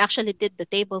 you actually did the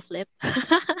table flip.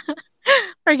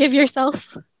 Forgive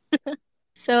yourself.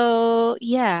 So,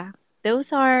 yeah,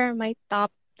 those are my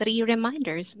top three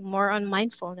reminders, more on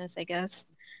mindfulness, I guess.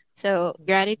 So,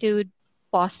 gratitude,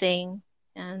 pausing,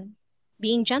 and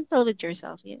being gentle with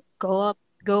yourself. Yeah, go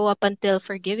up until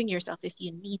forgiving yourself if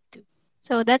you need to.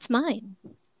 So, that's mine.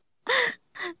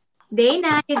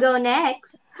 Dana, you go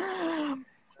next.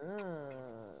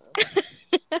 Mm.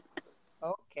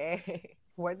 Okay.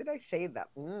 Why did I say that?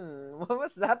 What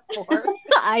was that for?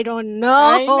 I don't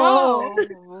I know. know.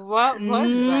 What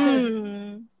was that?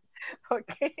 Mm.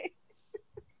 Okay.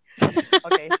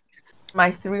 Okay.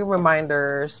 My three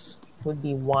reminders would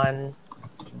be one,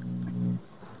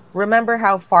 remember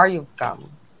how far you've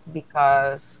come,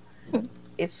 because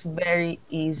it's very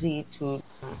easy to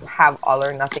have all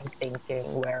or nothing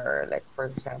thinking where, like, for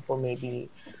example, maybe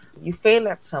you fail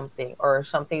at something or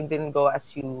something didn't go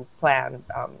as you planned.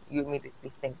 You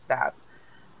immediately think that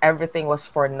everything was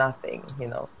for nothing.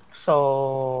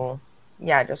 So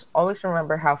yeah, just always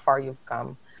remember how far you've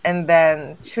come. And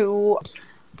then two,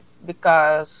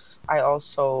 because I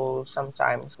also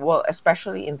sometimes, well,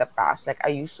 especially in the past, like I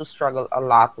used to struggle a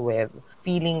lot with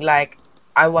feeling like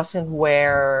I wasn't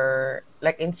where,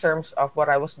 like in terms of what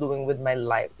I was doing with my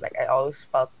life. Like I always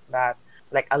felt that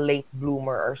like a late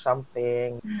bloomer or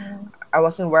something. Mm. I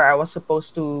wasn't where I was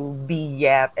supposed to be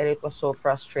yet, and it was so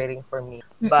frustrating for me.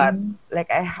 But Mm-mm. like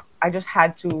I just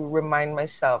had to remind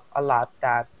myself a lot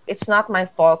that it's not my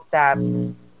fault that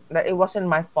it wasn't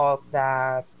my fault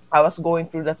that I was going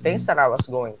through the things that I was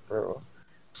going through.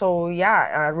 So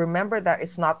yeah, remember that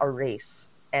it's not a race,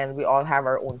 and we all have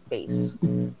our own pace.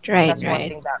 Right, That's one right.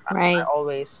 thing that I Right.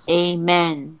 always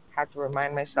Amen. had to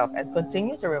remind myself and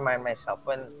continue to remind myself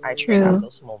when I still have True.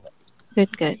 those moments.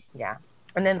 Good, good. Yeah.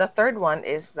 And then the third one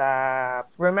is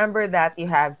remember that you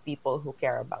have people who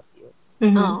care about you.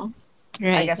 Mhm. Oh, I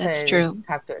right. guess That's I true.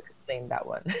 have to explain that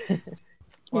one.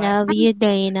 What? Love you,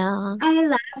 Dana. I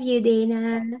love you,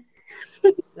 Dana.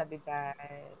 Love you guys.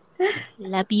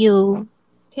 Love you.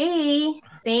 Hey,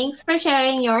 thanks for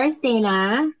sharing yours,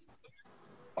 Dana.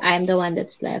 I'm the one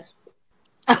that's left.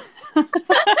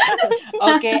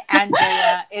 Okay,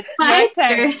 Andrea, it's My your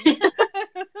turn.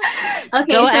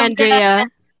 Okay, Go, so Andrea.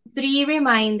 3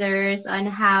 reminders on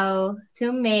how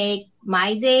to make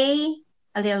my day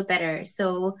a little better.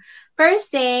 So,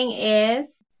 first thing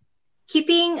is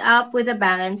keeping up with a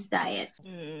balanced diet.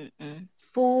 Mm-mm.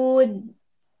 Food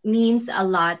means a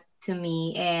lot to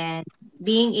me, and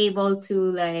being able to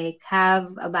like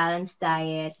have a balanced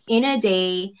diet in a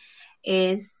day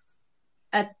is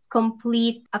a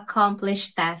complete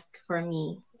accomplished task for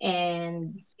me,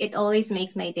 and it always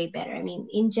makes my day better. I mean,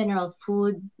 in general,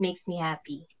 food makes me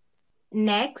happy.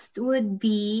 Next would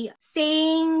be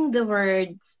saying the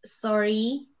words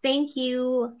sorry, thank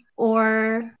you,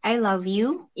 or I love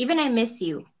you, even I miss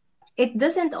you. It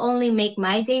doesn't only make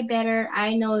my day better,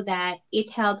 I know that it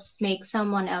helps make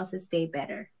someone else's day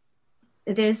better.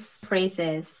 These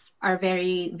phrases are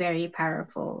very, very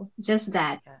powerful. Just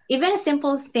that. Even a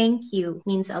simple thank you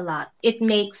means a lot. It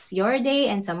makes your day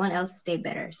and someone else's day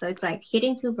better. So it's like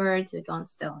hitting 2 birds with 1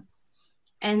 stone.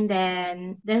 And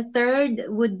then the third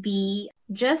would be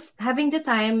just having the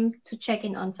time to check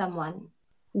in on someone.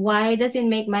 Why does it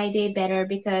make my day better?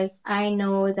 Because I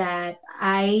know that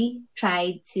I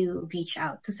tried to reach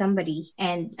out to somebody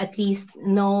and at least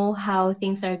know how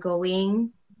things are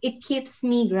going. It keeps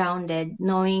me grounded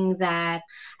knowing that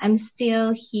I'm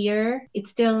still here. It's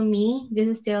still me. This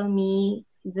is still me,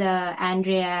 the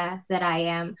Andrea that I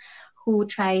am, who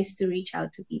tries to reach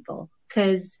out to people.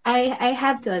 Because I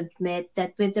have to admit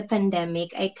that with the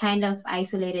pandemic, I kind of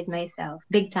isolated myself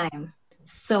big time.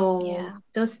 So Yeah.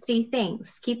 those 3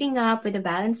 things, keeping up with a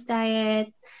balanced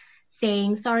diet,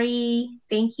 saying sorry,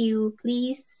 thank you,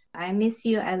 please, I miss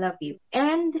you, I love you,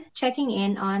 and checking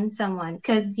in on someone.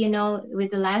 Because,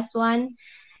 with the last one,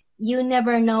 you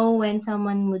never know when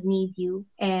someone would need you,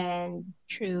 and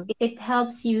True. it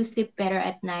helps you sleep better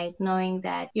at night knowing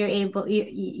that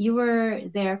you were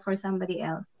there for somebody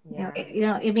else. Yeah.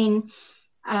 I mean,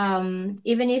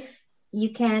 even if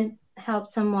you can't help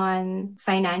someone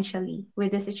financially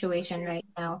with the situation right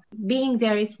now, being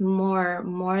there is more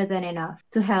than enough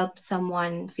to help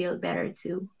someone feel better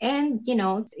too. And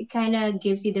it kind of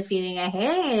gives you the feeling that,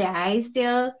 hey, I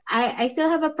still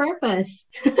have a purpose.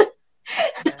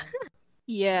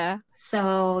 Yeah.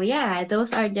 So yeah,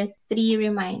 those are the 3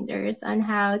 reminders on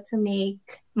how to make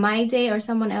my day or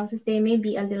someone else's day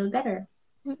maybe a little better.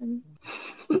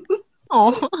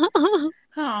 Oh.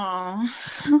 Aw.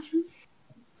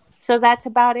 So that's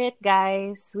about it,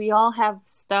 guys. We all have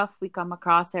stuff we come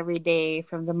across every day,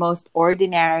 from the most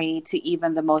ordinary to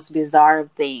even the most bizarre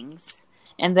of things.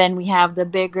 And then we have the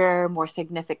bigger, more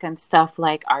significant stuff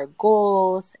like our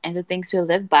goals and the things we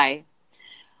live by.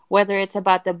 Whether it's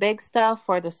about the big stuff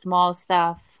or the small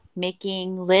stuff,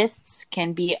 making lists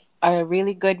can be a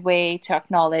really good way to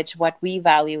acknowledge what we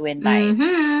value in life.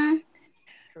 Mm-hmm.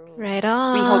 Right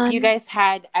We hope on. you guys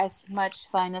had as much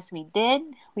fun as we did.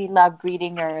 We loved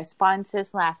reading your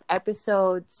responses last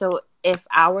episode. So if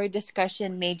our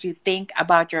discussion made you think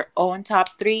about your own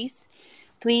top 3s,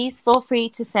 please feel free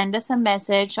to send us a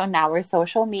message on our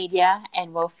social media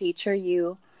and we'll feature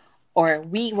you, or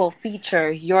we will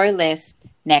feature your list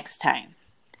next time.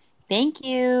 Thank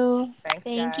you. Thanks,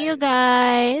 Thank guys. you,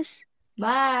 guys.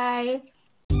 Bye.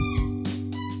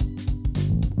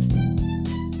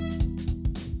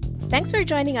 Thanks for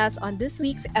joining us on this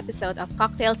week's episode of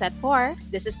Cocktails at 4.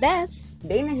 This is Des.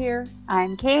 Dana here.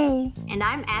 I'm Kay. And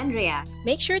I'm Andrea.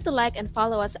 Make sure to like and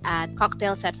follow us at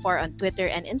Cocktails at 4 on Twitter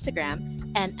and Instagram,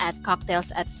 and at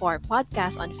Cocktails at 4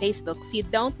 podcast on Facebook so you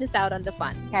don't miss out on the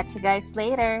fun. Catch you guys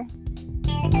later.